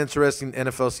going to be an interesting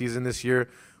NFL season this year.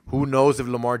 Who knows if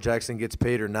Lamar Jackson gets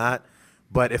paid or not?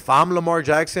 But if I'm Lamar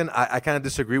Jackson, I kind of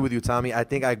disagree with you, Tommy. I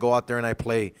think I go out there and I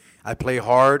play. I play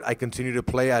hard. I continue to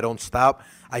play. I don't stop.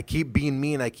 I keep being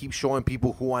me, and I keep showing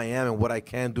people who I am and what I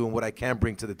can do and what I can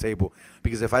bring to the table.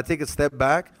 Because if I take a step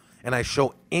back and I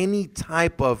show any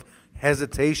type of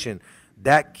hesitation,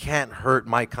 that can't hurt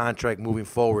my contract moving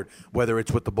forward, whether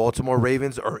it's with the Baltimore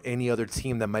Ravens or any other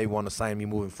team that may want to sign me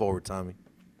moving forward, Tommy.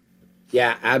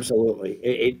 Yeah, absolutely.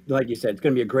 It like you said, it's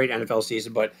going to be a great NFL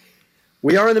season, but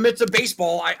we are in the midst of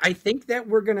baseball. I think that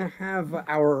we're going to have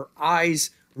our eyes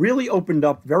really opened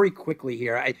up very quickly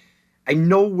here. I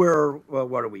know we're,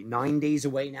 what are we, 9 days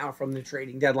away now from the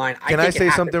trading deadline. Can I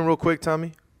say something real quick,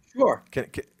 Tommy? Sure.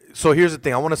 So here's the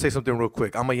thing. I want to say something real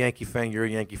quick. I'm a Yankee fan. You're a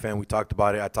Yankee fan. We talked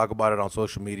about it. I talk about it on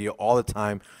social media all the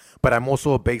time. But I'm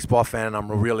also a baseball fan, and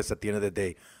I'm a realist at the end of the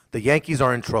day. The Yankees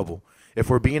are in trouble. If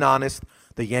we're being honest,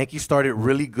 the Yankees started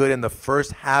really good in the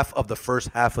first half of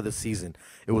the season.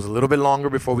 It was a little bit longer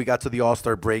before we got to the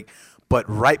All-Star break. But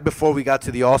right before we got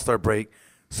to the All-Star break,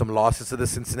 some losses to the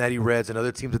Cincinnati Reds and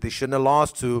other teams that they shouldn't have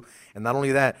lost to. And not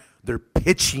only that, their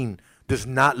pitching does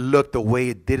not look the way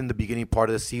it did in the beginning part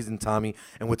of the season, Tommy.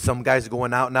 And with some guys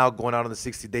going out now, going out on the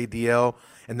 60-day DL,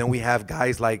 and then we have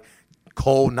guys like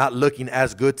Cole not looking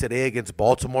as good today against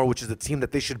Baltimore, which is a team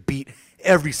that they should beat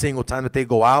every single time that they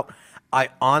go out. I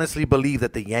honestly believe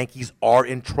that the Yankees are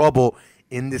in trouble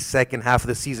in this second half of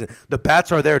the season. The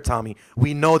bats are there, Tommy.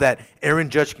 We know that Aaron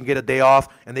Judge can get a day off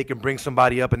and they can bring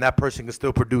somebody up and that person can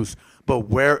still produce. But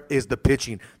where is the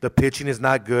pitching? The pitching is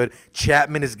not good.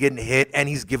 Chapman is getting hit and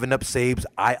he's giving up saves.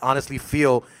 I honestly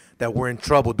feel that we're in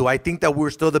trouble. Do I think that we're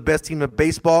still the best team in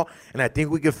baseball and I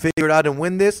think we can figure it out and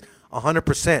win this?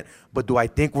 100%. But do I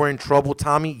think we're in trouble,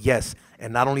 Tommy? Yes.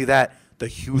 And not only that, the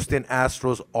Houston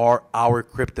Astros are our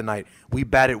kryptonite. We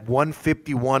batted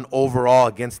 151 overall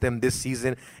against them this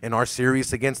season in our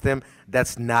series against them.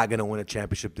 That's not going to win a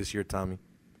championship this year, Tommy.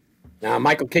 Now,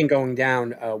 Michael King going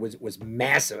down was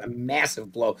massive, a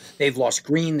massive blow. They've lost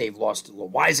Green. They've lost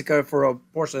Loizica for a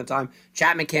portion of the time.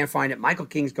 Chapman can't find it. Michael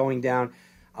King's going down.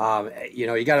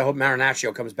 You got to hope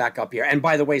Marinaccio comes back up here. And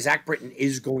by the way, Zach Britton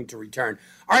is going to return.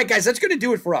 All right, guys, that's going to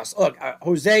do it for us. Look,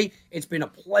 Jose, it's been a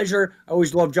pleasure. I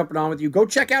always love jumping on with you. Go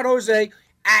check out Jose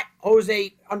at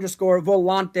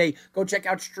Jose_Volante. Go check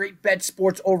out Straight Bet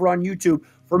Sports over on YouTube.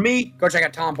 For me, go check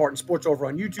out Tom Barton Sports over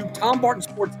on YouTube.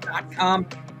 TomBartonSports.com.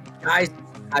 Guys,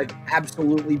 I've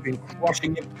absolutely been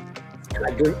crushing it. And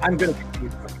I'm going to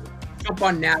continue crushing it. Jump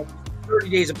on now. 30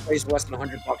 days of plays for less than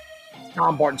 $100.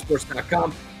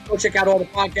 TomBartonSports.com. Go check out all the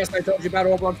podcasts I told you about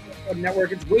over on Sports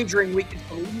Network. It's Wagering Week. It's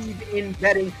Believe in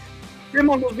Betting. Tim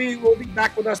Oglesby will be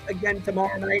back with us again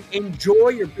tomorrow night. Enjoy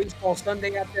your baseball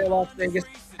Sunday out there in Las Vegas.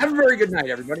 Have a very good night,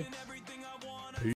 everybody.